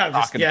Oh, yeah.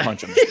 knocking,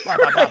 punching.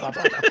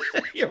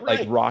 You're right.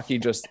 Like Rocky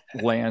just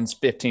lands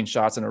 15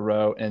 shots in a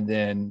row, and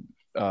then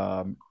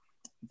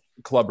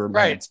Clubber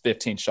Right. lands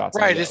 15 shots.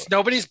 Right. In a row. It's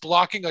nobody's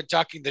blocking or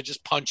ducking. They're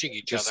just punching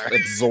each Just other.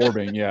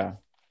 absorbing. Yeah.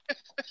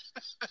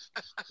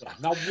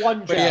 Not one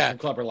jab But yeah. from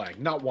Clubber Lang.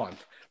 Not one.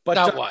 But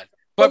Not one.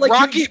 But like,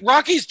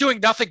 Rocky's doing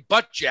nothing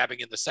but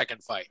jabbing in the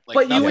second fight. Like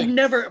but you would nothing.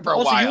 never, for a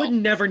also, you while. would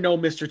never know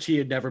Mr. T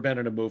had never been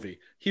in a movie.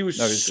 He was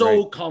No, he's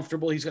so great.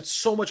 comfortable. He's got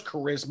so much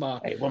charisma.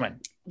 Hey,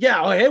 woman.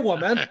 Yeah. Oh, hey,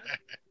 woman.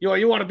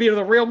 you want to be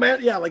the real man?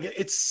 Yeah. Like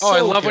it's. So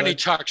I love when good. he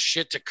talks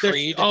shit to They're-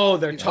 Creed they're before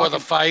the talking.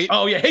 fight.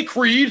 Oh yeah. Hey,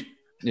 Creed.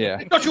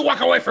 Yeah. Don't you walk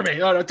away from me.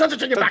 No, don't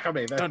turn your back on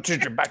me. Don't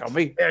turn your back on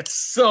me. It's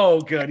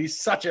so good. He's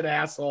such an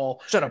asshole.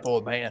 Shut up,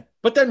 old man.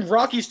 But then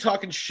Rocky's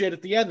talking shit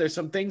at the end. There's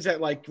some things that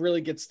like really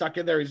get stuck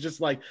in there. He's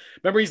just like,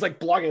 remember, he's like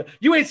blogging,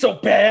 "You ain't so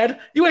bad.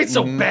 You ain't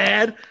so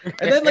bad."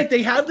 And then like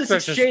they have this So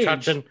it's just exchange.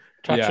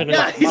 touching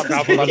Yeah. it. he's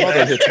just- My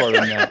mother hits harder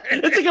than that.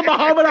 It's like a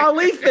Muhammad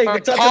Ali thing.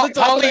 It's up to the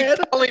top of the head.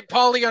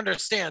 Paulie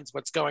understands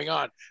what's going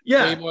on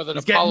Yeah, way more than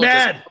he's getting Apollo. 'Cause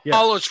mad. Yeah.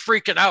 Apollo's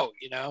freaking out,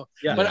 you know.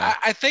 Yeah. But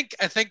I think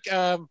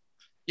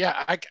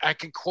I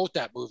can quote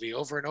that movie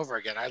over and over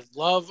again. I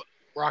love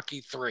Rocky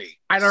 3.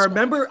 And I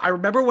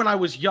remember when I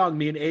was young,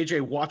 me and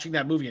AJ watching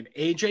that movie, and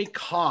AJ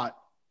caught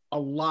a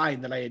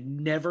line that I had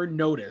never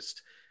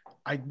noticed.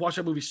 I watched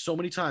that movie so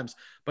many times,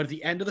 but at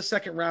the end of the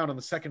second round on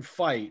the second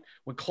fight,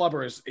 when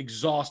Clubber is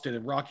exhausted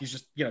and Rocky's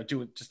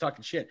just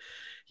talking shit,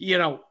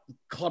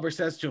 Clubber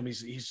says to him,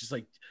 he's just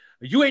like,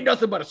 "You ain't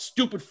nothing but a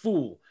stupid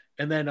fool."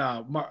 And then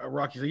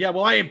Rocky's like, yeah,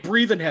 well, I ain't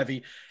breathing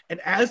heavy. And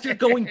as they're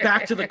going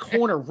back to the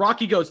corner,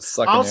 Rocky goes,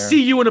 Sucking I'll air.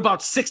 see you in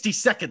about 60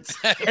 seconds.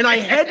 And I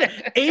had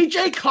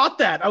AJ caught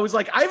that. I was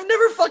like, I've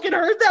never fucking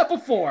heard that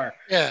before.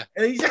 Yeah.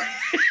 And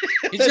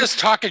he's just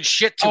talking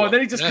shit to him. And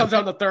then he just comes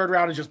out in the third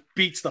round and just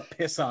beats the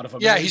piss out of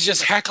him. Yeah, he's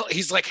just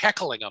he's like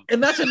heckling him.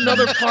 And that's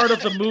another part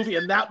of the movie.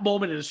 And that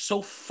moment is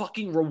so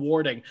fucking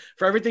rewarding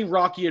for everything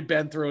Rocky had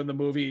been through in the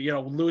movie, you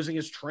know, losing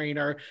his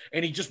trainer,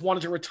 and he just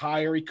wanted to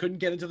retire. He couldn't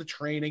get into the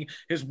training.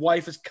 His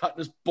wife is cutting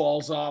his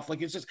balls off.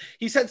 Like, it's just,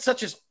 he's had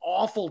such an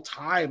awful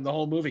time the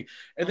whole movie.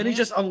 And then he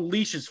just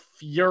unleashes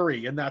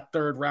fury in that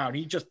third round.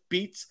 He just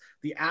beats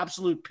the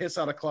absolute piss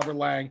out of Clubber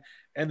Lang.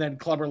 And then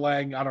Clubber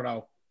Lang, I don't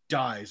know,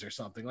 dies or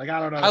something. Like,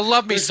 I don't know. I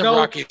love me some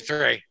Rocky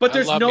 3. But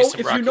there's no,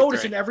 if you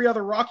notice 3. in every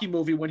other Rocky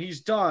movie when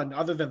he's done,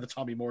 other than the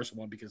Tommy Morrison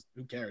one, because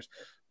who cares?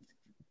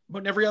 But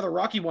in every other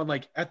Rocky one,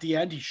 like at the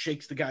end, he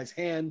shakes the guy's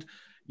hand,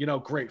 you know,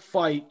 great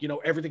fight, you know,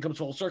 everything comes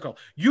full circle.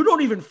 You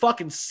don't even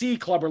fucking see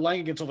Clubber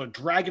Lang until they're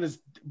dragging his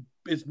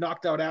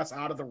knocked out ass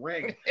out of the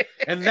ring.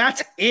 And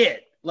that's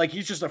it. Like,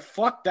 he's just a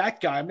fuck that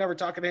guy. I'm never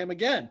talking to him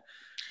again.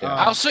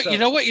 Also, you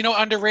know what? You know,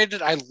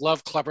 underrated. I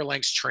love Clubber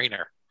Lang's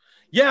trainer.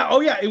 Yeah. Oh,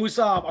 yeah. It was.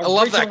 I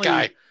love that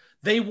guy.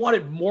 They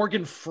wanted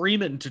Morgan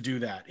Freeman to do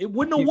that. It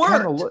wouldn't have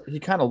worked. He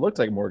kind of looked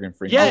like Morgan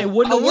Freeman. Yeah, it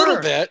wouldn't have worked. A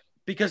little bit.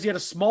 Because he had a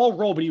small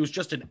role, but he was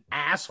just an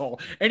asshole.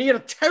 And he had a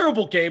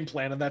terrible game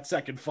plan in that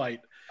second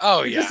fight.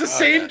 Oh, yeah. It's the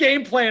same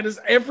game plan as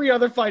every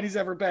other fight he's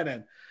ever been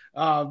in.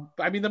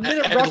 I mean, the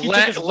minute Rocky took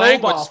his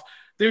robe off,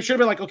 they should have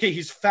been like, okay,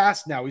 he's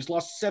fast now. He's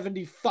lost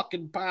 70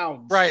 fucking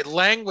pounds. Right.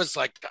 Lang was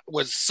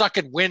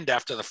sucking wind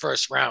after the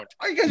first round.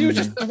 I guess he was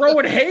just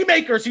throwing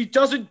haymakers. He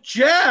doesn't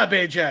jab,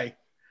 AJ.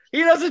 He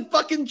doesn't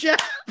fucking jab.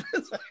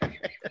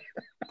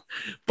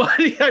 But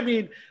I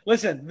mean,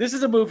 listen, this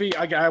is a movie.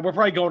 We're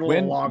probably going a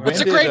little longer. It's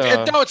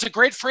a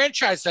great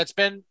franchise that's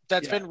been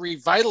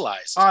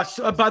revitalized.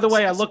 So, by the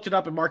way, I looked it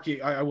up, and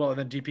Marky, I will, and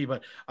then DP.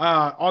 But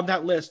on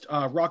that list,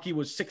 Rocky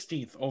was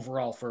 16th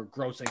overall for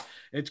grossing.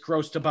 It's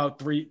grossed about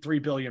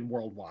 $3 billion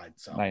worldwide.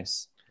 So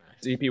nice.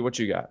 DP, what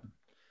you got?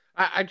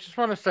 I just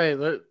want to say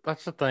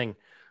that's the thing.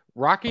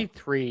 Rocky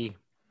 3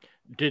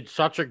 did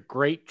such a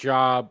great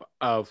job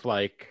of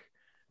like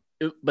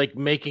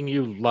making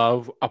you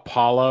love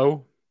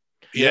Apollo.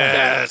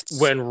 Yes.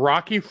 When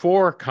Rocky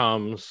 4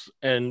 comes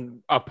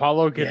and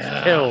Apollo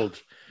gets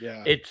killed,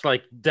 it's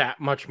like that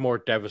much more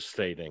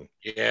devastating.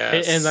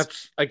 Yes. And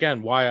that's,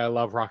 again, why I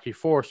love Rocky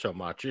 4 so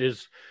much,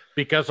 is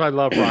because I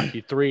love Rocky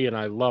 3 and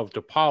I loved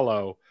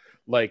Apollo.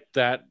 Like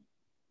that,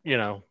 you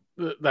know,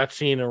 that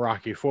scene in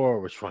Rocky 4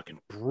 was fucking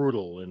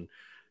brutal, and,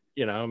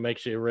 you know,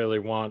 makes you really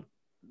want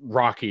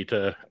Rocky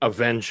to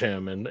avenge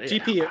him. And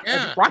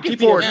Rocky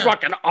 4 is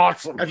fucking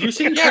awesome. Have you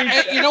seen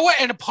you know what?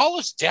 And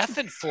Apollo's death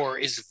in 4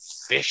 is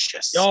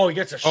vicious. Oh, he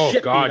gets a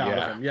shit beat out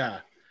of him. Yeah.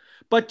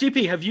 But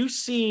DP, have you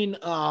seen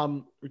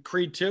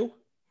Creed 2?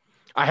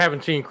 I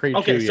haven't seen Creed 2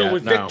 Okay, so yet,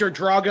 with Victor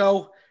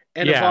Drago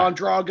and Yeah. Yvonne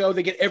Drago,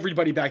 they get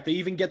everybody back. They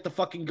even get the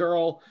fucking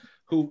girl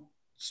who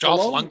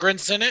Dolph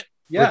Lundgren's in it.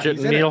 Yeah,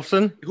 Bridget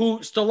Nielsen, who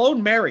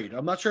Stallone married.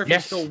 I'm not sure if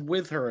Yes. he's still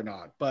with her or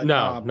not. But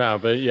no,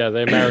 but yeah,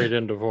 they married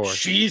and divorced.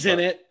 she's in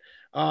it.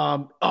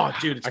 Oh,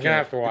 dude, it's I'm good. gonna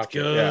have to watch it's it,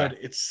 good. yeah.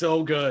 It's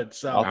so good.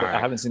 So, I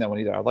haven't seen that one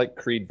either. I like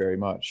Creed very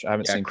much. I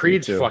haven't seen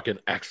Creed's Creed 2. fucking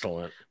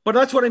excellent. but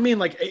that's what I mean.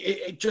 Like,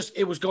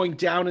 it was going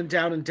down and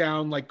down and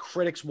down. Like,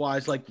 critics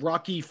wise, like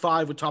Rocky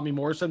 5 with Tommy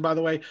Morrison, by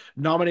the way,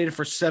 nominated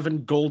for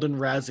 7 Golden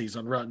Razzies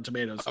on Rotten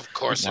Tomatoes. Of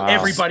course, Wow.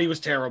 Everybody was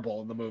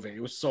terrible in the movie.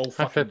 It was so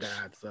fucking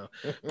bad. So,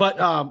 but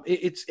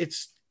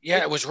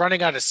it was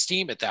running out of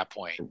steam at that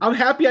point. I'm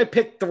happy I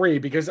picked 3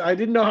 because I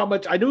didn't know how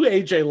much. I knew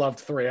AJ loved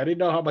 3. I didn't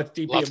know how much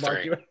DP Love and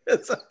Mark.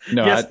 3.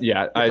 No, Yes.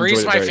 I enjoyed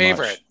Three's it my very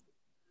favorite. much.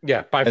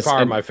 Yeah, by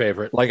far my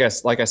favorite. Like I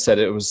said,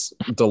 it was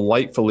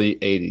delightfully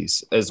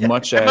 80s. As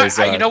much as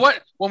you know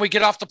what? When we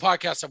get off the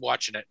podcast, I'm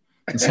watching it.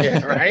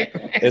 Right?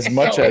 as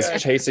much So as good.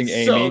 Chasing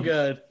Amy So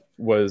good.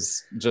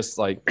 was just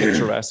like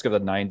picturesque of the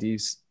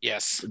 90s.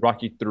 Yes.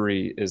 Rocky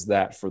 3 is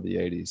that for the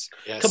 80s.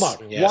 Yes. Come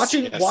on, Yes.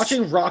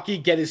 watching Rocky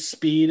get his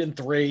speed in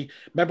 3.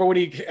 Remember when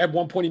he at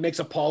one point he makes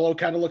Apollo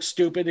kind of look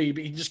stupid? He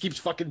just keeps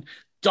fucking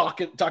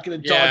ducking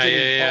and dodging.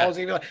 Yeah. Balls.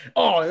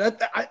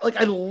 Like,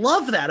 I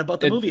love that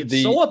about the movie.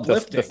 It's so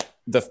uplifting.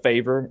 The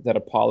favor that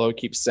Apollo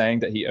keeps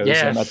saying that he owes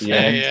him at the Yeah,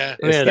 end. yeah.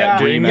 It's Yeah, that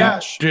that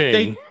rematch.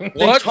 ding.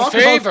 What talk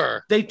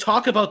favor? They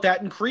talk about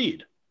that in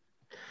Creed.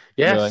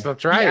 Yes, Really?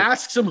 that's He right.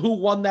 asks him who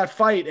won that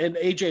fight, and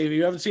AJ, if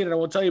you haven't seen it, I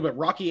won't tell you, but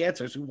Rocky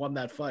answers who won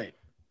that fight.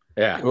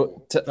 Yeah.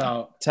 Well,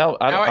 So,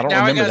 I don't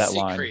remember gotta that see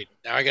line. Creed.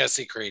 Now I gotta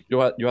see Creed. You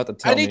have to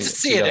tell I me. need to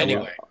see it that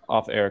anyway.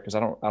 off air because I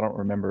don't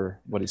remember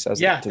what he says.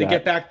 yeah, to they that.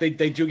 get back.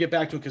 They do get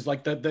back to it because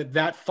like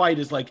that fight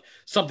is like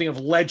something of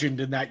legend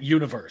in that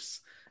universe.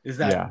 Is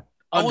that Yeah.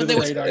 under the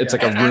radar? It's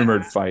like a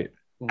rumored fight.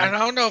 And I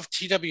don't know if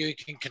TW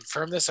can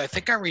confirm this. I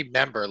think I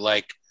remember,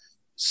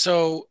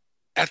 so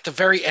at the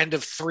very end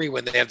of 3,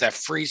 when they have that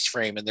freeze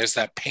frame and there's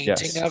that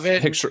painting of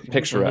it.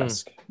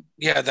 Picturesque.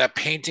 Yeah, that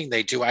painting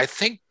they do. I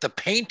think the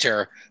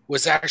painter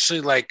was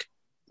actually like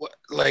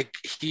like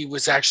he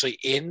was actually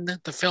in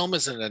the film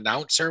as an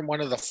announcer in one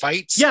of the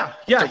fights? Yeah.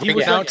 He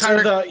was like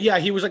kind of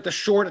he was like the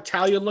short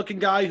Italian looking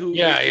guy who with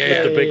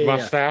the big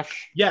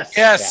mustache. Yes.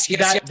 That's him.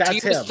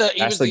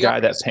 That's the guy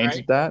that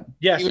painted that.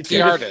 Yes, he was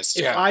the artist.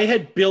 If I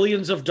had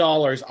billions of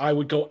dollars, I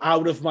would go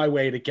out of my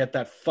way to get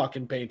that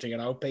fucking painting,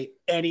 and I would pay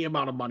any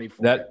amount of money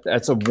for it.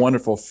 That's a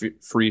wonderful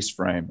freeze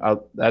frame.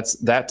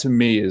 That to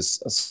me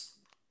is a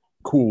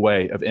cool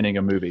way of ending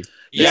a movie.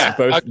 Yeah,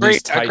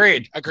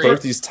 agreed.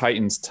 Both these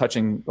titans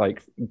touching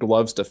like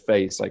gloves to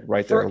face, like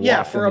right there.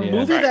 For a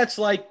movie that's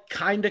like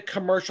kind of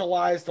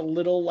commercialized, a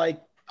little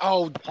like a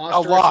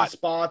lot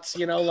spots,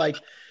 like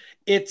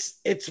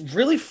it's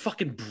really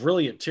fucking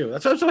brilliant too.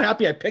 That's why I'm so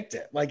happy I picked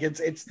it. Like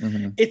it's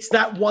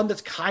that one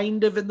that's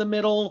kind of in the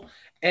middle,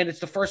 and it's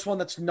the first one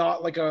that's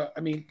not like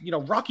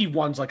Rocky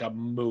 1's like a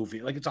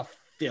movie, like it's a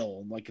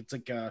film, like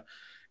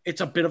it's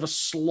a bit of a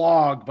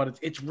slog, but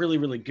it's really,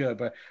 really good.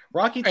 But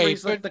Rocky 3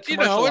 is like the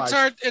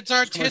commercialized. It's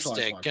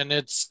artistic, and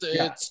it's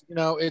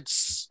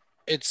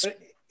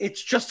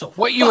just so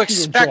what you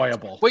expect,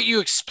 enjoyable. What you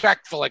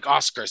expect for like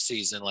Oscar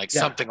season, like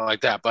something like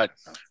that. But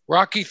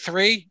Rocky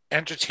 3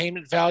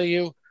 entertainment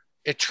value,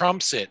 it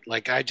trumps it.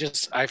 Like I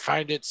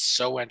find it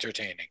so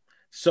entertaining.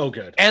 So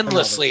good.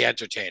 Endlessly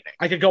entertaining.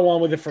 I could go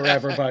on with it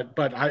forever,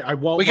 but I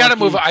won't. We got to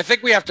move on. I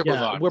think we have to move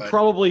on. We're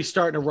probably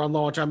starting to run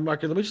low on time.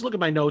 Mark, let me just look at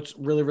my notes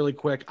really, really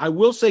quick. I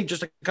will say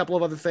just a couple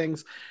of other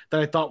things that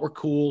I thought were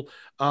cool.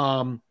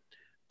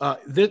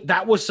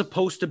 That was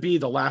supposed to be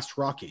the last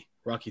Rocky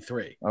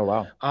 3. Oh,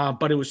 wow.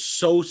 But it was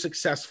so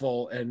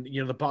successful, and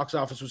the box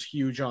office was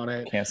huge on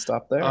it. Can't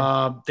stop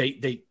there.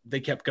 They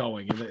kept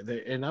going,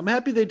 and I'm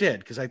happy they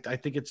did, because I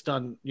think it's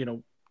done,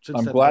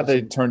 I'm glad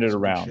they turned it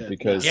around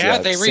because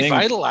they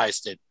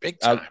revitalized it big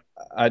time.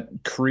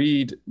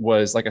 Creed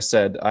was, like I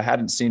said, I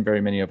hadn't seen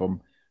very many of them,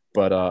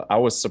 but I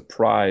was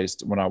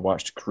surprised when I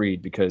watched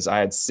Creed because I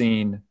had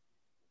seen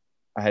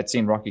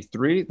Rocky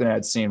 3, then I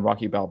had seen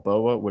Rocky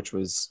Balboa, which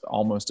was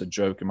almost a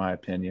joke in my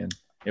opinion.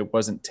 It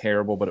wasn't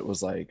terrible, but it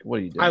was like, what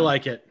are you doing? I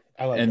like it.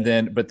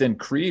 But then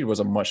Creed was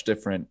a much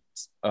different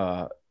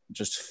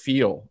just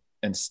feel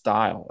and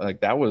style.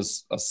 Like that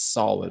was a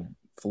solid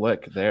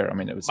flick there. I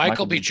mean, it was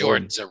Michael B.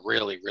 Jordan's a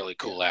really, really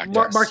cool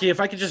actor. Marky, if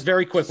I could just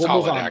very quick, we'll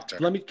move on. Actor.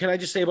 Can I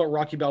just say about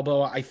Rocky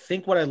Balboa? I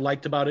think what I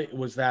liked about it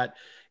was that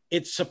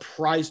it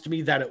surprised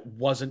me that it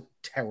wasn't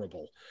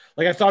terrible.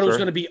 Like I thought it was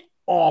going to be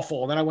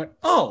awful. And then I went,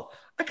 oh,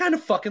 I kind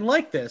of fucking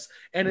like this.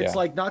 And it's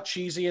like not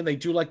cheesy. And they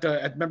do like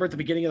remember at the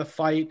beginning of the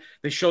fight,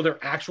 they show their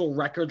actual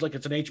records. Like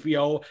it's an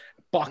HBO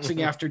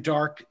Boxing After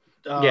Dark.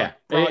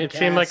 It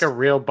seemed like a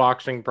real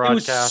boxing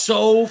broadcast. It was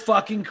so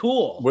fucking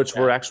cool. Which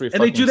we're actually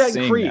and they do that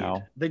in Creed.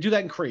 Now. They do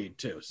that in Creed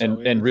too.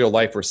 So in real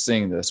life, we're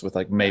seeing this with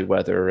like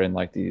Mayweather and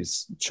like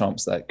these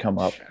chumps that come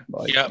up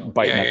like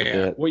biting at the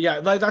bit.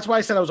 Well, that's why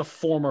I said I was a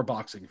former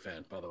boxing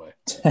fan, by the way.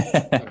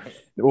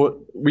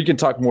 Well, we can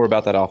talk more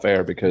about that off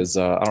air because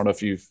I don't know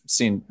if you've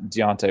seen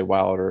Deontay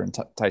Wilder and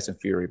Tyson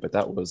Fury, but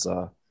that was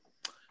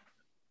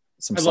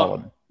some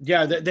solid.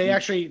 Yeah, they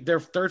actually their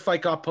third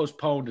fight got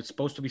postponed. It's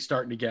supposed to be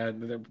starting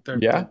again. They're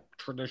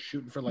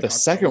shooting for like the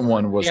second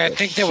one was. Yeah, I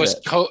think there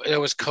was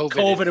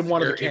COVID in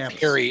one of the camps.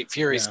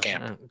 Fury's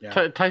camp.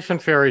 Yeah. Tyson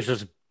Fury's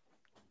just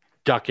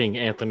ducking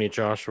Anthony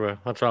Joshua.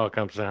 That's all it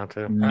comes down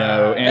to.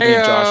 No, Anthony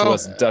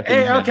Joshua's ducking.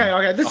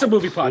 Okay. This is a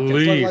movie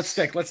podcast. Let's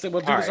stick. We'll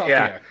do this off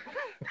here.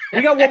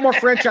 We got one more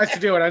franchise to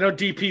do, and I know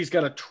DP's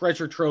got a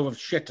treasure trove of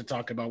shit to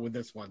talk about with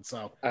this one.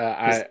 So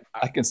I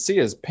can see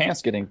his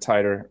pants getting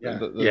tighter.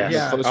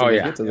 The closer we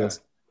get to this.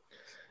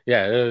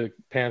 Yeah,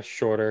 pants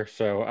shorter.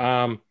 So,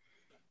 all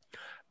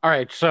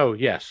right. So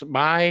yes,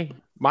 my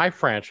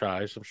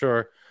franchise. I'm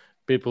sure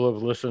people who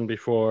have listened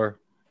before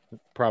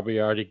probably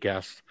already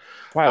guessed.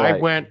 Twilight. I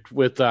went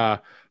with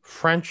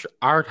French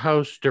art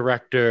house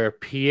director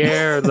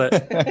Pierre. Of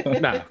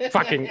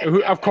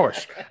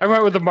course, I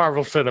went with the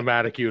Marvel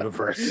Cinematic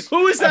Universe.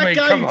 Who is that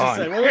guy? You just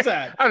said? What was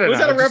that? I don't know. Was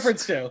that a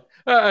reference to?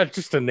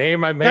 Just a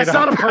name I made. That's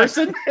up. Not a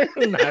person.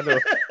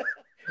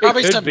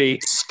 Probably some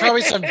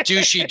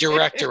douchey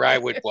director I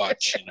would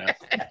watch.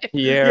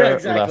 Pierre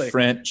La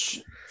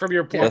French. From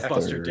your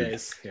Blockbuster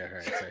days. Yeah,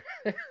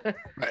 right.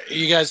 Do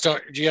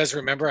you guys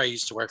remember I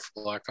used to work for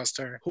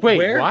Blockbuster? Wait,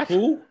 where? What?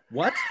 Who?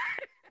 What?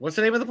 What's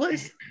the name of the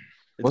place?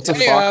 What's a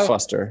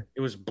Blockbuster?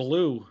 It was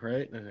Blue,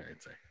 right?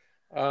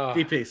 All right,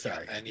 DP,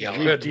 sorry. And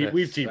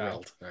we've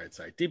derailed. All right,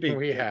 sorry. DP.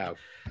 We have.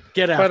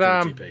 Get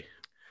after DP.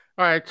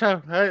 All right,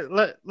 so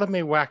let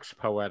me wax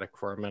poetic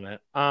for a minute.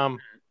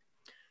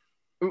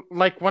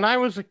 Like when I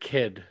was a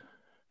kid,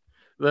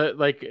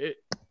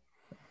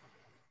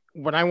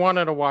 when I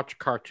wanted to watch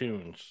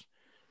cartoons,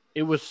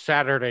 it was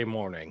Saturday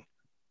morning,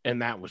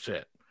 and that was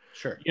it.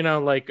 Sure.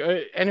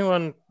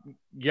 Anyone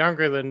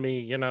younger than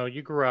me,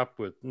 you grew up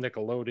with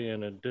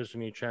Nickelodeon and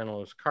Disney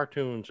Channel as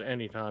cartoons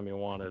anytime you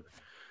wanted.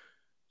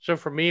 So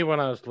for me, when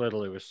I was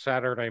little, it was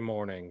Saturday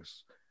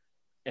mornings,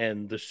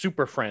 and the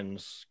Super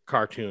Friends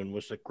cartoon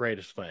was the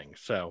greatest thing.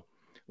 So,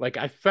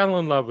 I fell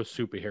in love with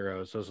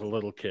superheroes as a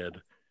little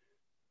kid.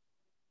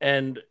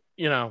 And,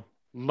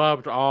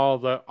 loved all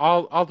the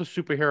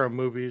superhero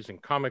movies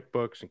and comic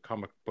books and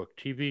comic book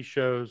TV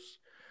shows.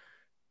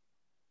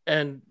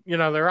 And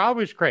they're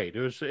always great.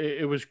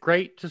 It was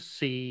great to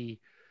see,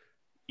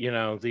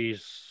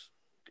 these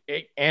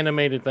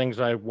animated things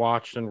I've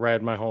watched and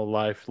read my whole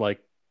life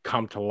like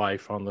come to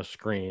life on the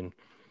screen.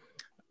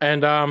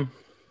 And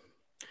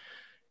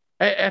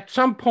at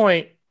some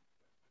point,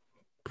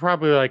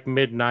 probably like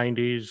mid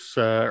 90s,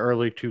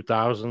 early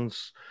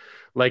 2000s,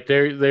 like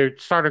they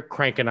started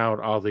cranking out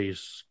all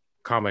these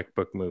comic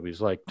book movies,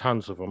 like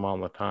tons of them all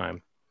the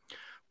time.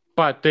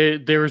 But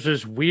there was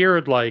this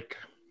weird, like,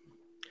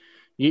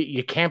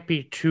 you can't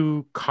be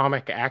too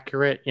comic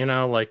accurate,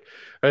 like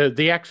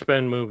the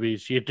X-Men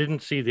movies. You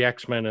didn't see the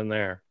X-Men in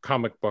their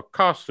comic book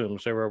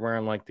costumes. They were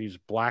wearing like these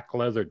black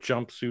leather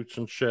jumpsuits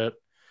and shit.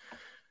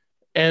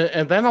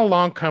 And then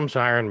along comes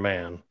Iron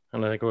Man,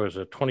 and I think it was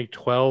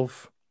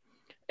 2012,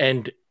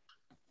 and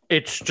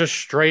it's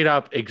just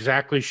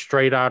exactly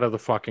straight out of the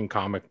fucking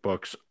comic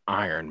books,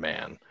 Iron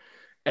Man.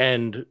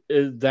 And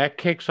that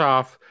kicks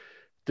off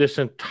this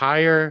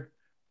entire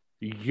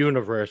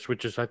universe,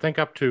 which is, I think,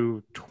 up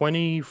to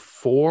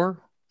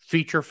 24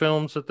 feature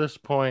films at this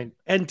point.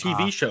 And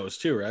TV shows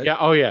too, right? Yeah.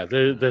 Oh, yeah.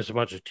 There's a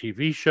bunch of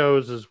TV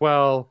shows as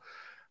well.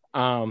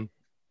 And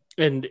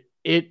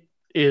it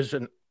is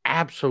an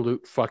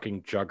absolute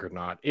fucking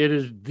juggernaut. It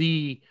is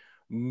the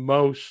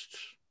most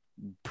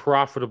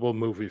profitable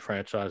movie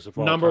franchise of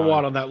all number time.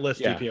 one on that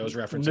list. DPO is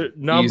referencing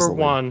number Easily.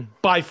 one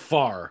by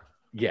far.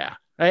 Yeah,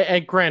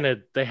 and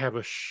granted, they have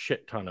a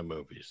shit ton of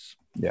movies.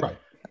 Yeah. Right.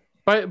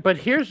 But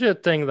here's the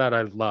thing that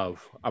I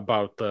love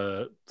about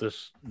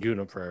this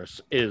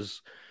universe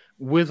is,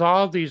 with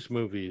all these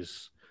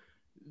movies,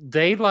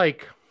 they,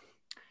 like,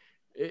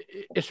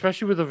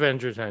 especially with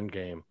Avengers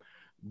Endgame,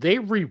 they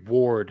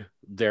reward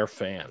their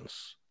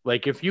fans.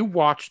 Like, if you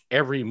watched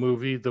every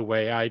movie the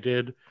way I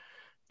did,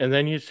 and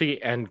then you see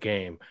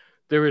Endgame,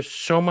 there is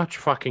so much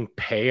fucking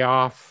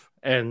payoff.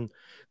 And,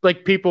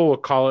 like, people will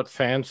call it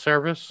fan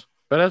service,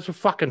 but as a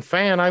fucking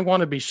fan, I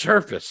want to be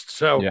serviced.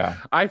 So Yeah.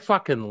 I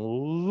fucking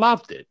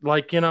loved it.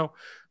 Like,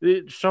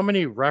 so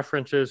many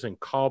references and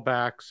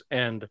callbacks,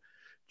 and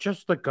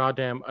just the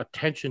goddamn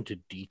attention to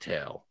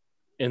detail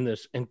in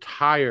this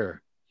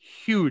entire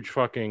huge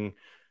fucking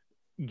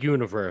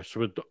universe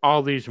with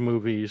all these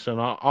movies and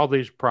all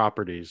these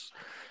properties.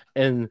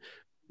 And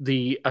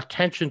the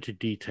attention to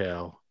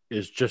detail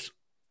is just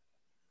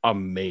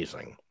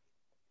amazing.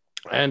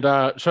 And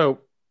so,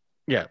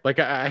 yeah, like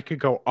I could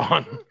go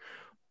on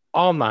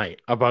all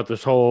night about the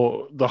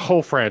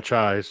whole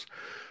franchise.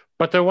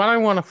 But the one I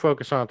want to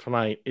focus on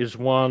tonight is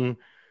one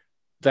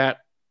that,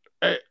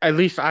 at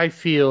least I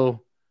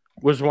feel,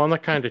 was one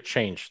that kind of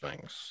changed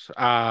things,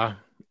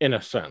 in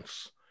a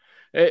sense.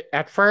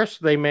 At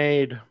first, they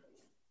made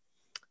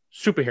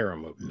superhero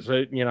movies,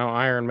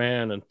 Iron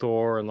Man and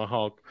Thor and the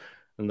Hulk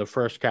and the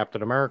first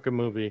Captain America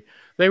movie.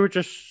 They were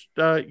just,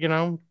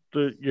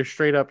 your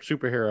straight up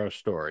superhero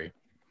story.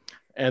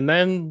 And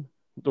then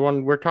the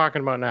one we're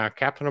talking about now,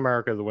 Captain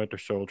America, the Winter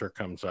Soldier,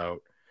 comes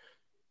out.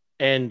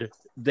 And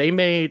they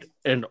made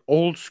an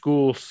old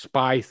school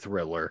spy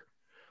thriller,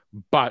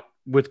 but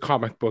with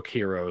comic book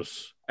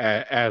heroes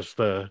as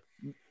the,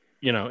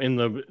 in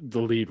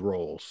the lead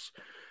roles.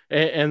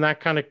 And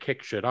that kind of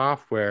kicked shit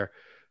off, where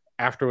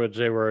afterwards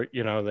they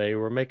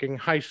were making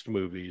heist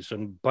movies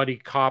and buddy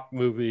cop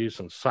movies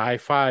and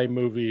sci-fi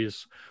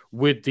movies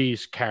with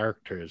these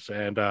characters.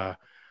 And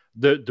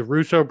the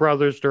Russo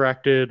brothers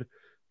directed.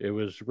 It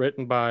was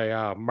written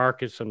by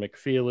Marcus and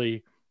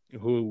McFeely,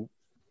 who,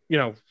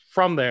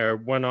 from there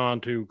went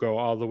on to go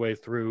all the way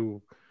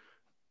through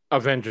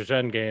Avengers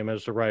Endgame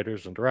as the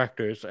writers and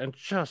directors, and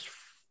just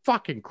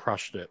fucking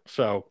crushed it.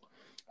 So,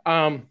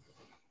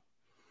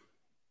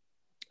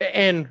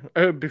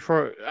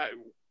 before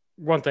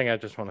one thing I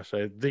just want to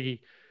say, the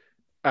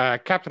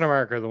Captain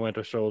America, the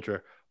Winter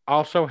Soldier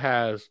also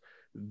has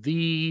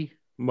the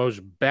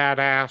most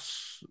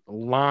badass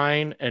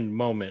line and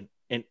moment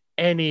in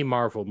any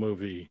Marvel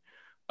movie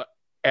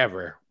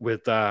ever,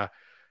 with the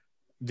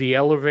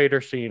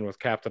elevator scene with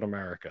Captain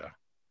America,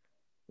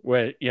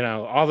 where,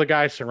 all the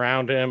guys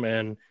surround him,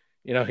 and,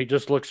 he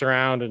just looks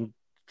around and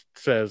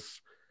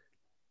says,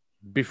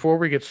 "Before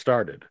we get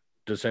started,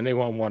 does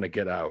anyone want to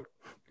get out?"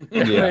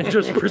 Yeah. And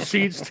just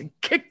proceeds to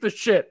kick the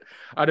shit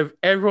out of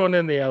everyone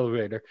in the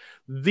elevator.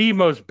 The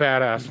most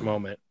badass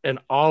moment in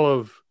all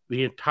of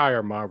the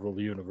entire Marvel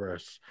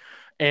universe.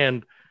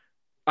 And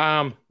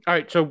all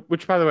right, so,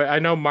 which, by the way, I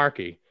know,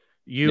 Marky,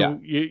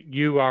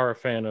 you are a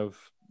fan of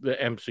the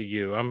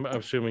MCU. I'm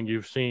assuming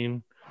you've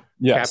seen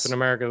Captain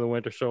America: The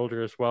Winter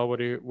Soldier as well.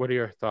 What are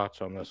your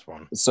thoughts on this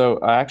one? So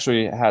I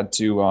actually had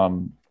to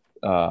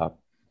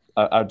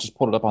I just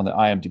pulled it up on the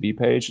IMDb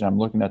page, and I'm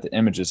looking at the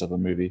images of the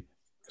movie,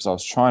 because I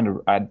was trying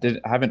to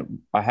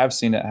I have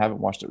seen it, haven't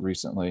watched it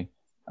recently.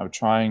 I'm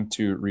trying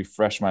to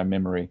refresh my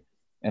memory,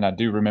 and I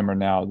do remember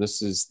now.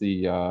 This is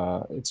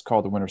it's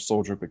called The Winter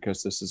Soldier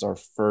because this is our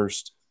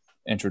first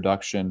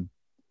introduction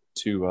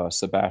to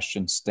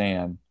Sebastian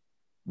Stan,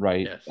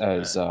 right? Yes,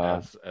 as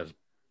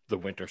the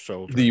Winter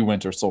Soldier. The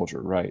Winter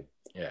Soldier, right?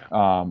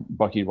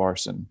 Bucky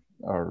Larson,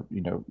 or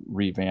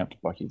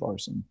revamped Bucky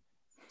Larson.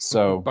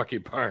 So Bucky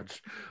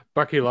Barnes.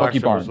 Bucky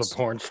Larson was the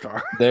porn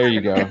star. There you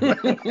go.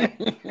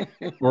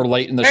 We're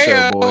late in the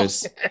show,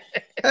 boys.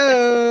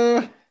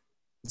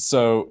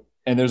 So,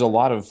 and there's a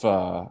lot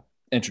of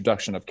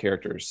introduction of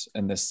characters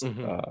in this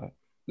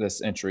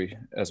this entry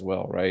as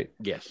well, right?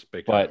 Yes,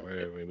 big time.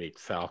 But we meet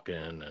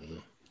Falcon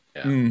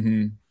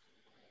and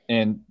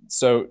and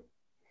so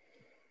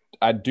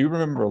I do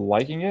remember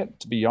liking it.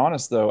 To be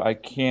honest, though, I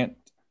can't,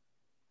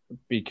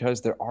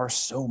 because there are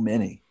so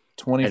many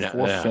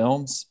 24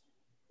 films.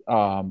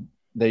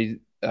 They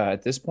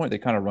at this point they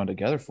kind of run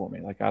together for me.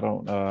 Like, I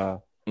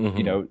don't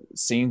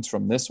scenes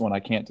from this one I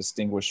can't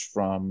distinguish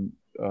from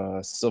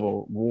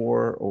Civil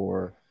War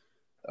or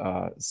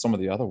some of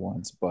the other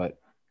ones, but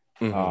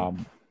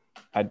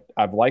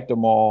I've liked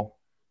them all.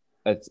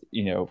 That's,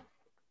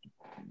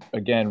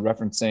 again,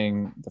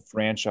 referencing the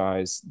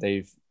franchise,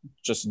 they've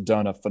just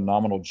done a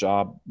phenomenal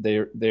job.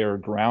 They're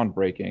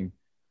groundbreaking,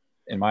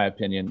 in my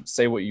opinion.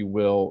 Say what you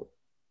will,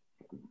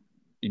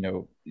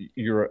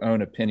 your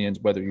own opinions,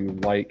 whether you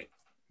like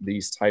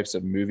these types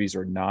of movies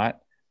or not,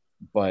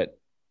 but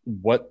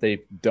what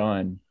they've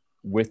done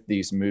with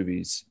these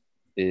movies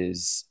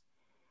is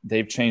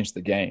they've changed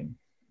the game.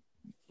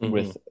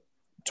 With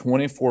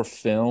 24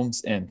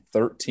 films in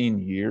 13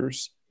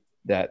 years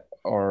that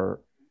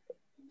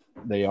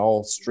they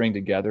all string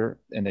together,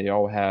 and they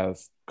all have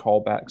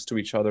callbacks to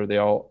each other. They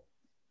all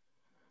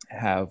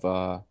have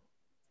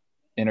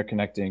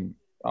interconnecting,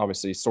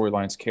 obviously,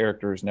 storylines,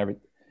 characters, and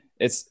everything.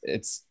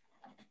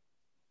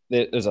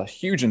 There's a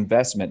huge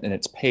investment, and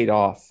it's paid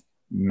off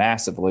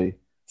massively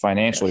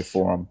financially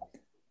for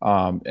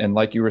them. And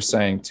like you were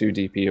saying too,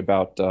 DP,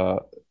 about the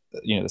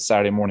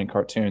Saturday morning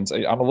cartoons.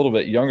 I'm a little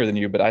bit younger than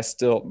you, but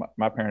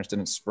my parents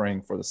didn't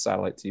spring for the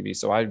satellite TV,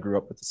 so I grew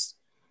up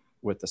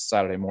with the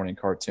Saturday morning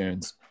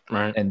cartoons.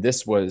 Right. And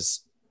this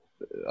was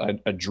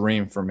a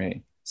dream for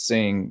me,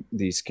 seeing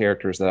these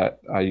characters that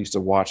I used to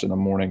watch in the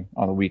morning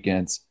on the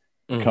weekends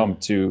come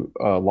to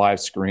a live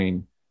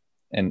screen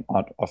and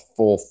on a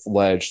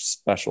full-fledged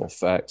special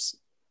effects.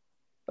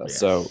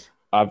 So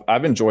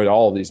I've enjoyed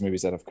all of these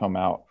movies that have come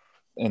out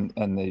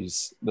in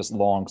this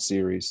long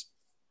series.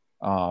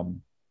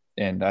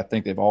 And I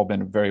think they've all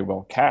been very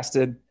well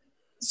casted.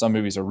 Some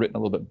movies are written a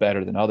little bit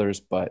better than others,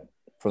 but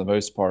for the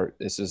most part,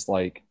 this is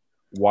like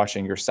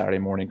watching your Saturday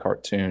morning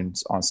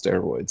cartoons on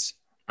steroids.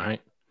 Right.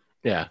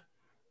 Yeah.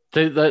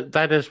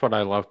 That is what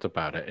I loved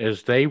about it,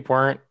 is they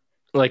weren't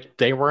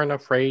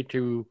afraid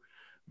to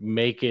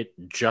make it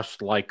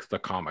just like the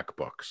comic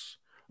books.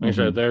 Like I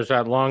said, there's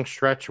that long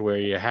stretch where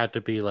you had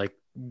to be like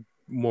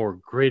more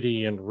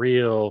gritty and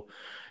real,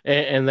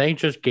 and they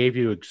just gave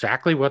you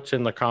exactly what's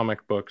in the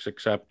comic books,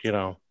 except,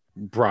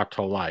 brought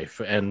to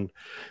life, and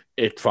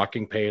it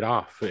fucking paid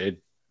off.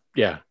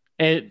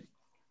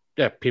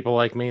 People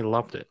like me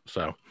loved it.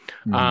 So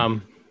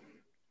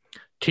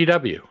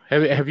TW,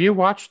 have you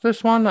watched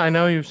this one? I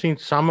know you've seen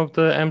some of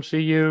the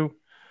MCU.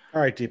 All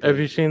right, DP. Have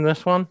you seen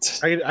this one?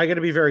 I got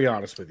to be very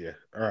honest with you.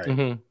 All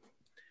right.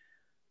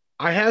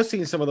 I have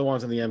seen some of the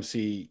ones in the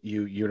MCU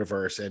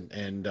universe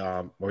and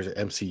what was it?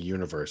 MCU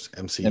universe.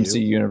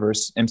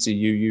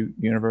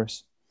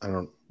 I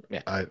don't.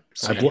 Yeah. I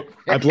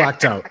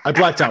blacked out.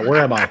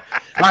 Where am I?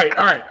 All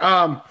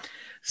right.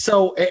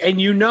 So, and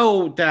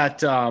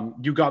that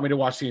you got me to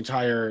watch the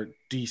entire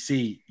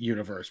DC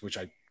universe, which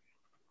I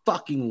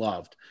fucking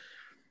loved.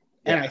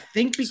 And I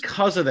think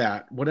because of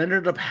that, what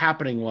ended up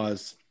happening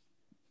was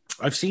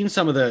I've seen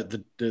some of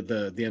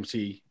the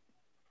MC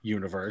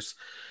universe,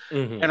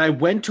 and I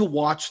went to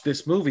watch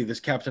this movie, this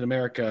Captain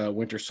America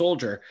Winter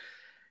Soldier,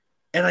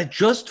 and I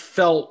just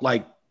felt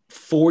like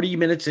 40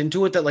 minutes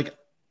into it that, like,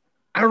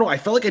 I don't know, I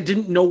felt like I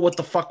didn't know what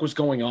the fuck was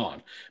going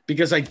on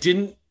because I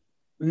didn't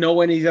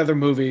know any of the other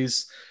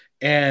movies,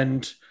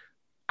 and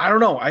I don't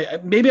know.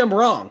 Maybe I'm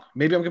wrong.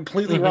 Maybe I'm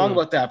completely wrong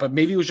about that, but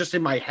maybe it was just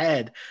in my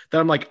head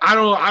that I'm like, I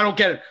don't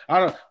get it. I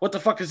don't. What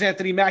the fuck is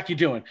Anthony Mackie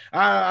doing?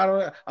 I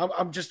don't.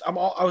 I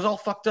was all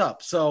fucked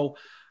up. So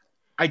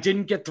I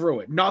didn't get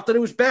through it. Not that it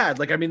was bad.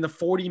 Like, I mean, the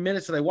 40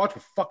 minutes that I watched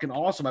were fucking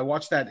awesome. I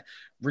watched that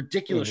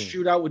ridiculous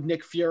shootout with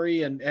Nick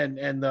Fury and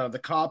the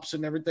cops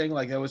and everything.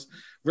 Like, that was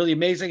really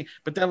amazing.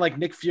 But then, like,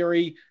 Nick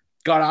Fury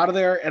got out of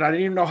there, and I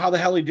didn't even know how the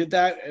hell he did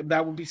that.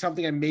 That would be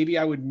something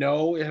I would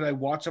know had I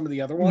watched some of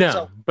the other ones.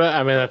 No, but I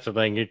mean, that's the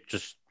thing.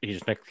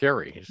 He's Nick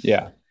Fury. He's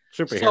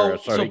superhero,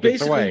 so he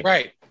gets away.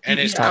 Right. And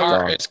his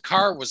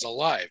car was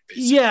alive.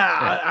 Basically.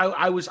 Yeah,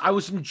 I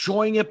was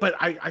enjoying it, but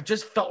I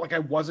just felt like I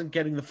wasn't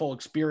getting the full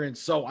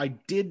experience. So I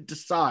did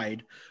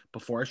decide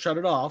before I shut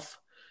it off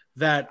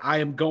that I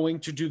am going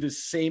to do the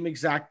same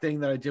exact thing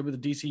that I did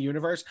with the DC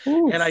Universe.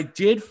 Oof. And I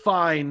did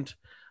find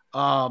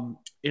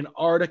an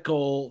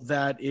article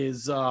that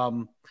is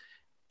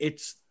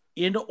it's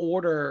in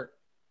order,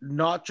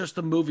 not just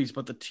the movies,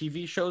 but the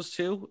TV shows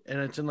too, and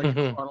it's in like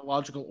a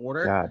chronological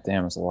order. God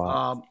damn, it's a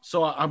lot.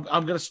 So I'm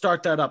gonna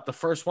start that up. The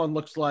first one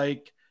looks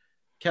like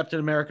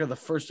Captain America, the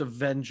First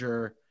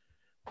Avenger.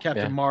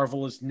 Captain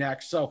Marvel is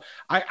next. So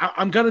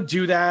I'm gonna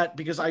do that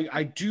because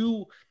I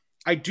do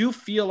I do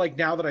feel like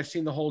now that I've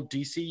seen the whole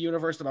DC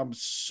universe that I'm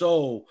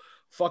so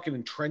fucking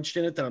entrenched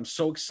in it that I'm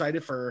so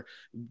excited for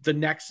the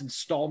next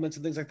installments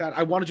and things like that.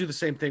 I want to do the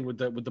same thing with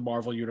the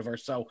Marvel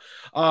universe. So,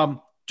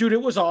 dude,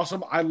 it was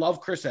awesome. I love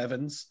Chris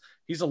Evans.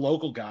 He's a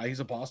local guy. He's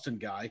a Boston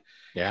guy.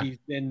 Yeah. He's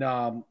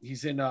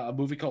in a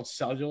movie called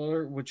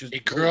Cellular, which is he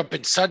grew up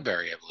in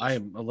Sudbury. I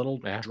am a little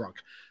drunk.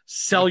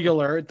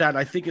 Cellular, that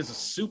I think is a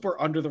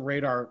super under the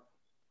radar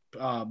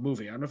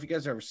movie. I don't know if you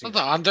guys ever seen it.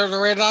 The under the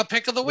radar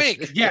pick of the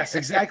week. Yes,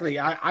 exactly.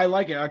 I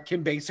like it.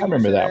 Kim Basinger. I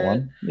remember that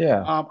one.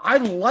 Yeah. I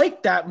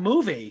like that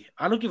movie.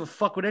 I don't give a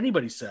fuck what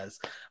anybody says.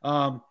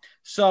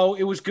 So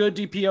it was good.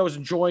 DP, I was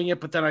enjoying it,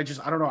 but then I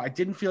don't know. I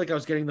didn't feel like I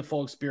was getting the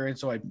full experience,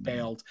 so I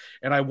bailed,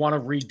 and I want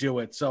to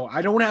redo it. So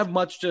I don't have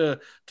much to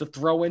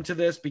throw into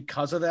this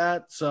because of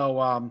that.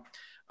 So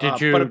did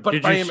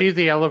you see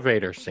the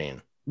elevator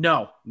scene?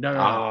 No.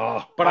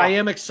 But I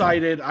am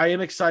excited. I am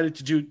excited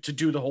to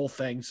do the whole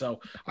thing. So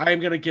I am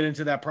going to get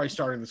into that probably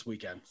starting this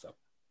weekend. So,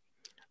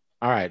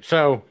 all right.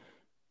 So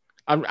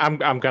I'm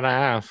going to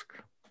ask,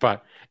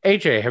 but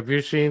AJ, have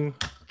you seen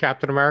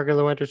Captain America: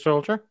 The Winter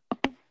Soldier?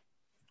 I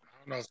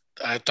don't know.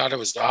 I thought it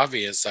was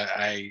obvious.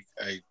 I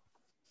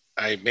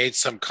made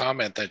some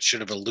comment that should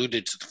have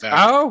alluded to the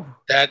fact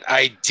that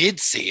I did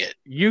see it.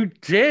 You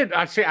did.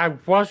 I see. I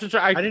wasn't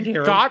sure. I didn't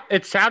hear. Thought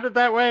it sounded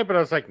that way, but I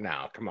was like,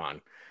 no, come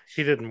on.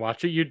 He didn't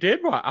watch it. You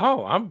did watch.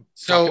 Oh, I'm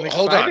so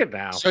hold on.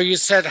 Now. So you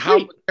said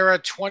there are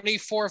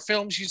 24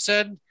 films. You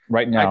said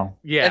right now.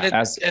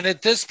 And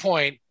at this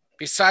point,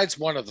 besides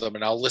one of them,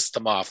 and I'll list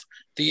them off.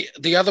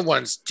 The other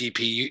ones,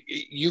 DP,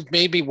 you've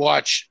made me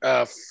watch.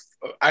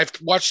 I've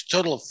watched a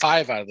total of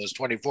 5 out of those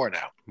 24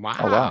 now. Wow.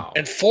 Oh, wow.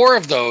 And 4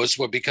 of those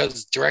were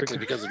directly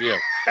because of you.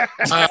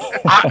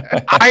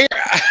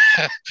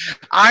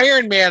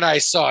 Iron Man I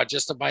saw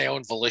just of my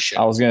own volition.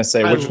 I was going to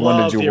say, which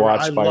one did you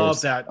watch? I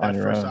love that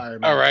first Iron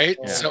Man. All right.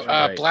 Yeah,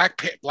 so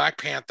Black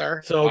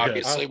Panther. So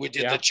obviously we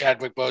did the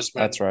Chadwick Boseman.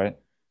 That's right.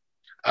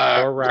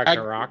 Or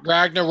Ragnarok.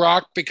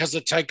 Ragnarok because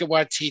of Taika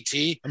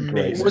Waititi.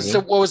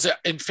 Amazing. What was it?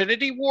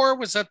 Infinity War?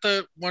 Was that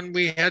the one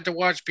we had to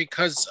watch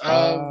because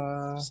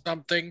of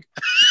something?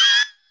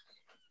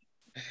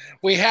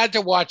 We had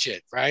to watch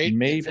it, right?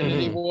 Maybe.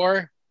 Infinity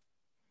War.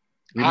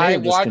 You may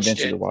have just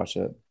convinced you to watch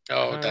it.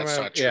 No, that's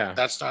not true. Yeah.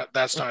 That's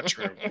not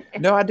true.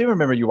 No, I do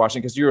remember you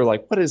watching because you were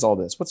like, "What is all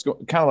this? What's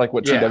going?" Kind of like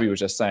what TW was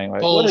just saying.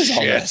 Like, bullshit. What is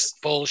all this?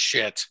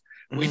 Bullshit.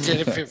 We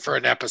did it for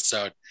an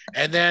episode,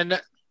 and then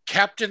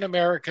Captain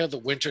America: The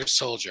Winter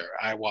Soldier.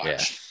 I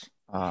watched,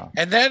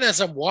 and then as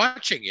I'm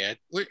watching it,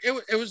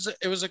 it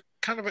was a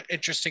kind of an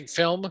interesting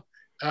film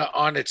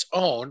on its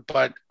own.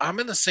 But I'm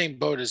in the same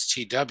boat as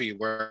TW,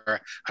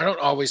 where I don't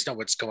always know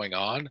what's going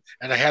on,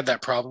 and I had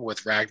that problem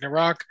with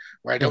Ragnarok,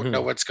 where I don't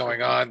know what's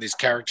going on. These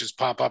characters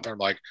pop up, and I'm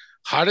like,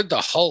 "How did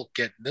the Hulk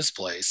get in this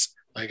place?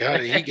 Like, how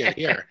did he get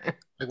here?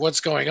 Like,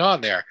 what's going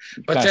on there?"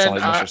 But that then,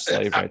 like Mr.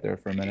 Slave right there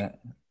for a minute,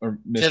 or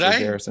Mr.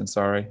 Garrison.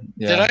 Sorry,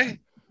 yeah. Did I?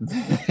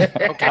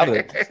 Okay.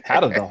 How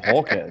did the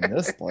Hulk get in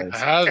this place?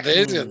 How did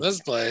they get in this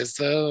place?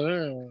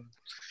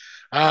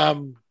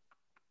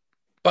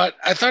 But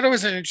I thought it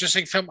was an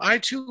interesting film. I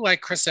too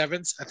like Chris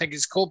Evans. I think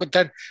he's cool. But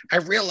then I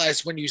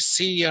realized when you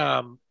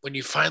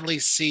finally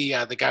see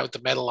the guy with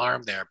the metal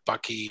arm there,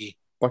 Bucky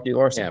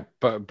Larson.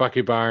 Yeah,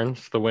 Bucky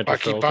Barnes, the Winter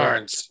Soldier. Bucky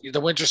Barnes,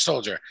 the Winter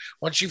Soldier.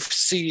 Once you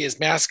see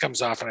his mask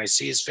comes off and I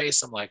see his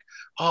face, I'm like,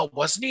 oh,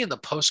 wasn't he in the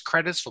post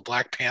credits for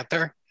Black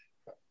Panther?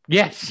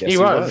 Yes, he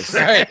was.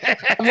 Right.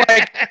 I'm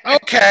like,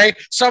 okay.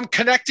 So I'm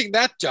connecting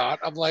that dot.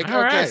 I'm like,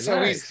 all okay, right, so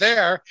nice. He's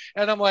there.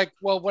 And I'm like,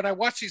 well, when I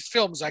watch these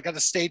films, I got to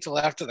stay till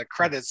after the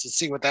credits to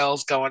see what the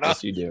hell's going on.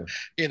 Yes, you do.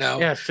 You know?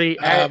 Yeah, see,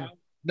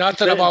 not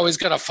that I'm always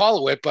going to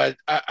follow it, but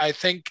I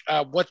think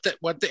what the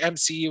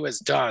MCU has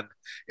done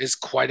is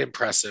quite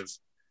impressive.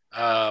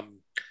 And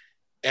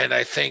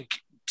I think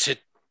to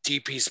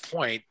DP's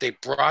point, they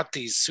brought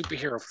these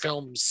superhero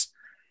films,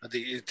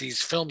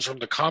 these films from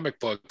the comic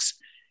books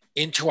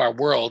into our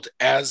world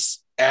as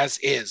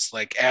is,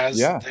 like as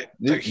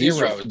the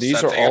heroes.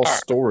 These are all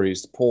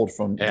stories pulled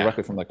from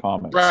directly from the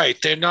comics. Right.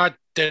 They're not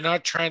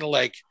trying to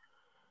like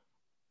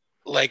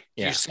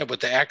you said with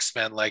the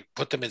X-Men, like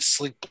put them in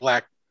sleek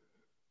black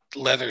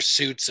leather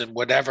suits and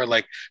whatever.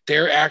 Like they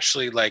were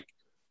actually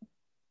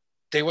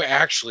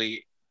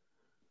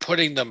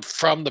putting them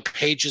from the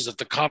pages of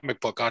the comic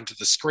book onto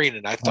the screen.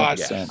 And I thought,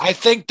 100%. I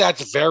think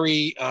that's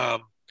very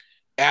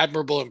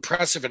admirable,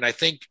 impressive. And I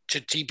think to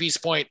DP's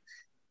point,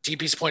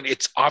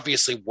 it's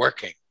obviously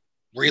working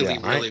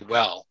really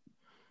well.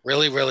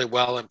 Really, really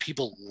well. And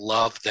people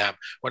love them.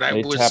 When I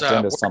was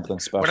into something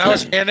special. When I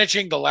was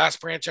managing the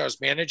last branch I was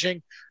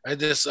managing, I had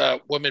this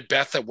woman,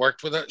 Beth, that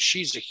worked with us.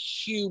 She's a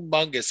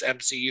humongous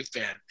MCU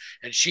fan,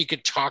 and she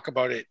could talk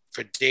about it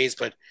for days,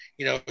 but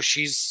you know,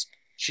 she's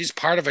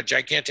part of a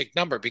gigantic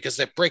number because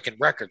they're breaking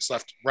records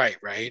left and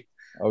right?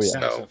 Oh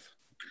yeah.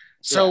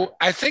 So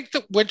I think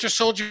the Winter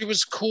Soldier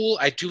was cool.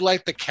 I do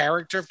like the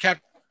character of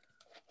Captain.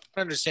 I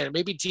understand it.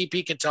 Maybe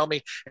DP can tell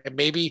me, and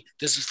maybe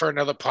this is for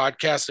another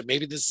podcast, and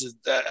maybe this is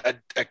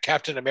a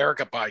Captain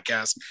America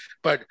podcast.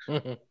 But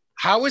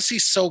how is he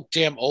so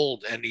damn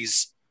old and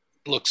he's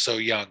look so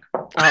young.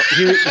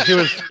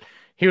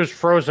 He was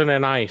frozen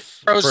in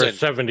ice for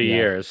 70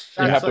 years.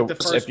 You have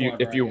to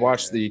if you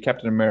watch the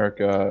Captain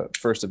America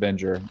First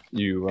Avenger,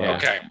 you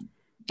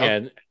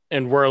And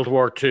in World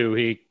War II,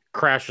 he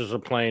crashes a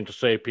plane to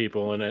save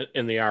people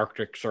in the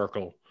Arctic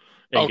Circle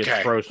and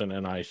gets frozen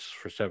in ice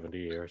for 70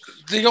 years.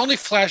 The only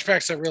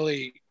flashbacks I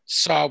really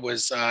saw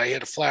was he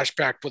had a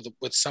flashback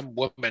with some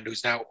woman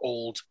who's now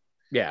old.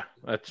 Yeah,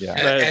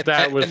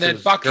 that was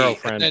his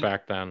girlfriend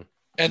back then.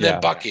 And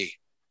then Bucky.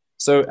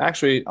 So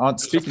actually,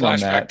 speaking on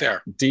that,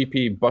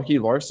 DP Bucky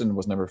Larson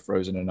was never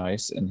frozen in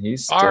ice, and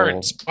he's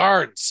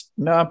Barnes.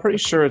 No, I'm pretty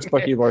sure it's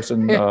Bucky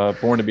Larson,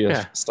 born to be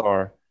a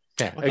star.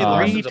 Yeah,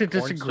 agree to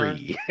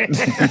disagree.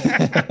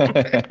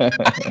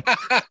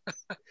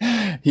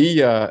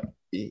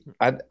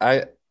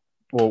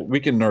 Well, we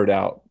can nerd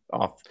out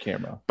off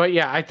camera. But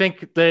yeah, I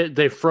think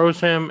they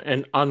froze him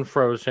and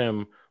unfroze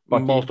him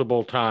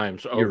multiple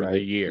times over the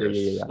years.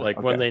 Yeah.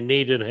 Like when they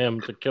needed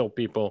him to kill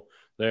people,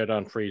 they'd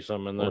unfreeze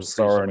him and then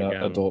star in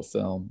an adult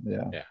film.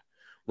 Yeah.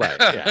 Right.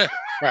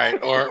 Yeah.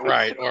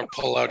 Or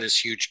pull out his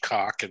huge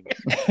cock and.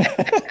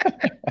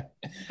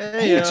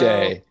 Hey,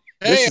 Jay.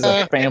 This is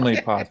a family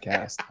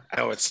podcast.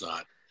 No, it's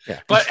not. Yeah.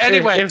 But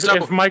anyway,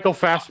 if Michael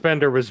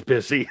Fassbender was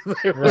busy,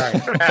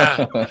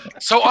 right?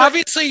 So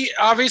obviously,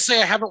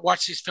 I haven't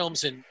watched these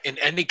films in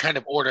any kind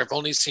of order. I've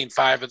only seen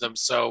 5 of them,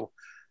 so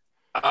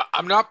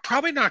I'm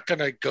probably not going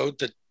to go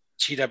the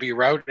TW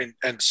route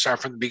and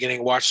start from the beginning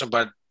and watch them.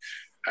 But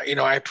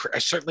I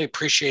certainly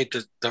appreciate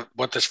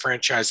what this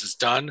franchise has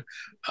done.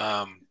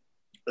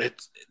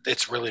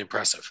 It's really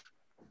impressive.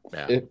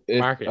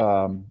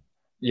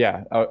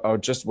 Yeah.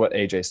 Just what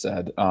AJ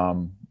said.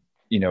 I'm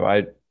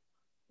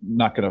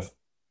not going to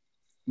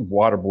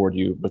waterboard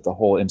you with the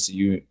whole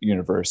MCU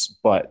universe,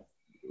 but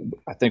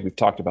I think we've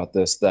talked about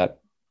this, that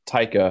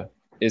Taika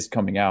is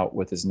coming out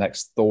with his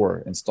next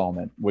Thor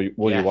installment.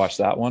 Will you watch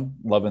that one?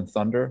 Love and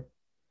Thunder?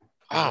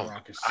 Oh,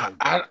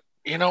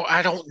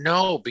 I don't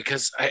know,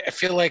 because I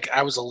feel like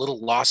I was a little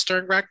lost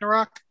during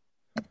Ragnarok.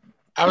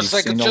 I was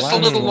just a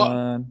little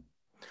lost.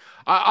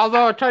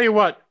 Although I'll tell you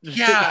what.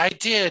 Yeah, I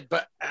did,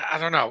 but I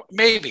don't know.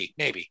 Maybe.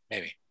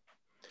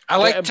 I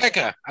like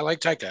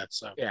Taika.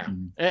 So yeah,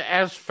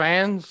 as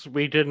fans,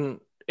 we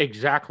didn't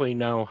exactly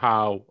know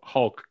how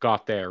Hulk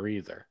got there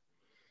either.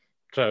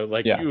 So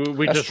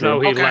we just know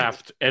he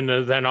left, and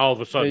then all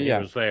of a sudden he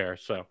was there.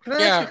 So can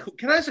I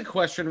ask a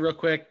question real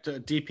quick to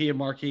DP and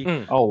Marky?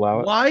 I'll allow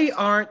it. Why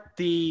aren't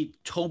the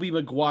Tobey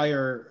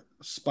Maguire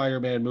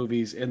Spider-Man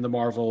movies in the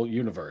Marvel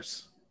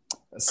universe?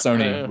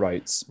 Sony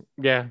rights.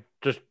 Yeah,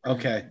 just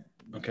okay.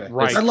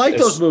 Right. I like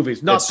those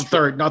movies. Not the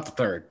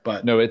third,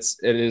 but no, it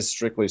is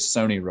strictly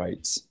Sony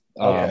rights.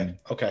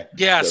 Okay.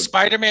 Yeah,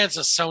 Spider-Man's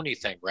a Sony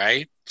thing,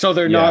 right? So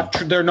they're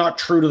not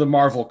true to the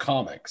Marvel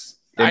comics.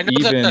 And I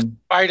know that the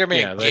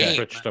Spider-Man game,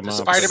 game,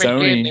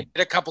 they made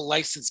a couple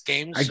licensed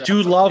games. I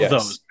do love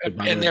those,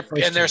 and they're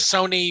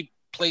Sony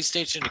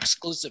PlayStation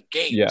exclusive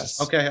games. Yes.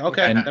 Okay.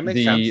 And that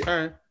makes sense. All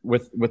right.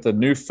 With the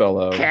new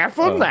fellow.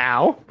 Careful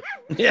now.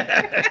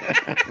 Yeah.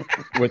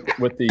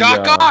 with the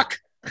Doc.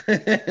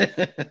 With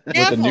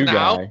the new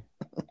guy.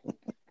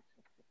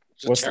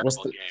 What's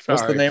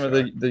the name of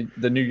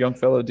the new young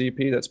fellow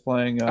DP that's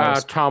playing?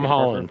 Tom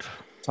Holland.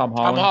 Tom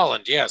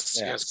Holland. Yes.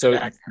 Yeah. So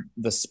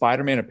the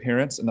Spider-Man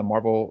appearance in the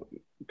Marvel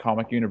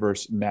comic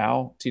universe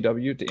now,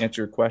 TW, to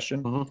answer your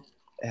question,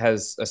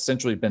 has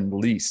essentially been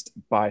leased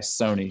by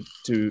Sony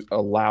to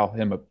allow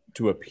him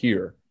to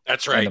appear.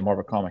 That's right. In the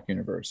Marvel comic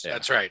universe.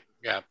 That's right.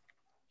 Yeah.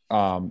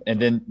 And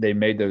then they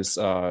made those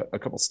a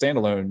couple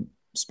standalone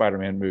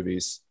Spider-Man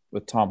movies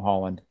with Tom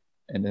Holland,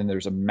 and then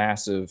there's a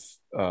massive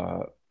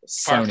Sony.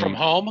 Far From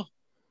Home.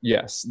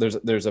 Yes,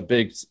 there's a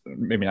big,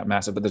 maybe not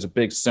massive, but there's a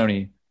big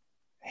Sony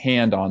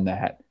hand on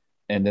that.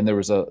 And then there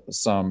was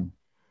some,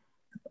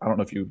 I don't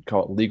know if you would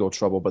call it legal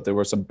trouble, but there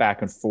was some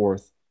back and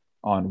forth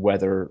on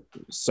whether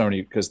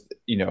Sony, because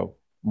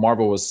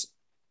Marvel was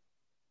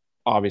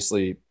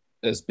obviously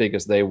as big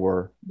as they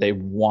were, they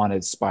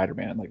wanted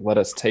Spider-Man. Like, let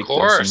us take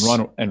this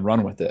and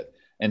run with it.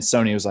 And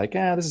Sony was like,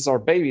 this is our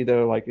baby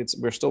though. Like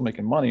we're still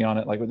making money on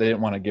it. Like they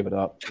didn't want to give it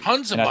up.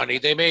 Tons of money.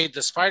 They made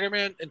the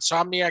Spider-Man,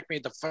 Insomniac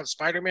made the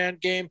Spider-Man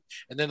game,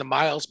 and then the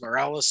Miles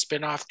Morales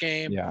spin-off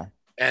game. Yeah.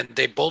 And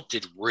they both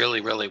did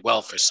really, really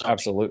well for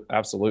Sony.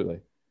 Absolutely.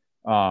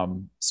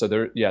 So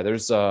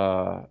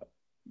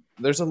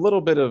there's a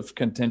little bit of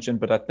contention,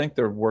 but I think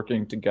they're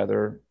working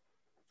together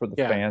for the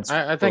fans.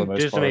 I think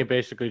Disney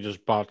basically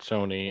just bought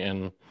Sony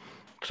and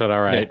said,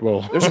 all right,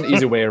 well, there's an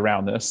easy way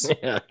around this.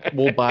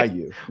 We'll buy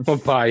you. We'll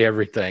buy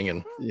everything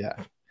and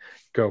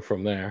go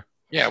from there.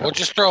 Yeah, we'll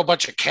just throw a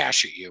bunch of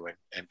cash at you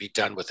and be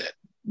done with it.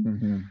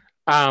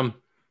 Mm-hmm.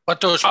 But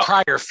those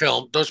prior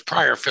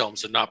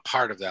films are not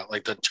part of that,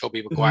 like the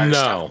Tobey Maguire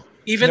stuff.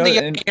 Even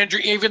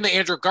the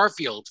Andrew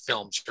Garfield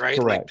films, right?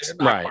 Correct.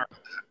 Like, right.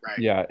 Right.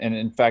 Yeah, and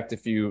in fact,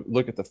 if you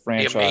look at the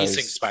franchise, the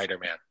Amazing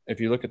Spider-Man. If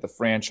you look at the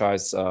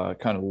franchise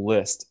kind of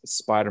list,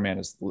 Spider-Man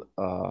is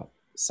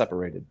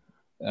separated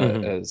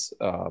as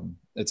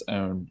its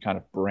own kind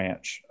of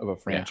branch of a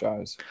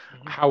franchise.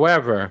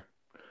 However,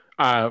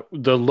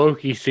 the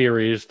Loki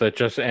series that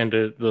just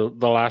ended. The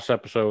last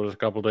episode was a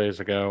couple days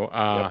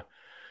ago.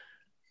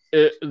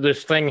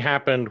 This thing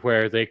happened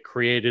where they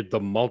created the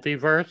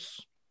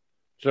multiverse.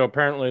 So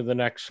apparently, the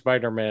next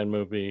Spider-Man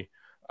movie,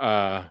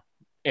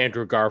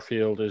 Andrew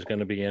Garfield is going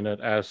to be in it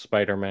as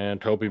Spider-Man.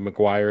 Tobey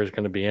Maguire is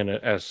going to be in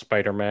it as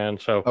Spider-Man.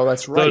 So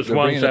that's right. Those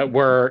ones that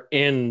were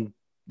in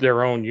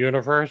their own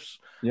universe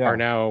are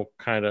now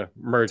kind of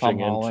merging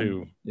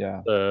into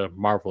the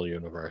Marvel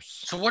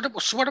universe. So what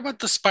about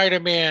the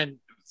Spider-Man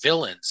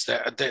villains?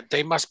 That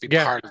they must be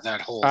part of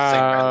that whole thing.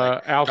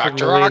 Right? Like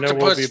Dr.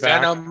 Octopus,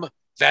 Venom.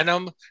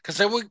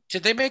 Because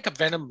did they make a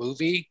Venom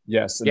movie?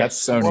 Yes, and that's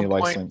Sony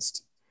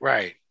licensed.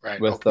 Right.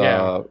 With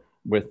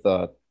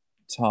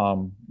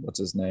Tom, what's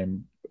his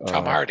name?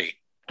 Tom Hardy.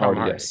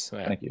 Yes.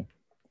 Thank you.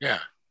 Yeah.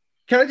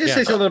 Can I just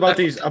say something about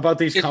these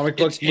comic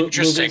books? It's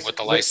interesting movies, with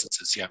the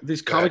licenses.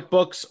 These comic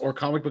books or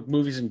comic book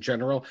movies in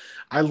general.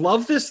 I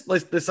love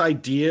this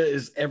idea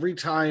is every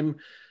time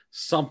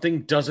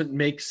something doesn't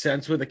make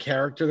sense with a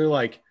character,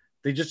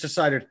 they just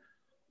decided,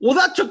 well,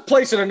 that took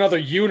place in another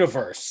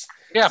universe.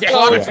 Yeah,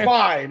 it's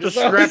fine. Just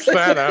stretch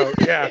that out.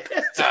 Yeah,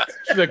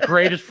 it's the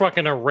greatest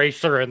fucking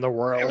eraser in the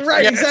world.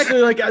 Right,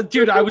 exactly.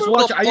 Dude, I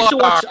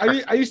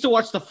used to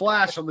watch The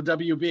Flash on the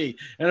WB,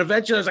 and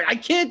eventually I was like, I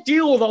can't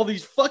deal with all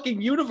these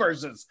fucking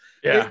universes.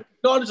 Yeah, they've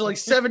gone to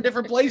 7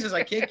 different places.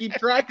 I can't keep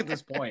track at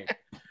this point.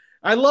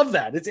 I love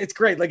that. It's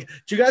great. Do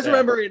you guys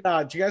remember? Do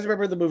you guys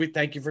remember the movie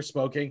Thank You for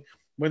Smoking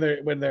when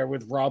they're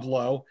with Rob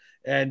Lowe?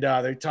 And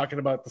they're talking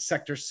about the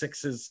Sector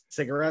 6's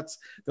cigarettes.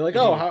 They're like,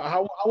 oh,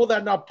 how will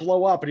that not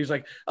blow up? And he's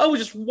like, oh, we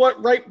just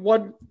write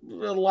one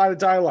line of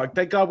dialogue.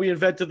 Thank God we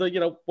invented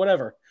the,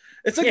 whatever.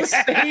 It's like the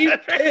same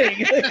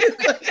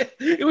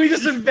thing. We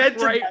just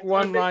invented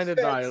one line of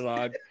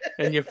dialogue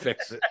and you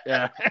fix it.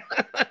 Yeah.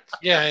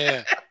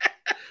 Yeah.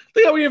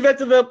 Think how we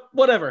invented the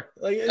whatever.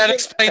 That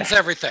explains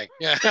everything.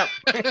 Yeah.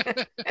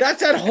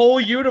 That's that whole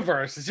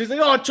universe. It's just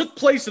it took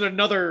place in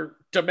another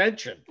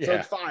dimension. So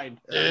it's fine.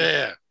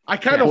 Yeah. I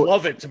kind of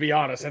love it, to be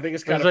honest. I think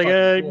it's kind of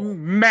like cool.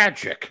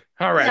 Magic.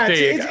 All right,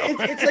 there you go.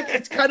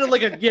 It's kind of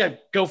like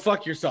go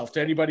fuck yourself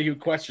to anybody who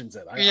questions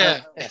it.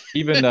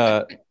 Even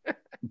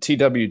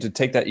TW, to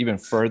take that even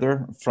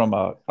further from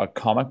a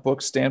comic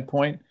book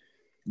standpoint,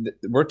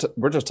 we're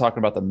just talking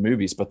about the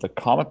movies, but the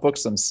comic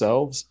books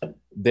themselves,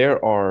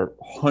 there are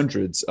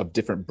hundreds of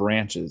different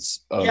branches.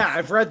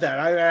 I've read that.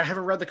 I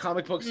haven't read the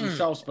comic books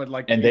themselves, but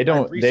and they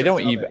don't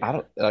even.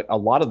 A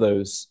lot of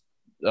those.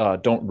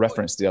 Don't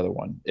reference the other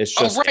one. It's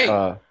just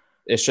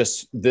it's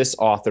just this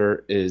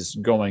author is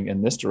going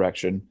in this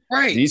direction.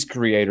 Right. These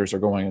creators are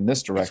going in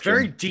this direction. It's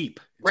very deep.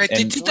 Right.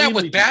 They did that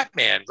with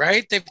Batman,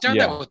 right? They've done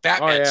that with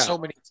Batman so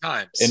many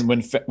times. And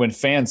when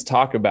fans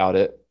talk about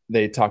it,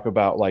 they talk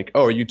about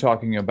are you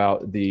talking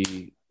about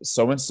the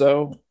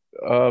so-and-so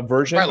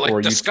version? Right,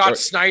 like the Scott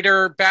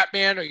Snyder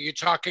Batman, or are you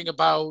talking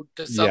about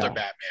this other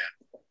Batman?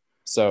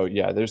 So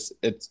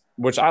it's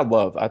which I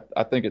love.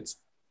 I think it's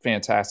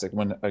fantastic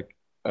when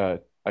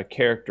a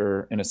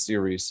character in a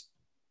series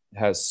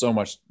has so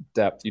much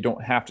depth. You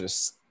don't have to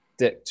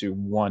stick to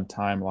one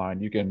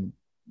timeline. You can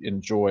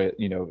enjoy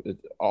it,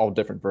 all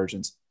different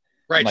versions.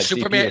 Right.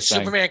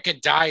 Superman can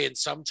die in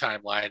some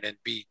timeline and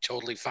be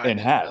totally fine. And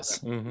has.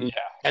 Mm-hmm.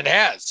 And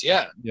has,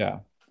 yeah.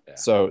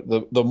 So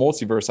the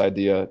multiverse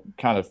idea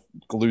kind of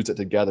glues it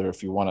together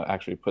if you want to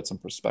actually put some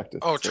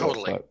perspective. Oh,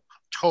 totally.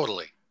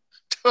 Totally.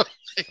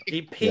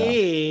 EP.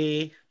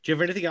 Do you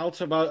have anything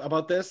else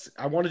about this?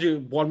 I want to do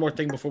one more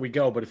thing before we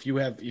go, but if you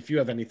have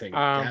anything,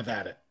 have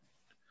at it.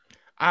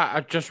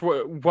 I just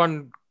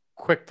one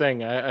quick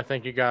thing. I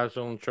think you guys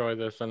will enjoy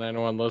this, and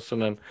anyone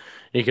listening,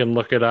 you can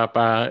look it up.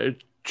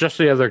 Just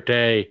the other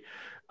day,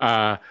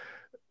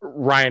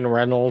 Ryan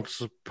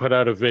Reynolds put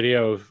out a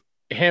video of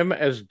him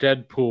as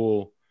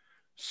Deadpool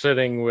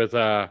sitting with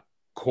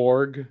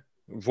Korg,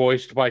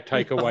 voiced by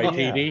Taika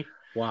Waititi.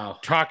 Wow.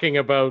 Talking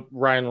about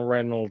Ryan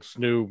Reynolds'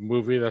 new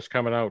movie that's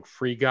coming out,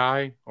 Free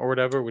Guy or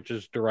whatever, which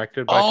is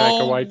directed by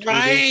Taika Waititi.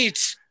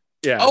 Right.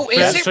 Yeah. Oh,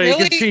 is it so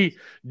really? You can see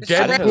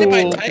Deadpool. Directed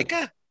by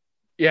Taika?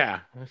 Yeah.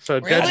 So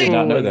Really? Deadpool I did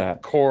not know and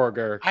that. Korg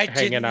are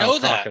hanging out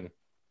talking.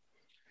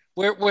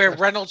 Where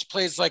Reynolds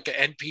plays like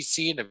an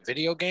NPC in a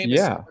video game?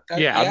 Yeah.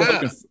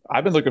 Yeah.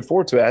 I've been looking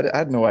forward to it. I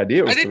had no idea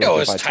it was I didn't know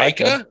it was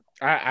directed by Taika.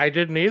 I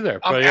didn't either.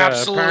 I'm but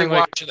absolutely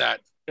watching that.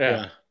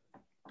 Yeah.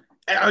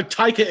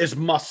 Taika is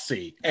must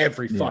see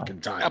every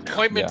fucking time.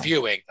 Appointment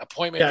viewing.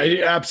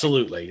 Yeah,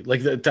 absolutely.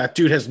 Like that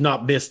dude has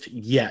not missed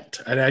yet,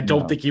 and I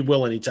don't think he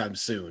will anytime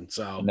soon.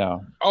 So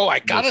no. Oh, I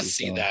gotta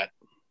see that.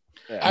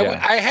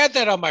 Yeah. I had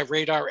that on my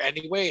radar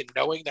anyway, and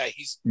knowing that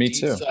he's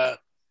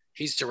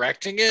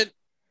directing it,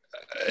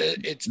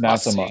 it's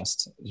a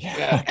must.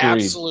 Yeah,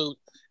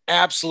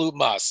 absolute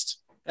must.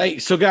 Hey,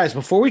 so guys,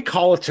 before we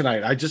call it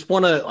tonight, I just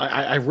want to.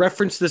 I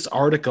referenced this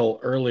article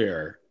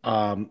earlier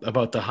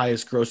about the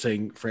highest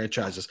grossing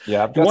franchises.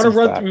 Yeah, we want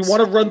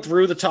to run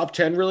through the top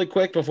 10 really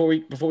quick before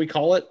we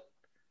call it.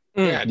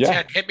 Yeah,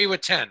 10. Hit me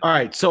with 10. All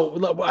right,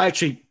 so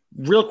actually,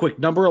 Real quick,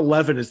 number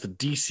 11 is the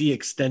DC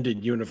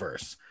Extended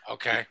Universe.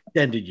 Okay.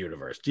 Extended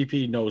Universe.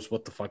 DP knows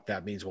what the fuck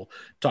that means. We'll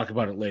talk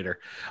about it later.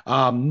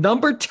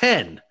 Number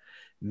 10,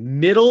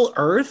 Middle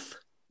Earth.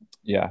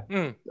 Yeah.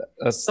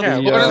 That's Lord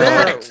of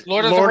the Rings.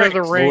 Lord of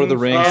the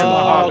Rings and The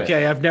Hobbit.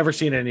 Okay, I've never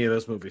seen any of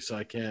those movies, so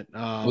I can't.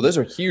 Well, those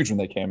are huge when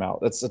they came out.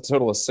 That's a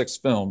total of 6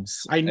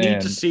 films. I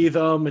need to see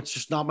them. It's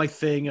just not my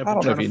thing. I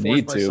don't know if you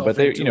need to, but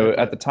they,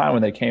 at the time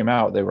when they came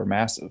out, they were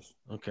massive.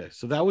 Okay,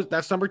 so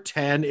that's number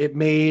 10. It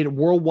made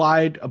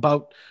worldwide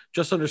about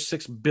just under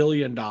 $6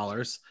 billion.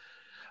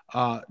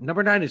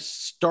 Number 9 is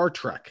Star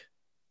Trek.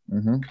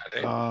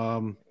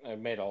 Mm-hmm. It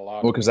made a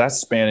lot. Well, because that's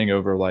spanning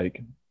over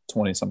like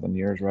 20-something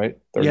years, right?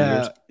 30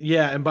 years.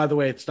 Yeah. And by the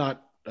way, it's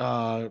not.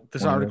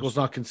 This article is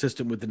not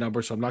consistent with the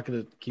number, so I'm not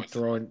going to keep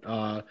throwing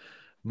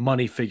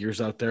money figures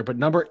out there. But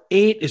number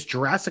 8 is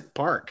Jurassic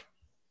Park.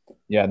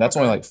 Yeah, that's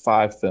only like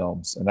 5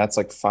 films, and that's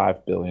like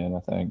 $5 billion, I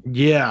think.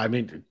 Yeah, I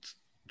mean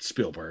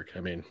Spielberg.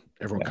 I mean,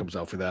 everyone comes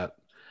out for that.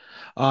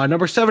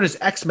 Number 7 is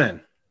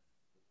X-Men.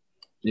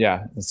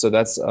 Yeah, so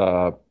that's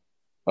what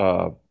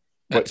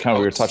kind of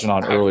we were touching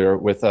on earlier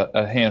with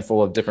a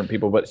handful of different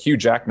people, but Hugh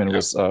Jackman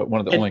was one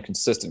of the only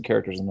consistent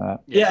characters in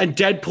that. Yeah, and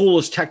Deadpool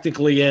is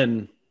technically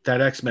in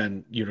that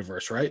X-Men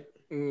universe, right?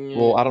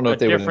 Well, I don't know if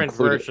they would include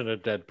different version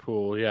of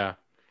Deadpool, yeah.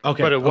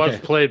 Okay, but it was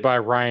played by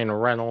Ryan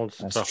Reynolds.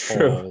 That's it's a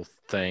true. whole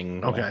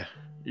thing. Okay,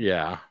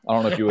 yeah. I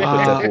don't know if you would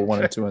put Deadpool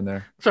 1 and 2 in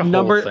there. It's a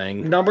whole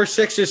thing. Number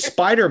 6 is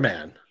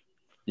Spider-Man.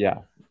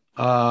 Yeah.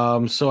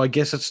 So I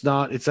guess it's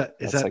not. It's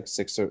like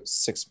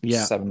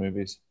 7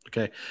 movies.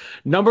 Okay.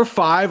 Number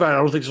 5, I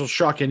don't think this will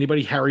shock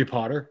anybody. Harry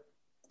Potter.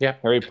 Yeah,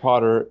 Harry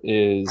Potter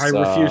is. I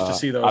refuse to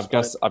see those.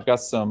 I've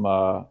got some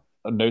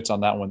notes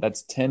on that one.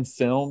 That's 10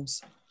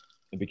 films.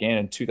 It began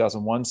in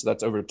 2001, so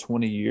that's over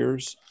 20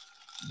 years.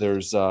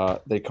 There's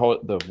they call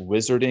it the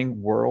Wizarding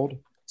World.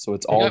 So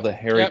it's all the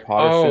Harry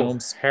Potter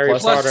films, Harry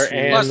Potter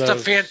plus the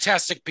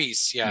Fantastic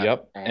Beasts. Yeah.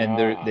 Yep.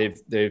 And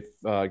they've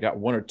got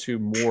 1 or 2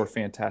 more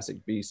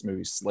Fantastic Beasts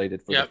movies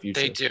slated for the future.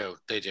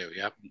 They do.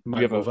 Yep.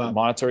 Do you have a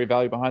monetary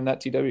value behind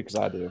that, TW? Because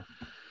I do.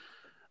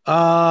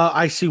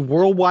 I see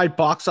worldwide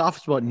box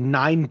office about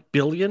 $9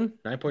 billion,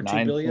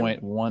 9.2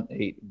 billion,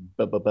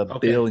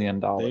 $9.18 billion.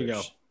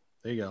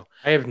 There you go.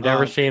 I have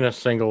never seen a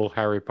single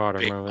Harry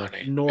Potter movie.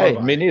 Hey,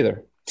 me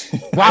neither.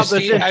 Wow,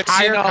 the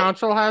entire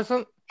council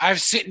hasn't. I've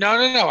seen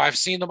no. I've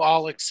seen them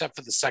all except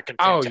for the second.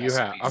 Fantastic you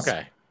have.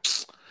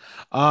 Beasts.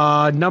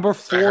 Okay. Number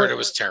 4. I heard it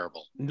was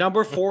terrible.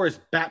 Number 4 is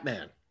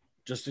Batman,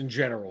 just in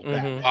general. Mm-hmm.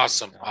 Batman.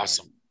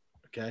 Awesome.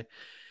 Okay.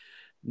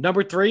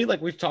 Number 3,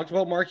 like we've talked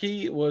about,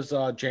 Marky, was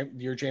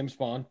your James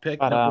Bond pick.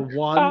 Number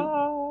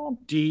 1,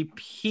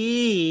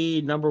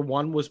 DP. Number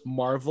 1 was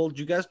Marvel.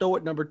 Do you guys know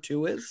what number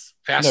 2 is?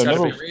 Fast and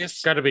Furious.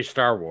 It's got to be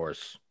Star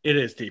Wars. It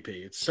is DP.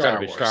 It's Star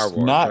Wars. Star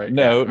Wars.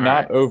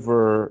 Not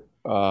over.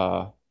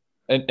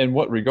 In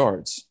what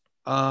regards?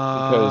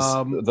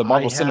 Because the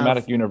Marvel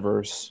Cinematic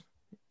Universe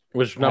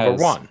was number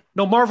 1.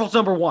 No, Marvel's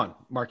number 1,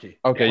 Marky.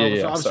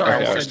 Okay, I'm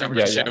sorry. I said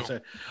number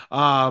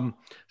 2.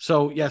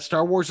 So yeah,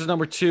 Star Wars is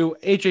number 2.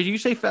 AJ, did you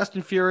say Fast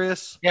and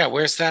Furious? Yeah,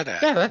 where's that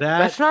at? Yeah,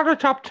 that's not a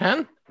top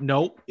 10.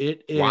 Nope,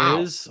 it is.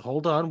 Wow.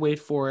 Hold on, wait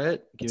for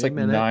it. It's like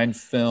 9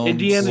 films.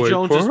 Indiana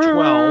Jones is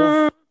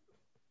 12.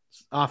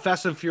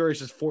 Fast and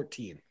Furious is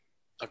 14.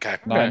 Okay.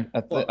 9.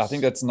 I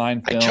think that's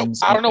 9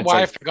 films. I don't know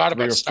why I forgot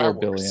about Star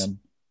Wars. Billion.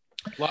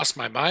 Lost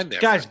my mind there.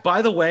 Guys,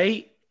 by the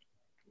way,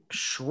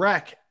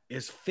 Shrek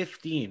is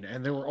 15,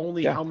 and there were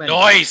only how many?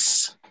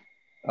 Nice.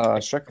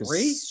 Shrek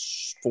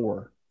is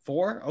 4.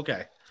 4?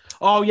 Okay.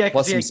 Oh yeah,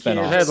 plus some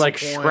spin-offs. It had like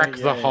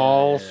Shrek the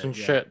Halls and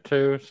shit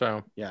too.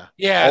 So yeah.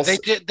 Also,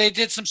 they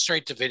did some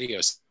straight to video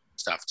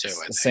stuff too.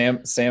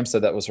 Sam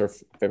said that was her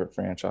favorite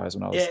franchise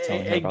when I was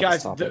telling her about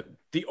this topic.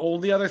 The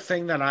only other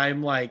thing that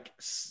I'm like,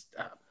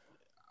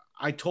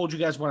 I told you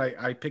guys when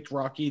I picked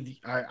Rocky,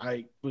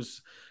 I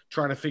was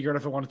trying to figure out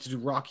if I wanted to do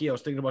Rocky. I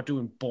was thinking about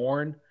doing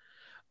Bourne.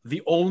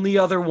 The only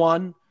other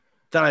one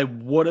that I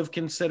would have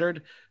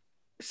considered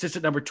sits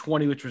at number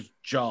 20, which was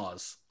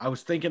Jaws. I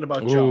was thinking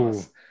about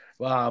Jaws,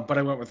 but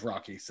I went with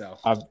Rocky. So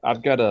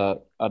I've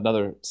got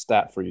another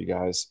stat for you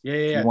guys.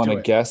 Yeah. You want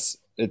to guess?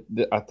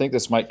 I think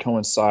this might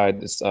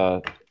coincide. It's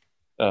 2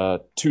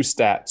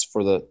 stats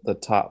for the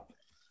top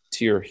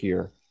tier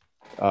here.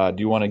 Do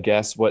you want to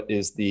guess what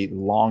is the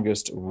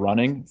longest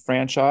running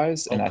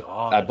franchise? And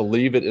I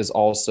believe it is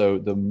also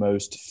the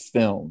most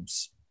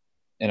films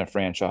in a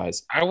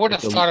franchise. I would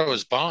have thought it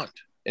was Bond.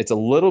 It's a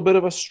little bit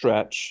of a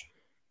stretch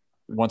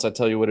once I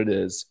tell you what it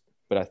is,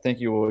 but I think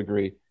you will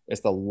agree. It's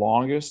the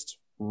longest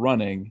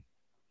running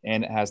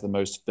and it has the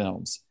most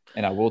films.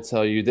 And I will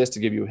tell you this to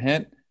give you a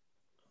hint.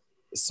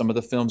 Some of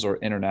the films are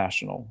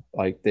international,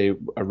 like they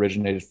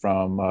originated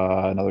from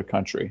another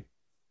country.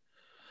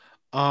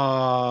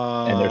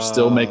 And they're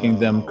still making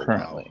them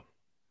currently.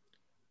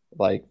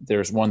 Wow. Like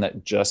there's one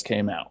that just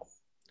came out.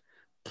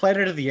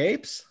 Planet of the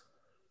Apes?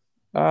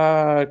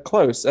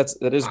 Close.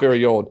 That is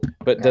very old,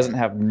 but doesn't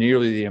have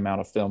nearly the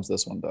amount of films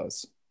this one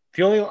does.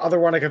 The only other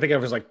one I can think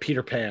of is like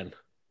Peter Pan.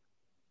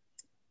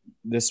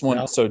 This one,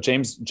 No. so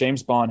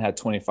James Bond had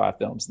 25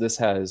 films. This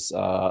has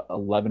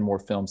 11 more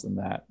films than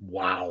that.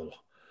 Wow.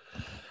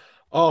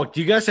 Oh,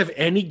 do you guys have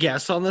any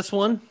guess on this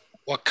one?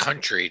 What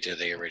country do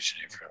they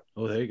originate from?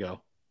 Oh, there you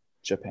go.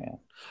 Japan.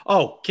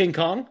 Oh, King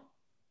Kong?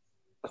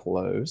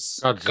 Close.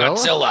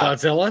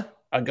 Godzilla?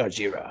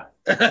 Gojira.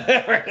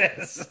 There it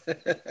is.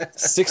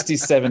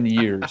 67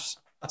 years.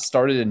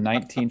 Started in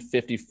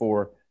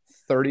 1954.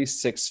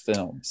 36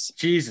 films.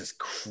 Jesus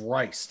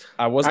Christ.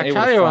 I wasn't I able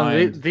tell to you,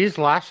 find these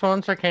last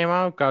ones that came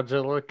out,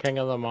 Godzilla, King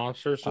of the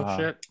Monsters and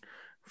shit,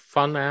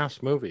 fun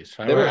ass movies.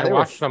 I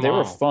watched them all. They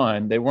were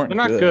fun. They weren't They're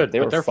not good, They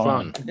but were they're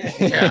fun.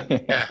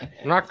 Yeah.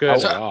 Not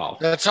good at all.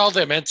 That's all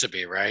they're meant to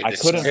be, right? I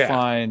couldn't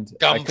find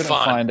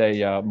fun.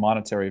 a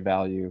monetary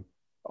value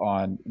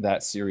on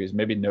that series.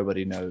 Maybe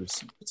nobody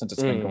knows since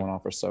it's been going on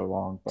for so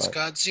long. But It's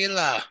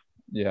Godzilla.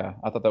 yeah,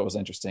 I thought that was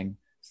interesting.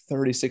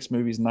 36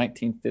 movies.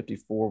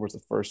 1954 was the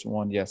first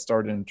one. Yeah,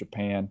 started in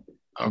Japan.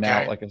 Okay.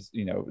 Now,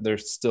 they're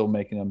still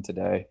making them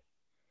today.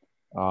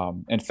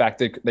 In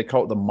fact, they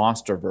call it the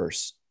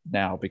Monsterverse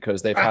now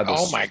because they've had this.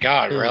 Oh my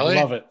God! Really?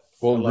 Love it.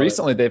 Well,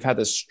 recently they've had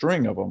this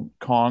string of them: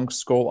 Kong,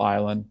 Skull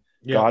Island,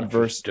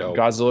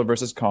 Godzilla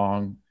versus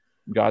Kong,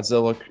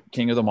 Godzilla,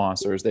 King of the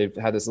Monsters. They've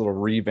had this little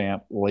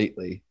revamp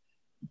lately,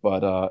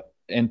 but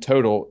in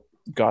total,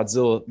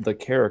 Godzilla the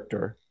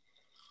character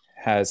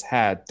has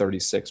had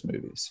 36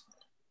 movies.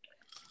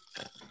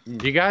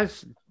 Do you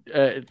guys,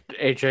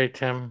 AJ,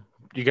 Tim,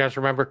 do you guys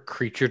remember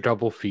Creature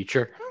Double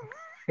Feature?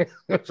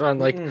 It's on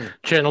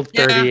channel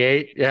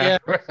 38. Yeah.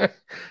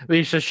 They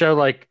used to show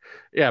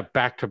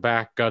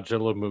back-to-back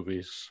Godzilla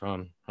movies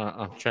on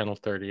channel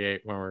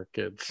 38 when we were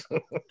kids.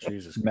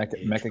 Jesus.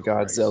 Mecha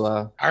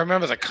Godzilla. I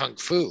remember the Kung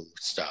Fu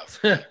stuff.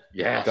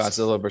 Yeah.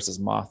 Godzilla versus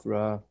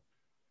Mothra.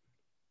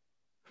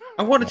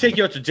 I want to take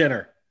you out to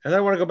dinner, and then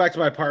I want to go back to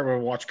my apartment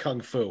and watch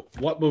Kung Fu.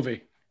 What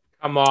movie?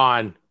 Come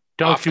on.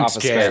 Don't you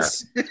dare.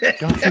 Space.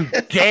 Don't you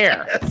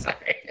dare.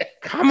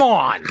 Come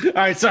on. All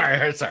right, sorry.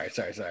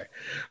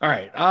 All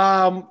right.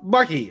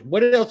 Marky,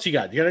 what else you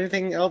got? You got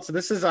anything else?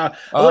 This is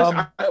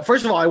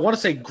first of all, I want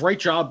to say great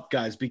job,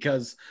 guys,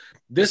 because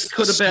this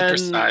could have been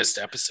supersized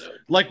episode.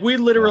 Like we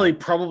literally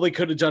probably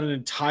could have done an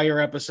entire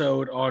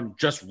episode on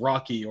just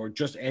Rocky or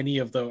just any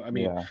of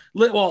the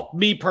well,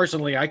 me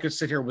personally, I could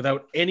sit here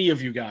without any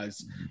of you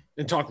guys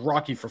and talk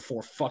Rocky for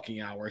 4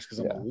 fucking hours because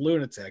I'm a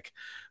lunatic.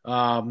 But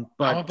I'm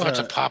about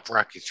to pop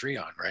Rocky 3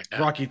 on right now.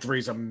 Rocky 3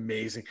 is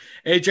amazing.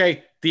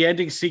 AJ, the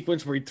ending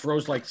sequence where he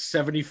throws like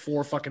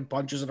 74 fucking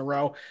punches in a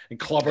row and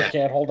Clubber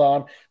can't hold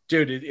on.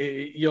 Dude,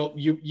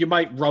 you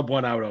might rub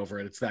one out over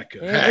it. It's that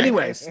good.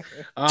 Anyways,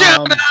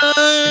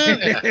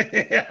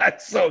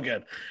 it's so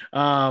good.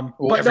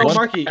 But no,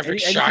 Marky,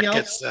 anything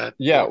else?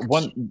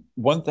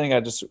 One thing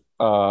I just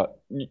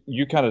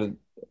you kind of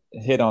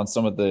hit on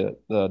some of the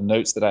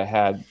notes that I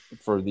had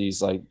for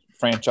these like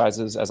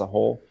franchises as a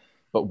whole.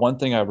 But one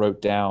thing I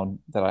wrote down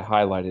that I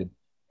highlighted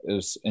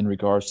is in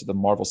regards to the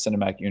Marvel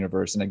Cinematic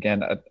Universe. And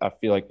again, I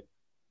feel like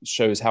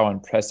shows how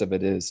impressive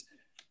it is.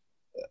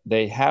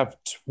 They have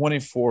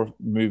 24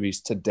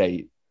 movies to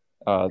date.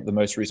 The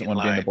most recent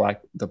one being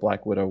the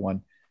Black Widow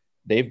one.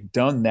 They've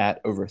done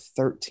that over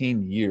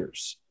 13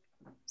 years.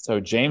 So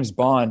James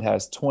Bond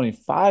has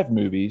 25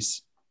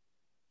 movies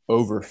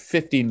over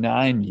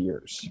 59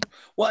 years.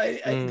 Well,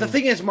 the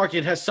thing is, Mark,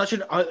 it has such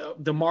an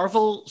the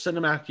Marvel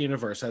Cinematic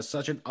Universe has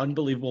such an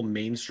unbelievable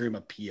mainstream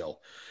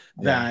appeal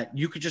that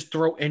you could just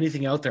throw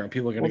anything out there and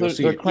people are going to go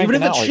see it, even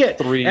if it's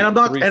shit.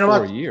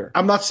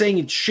 I'm not saying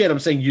it's shit. I'm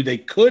saying they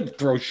could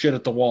throw shit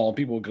at the wall and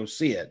people will go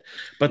see it,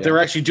 but they're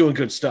actually doing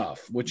good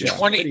stuff. Which is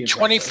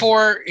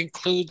 24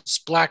 includes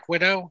Black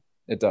Widow.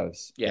 It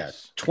does.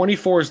 Yes.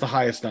 24 is the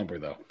highest number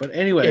though. But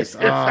anyways,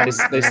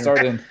 they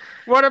started.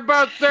 What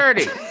about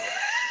 30?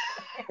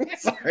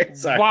 sorry.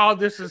 Wow,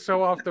 this is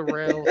so off the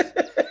rails.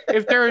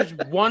 If there is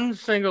one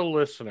single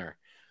listener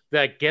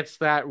that gets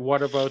that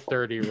 "What about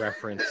 30"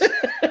 reference,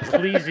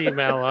 please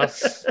email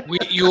us.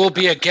 You will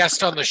be a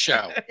guest on the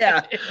show.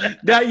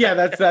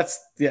 That's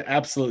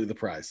absolutely the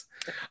prize.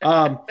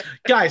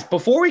 Guys,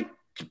 before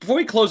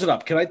we close it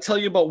up, can I tell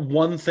you about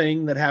one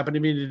thing that happened to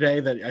me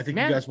today that I think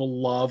you guys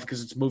will love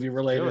because it's movie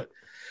related?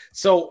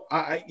 So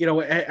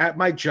at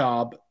my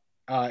job,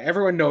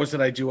 everyone knows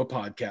that I do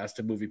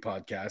a movie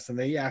podcast, and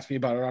they ask me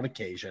about it on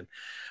occasion.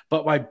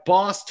 But my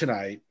boss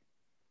tonight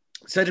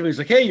said to me, he's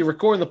like, "Hey, you're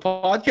recording the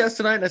podcast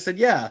tonight?" And I said,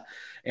 "Yeah."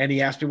 And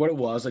he asked me what it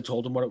was. I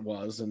told him what it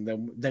was.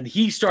 And then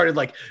he started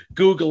like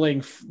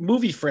Googling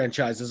movie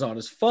franchises on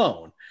his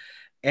phone.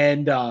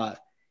 And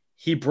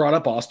he brought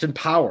up Austin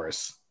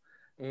Powers,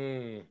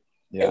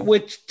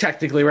 which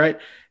technically, right.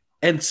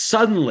 And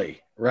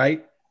suddenly,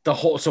 right.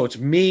 So it's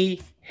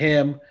me,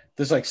 him,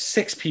 there's like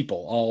 6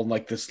 people all in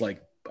like this,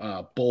 like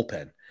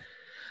bullpen.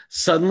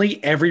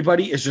 Suddenly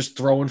everybody is just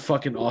throwing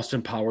fucking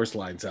Austin Powers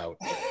lines out.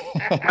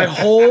 My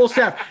whole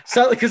staff.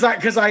 So because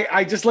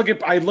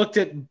I looked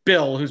at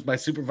Bill, who's my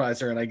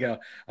supervisor, and I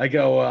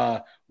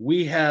go,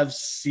 we have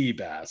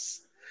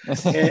Seabass.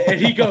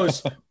 and he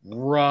goes,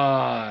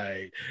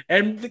 right.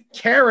 And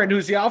Karen,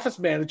 who's the office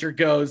manager,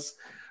 goes,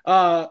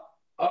 are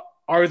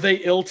are they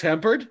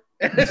ill-tempered?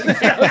 And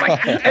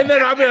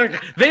then I'm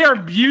like, they are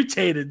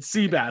mutated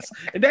sea bass.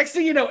 And next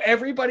thing you know,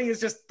 everybody is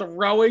just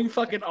throwing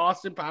fucking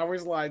Austin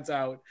Powers lines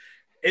out.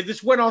 And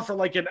this went on for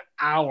like an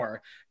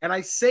hour. And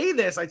I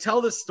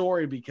tell this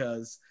story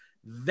because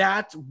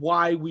that's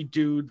why we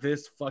do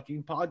this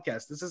fucking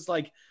podcast. This is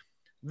like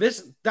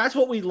that's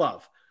what we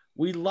love.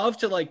 We love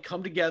to like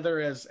come together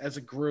as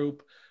a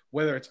group,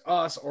 whether it's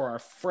us or our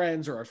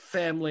friends or our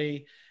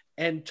family,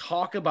 and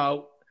talk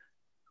about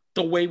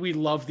the way we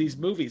love these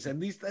movies.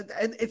 And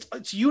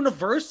it's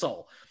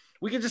universal.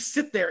 We can just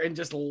sit there and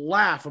just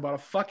laugh about a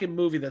fucking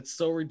movie that's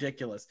so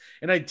ridiculous.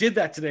 And I did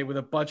that today with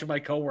a bunch of my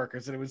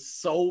coworkers, and it was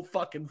so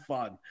fucking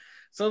fun.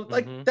 So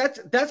like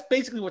that's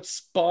basically what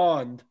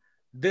spawned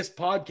this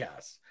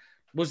podcast,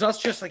 was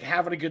us just like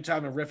having a good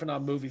time and riffing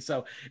on movies. So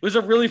it was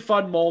a really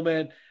fun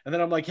moment. And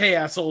then I'm like, hey,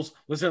 assholes,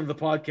 listen to the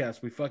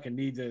podcast. We fucking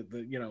need to,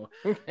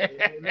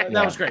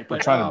 that was great. We're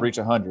trying to reach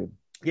 100.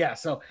 Yeah,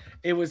 so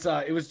it was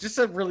just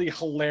a really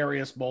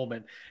hilarious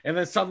moment. And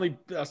then suddenly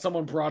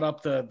someone brought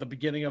up the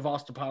beginning of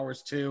Austin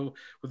Powers 2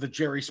 with the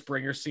Jerry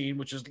Springer scene,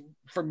 which is,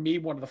 for me,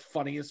 one of the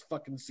funniest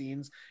fucking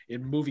scenes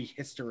in movie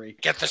history.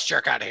 Get this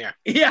jerk out of here.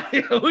 Yeah,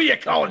 who you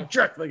calling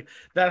jerk? Like,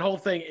 that whole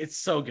thing, it's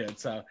so good.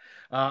 So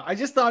I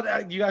just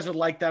thought you guys would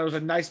like that. It was a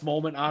nice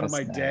moment out of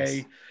my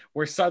day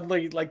where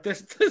suddenly, like,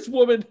 this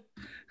woman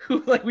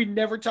who, like, we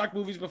never talked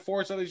movies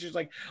before, so she's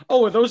like,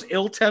 oh, are those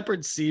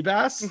ill-tempered sea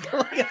bass?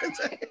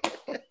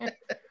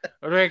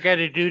 What do I got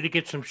to do to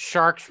get some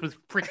sharks with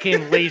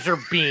freaking laser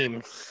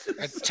beams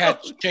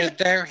attached to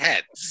their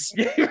heads?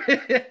 Yeah,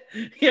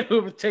 it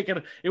would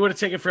have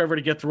taken forever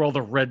to get through all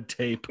the red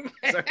tape.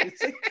 So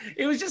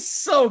it was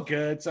just so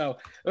good. So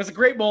it was a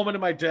great moment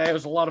in my day. It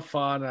was a lot of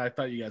fun, and I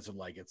thought you guys would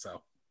like it.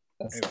 So,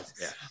 anyways,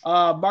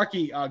 yeah.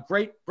 Marky,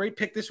 great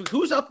pick this week.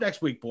 Who's up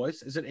next week,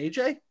 boys? Is it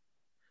AJ?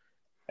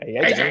 Hey,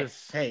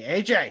 AJ.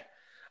 Hey, AJ.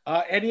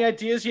 Any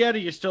ideas yet? Or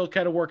are you still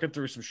kind of working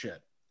through some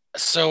shit?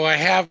 So I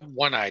have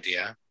one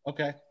idea.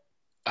 Okay.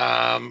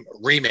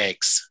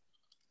 Remakes.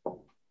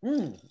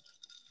 I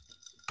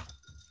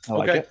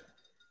like it.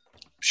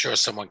 I'm sure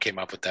someone came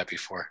up with that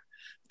before.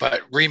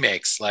 But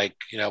remakes, like,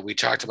 we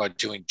talked about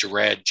doing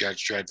Dredd,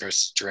 Judge Dredd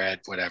versus Dredd,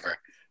 whatever.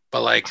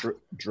 But like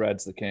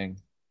Dredd's the king.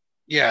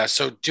 Yeah,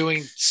 so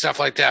doing stuff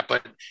like that,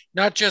 but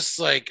not just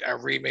like a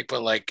remake,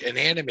 but like an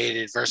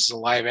animated versus a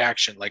live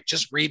action, like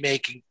just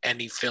remaking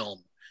any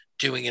film,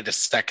 doing it a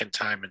second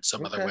time in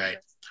some other way.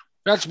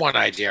 That's one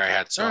idea I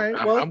had. So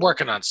I'm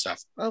working on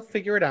stuff. I'll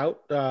figure it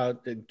out.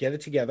 Get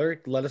it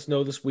together. Let us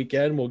know this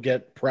weekend. We'll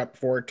get prepped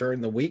for it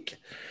during the week.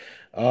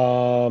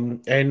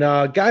 And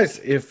guys,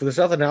 if there's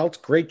nothing else,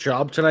 great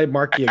job tonight,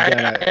 Marky.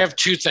 Again, I have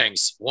two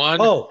things. One,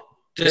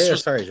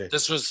 this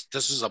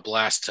was a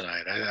blast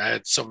tonight. I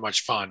had so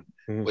much fun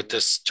with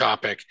this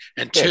topic.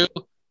 And two,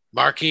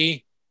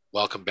 Marky,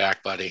 welcome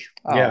back, buddy.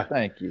 Oh,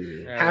 thank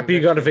you. Happy you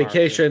got a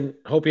vacation. Marky.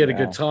 Hope you had a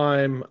good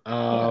time.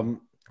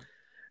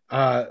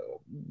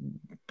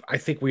 I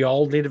think we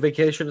all need a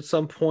vacation at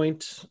some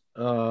point.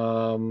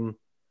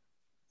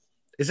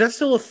 Is that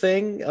still a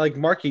thing? Like,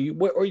 Marky,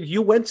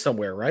 you went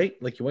somewhere, right?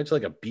 Like, you went to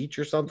like a beach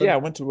or something? Yeah, I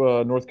went to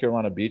a North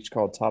Carolina beach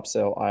called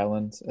Topsail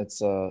Island.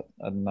 It's a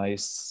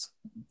nice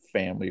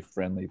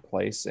family-friendly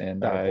place.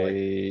 And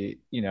I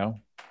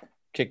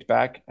kicked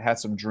back, had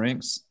some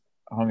drinks,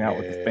 hung out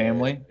with the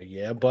family.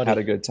 Yeah, buddy. Had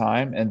a good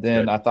time. And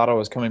then I thought I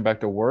was coming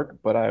back to work,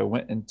 but I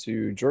went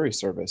into jury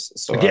service.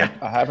 So I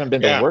haven't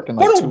been to work in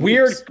like 2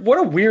 weeks. What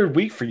a weird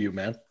week for you,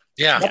 man.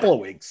 Yeah. A couple of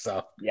weeks.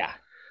 So yeah.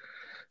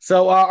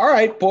 So, all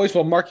right, boys.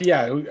 Well, Marky,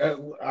 I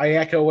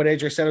echo what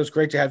AJ said. It was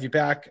great to have you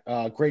back.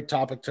 Great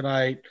topic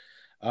tonight.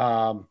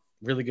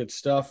 Really good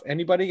stuff.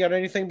 Anybody got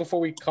anything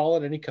before we call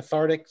it? Any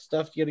cathartic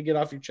stuff you got to get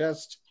off your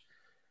chest?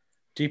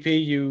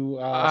 DP, you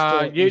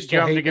want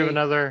me to give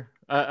another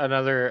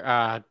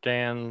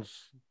Dan's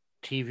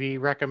TV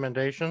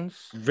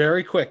recommendations?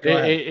 Very quick.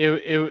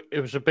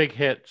 It was a big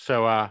hit,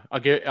 so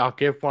I'll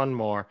give one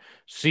more.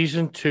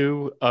 Season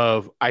 2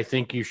 of I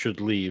Think You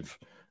Should Leave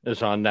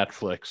is on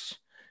Netflix.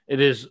 It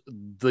is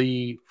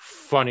the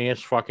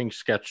funniest fucking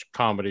sketch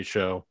comedy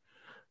show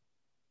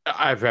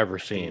I've ever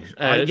seen.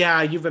 I've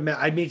been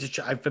meaning to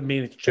check.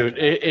 Dude,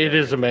 it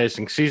is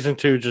amazing. Season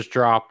 2 just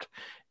dropped.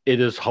 It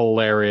is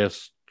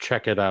hilarious.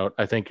 Check it out.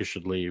 I Think You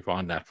Should Leave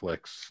on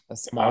Netflix.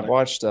 I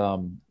watched. I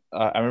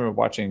remember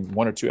watching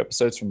 1 or 2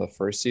 episodes from the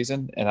first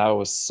season, and I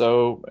was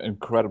so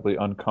incredibly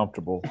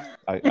uncomfortable.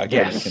 I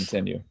couldn't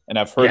continue. And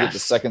I've heard that the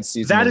second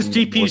season. That is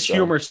DP's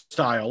humor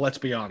style. Let's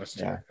be honest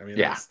here. I mean,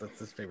 that's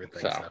his favorite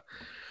thing. So.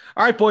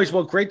 All right, boys.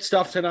 Well, great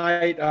stuff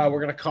tonight. We're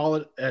gonna call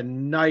it a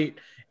night.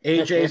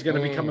 AJ is going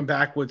to be coming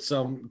back with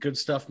some good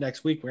stuff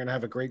next week. We're going to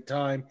have a great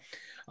time.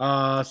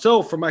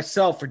 So for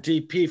myself, for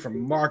DP, for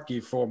Marky,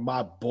 for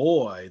my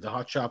boy, the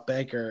Hotshot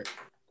Banker,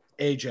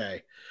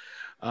 AJ,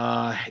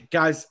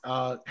 guys,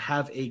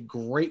 have a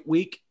great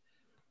week.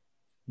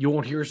 You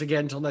won't hear us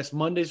again until next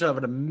Monday. So have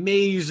an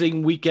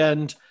amazing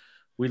weekend.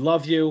 We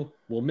love you.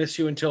 We'll miss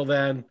you until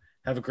then.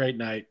 Have a great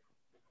night.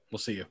 We'll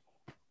see you.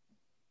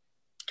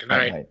 Good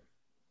night.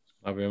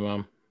 Love you,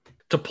 Mom.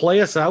 To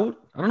play us out,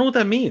 I don't know what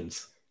that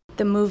means.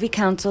 The movie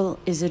council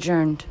is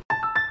adjourned.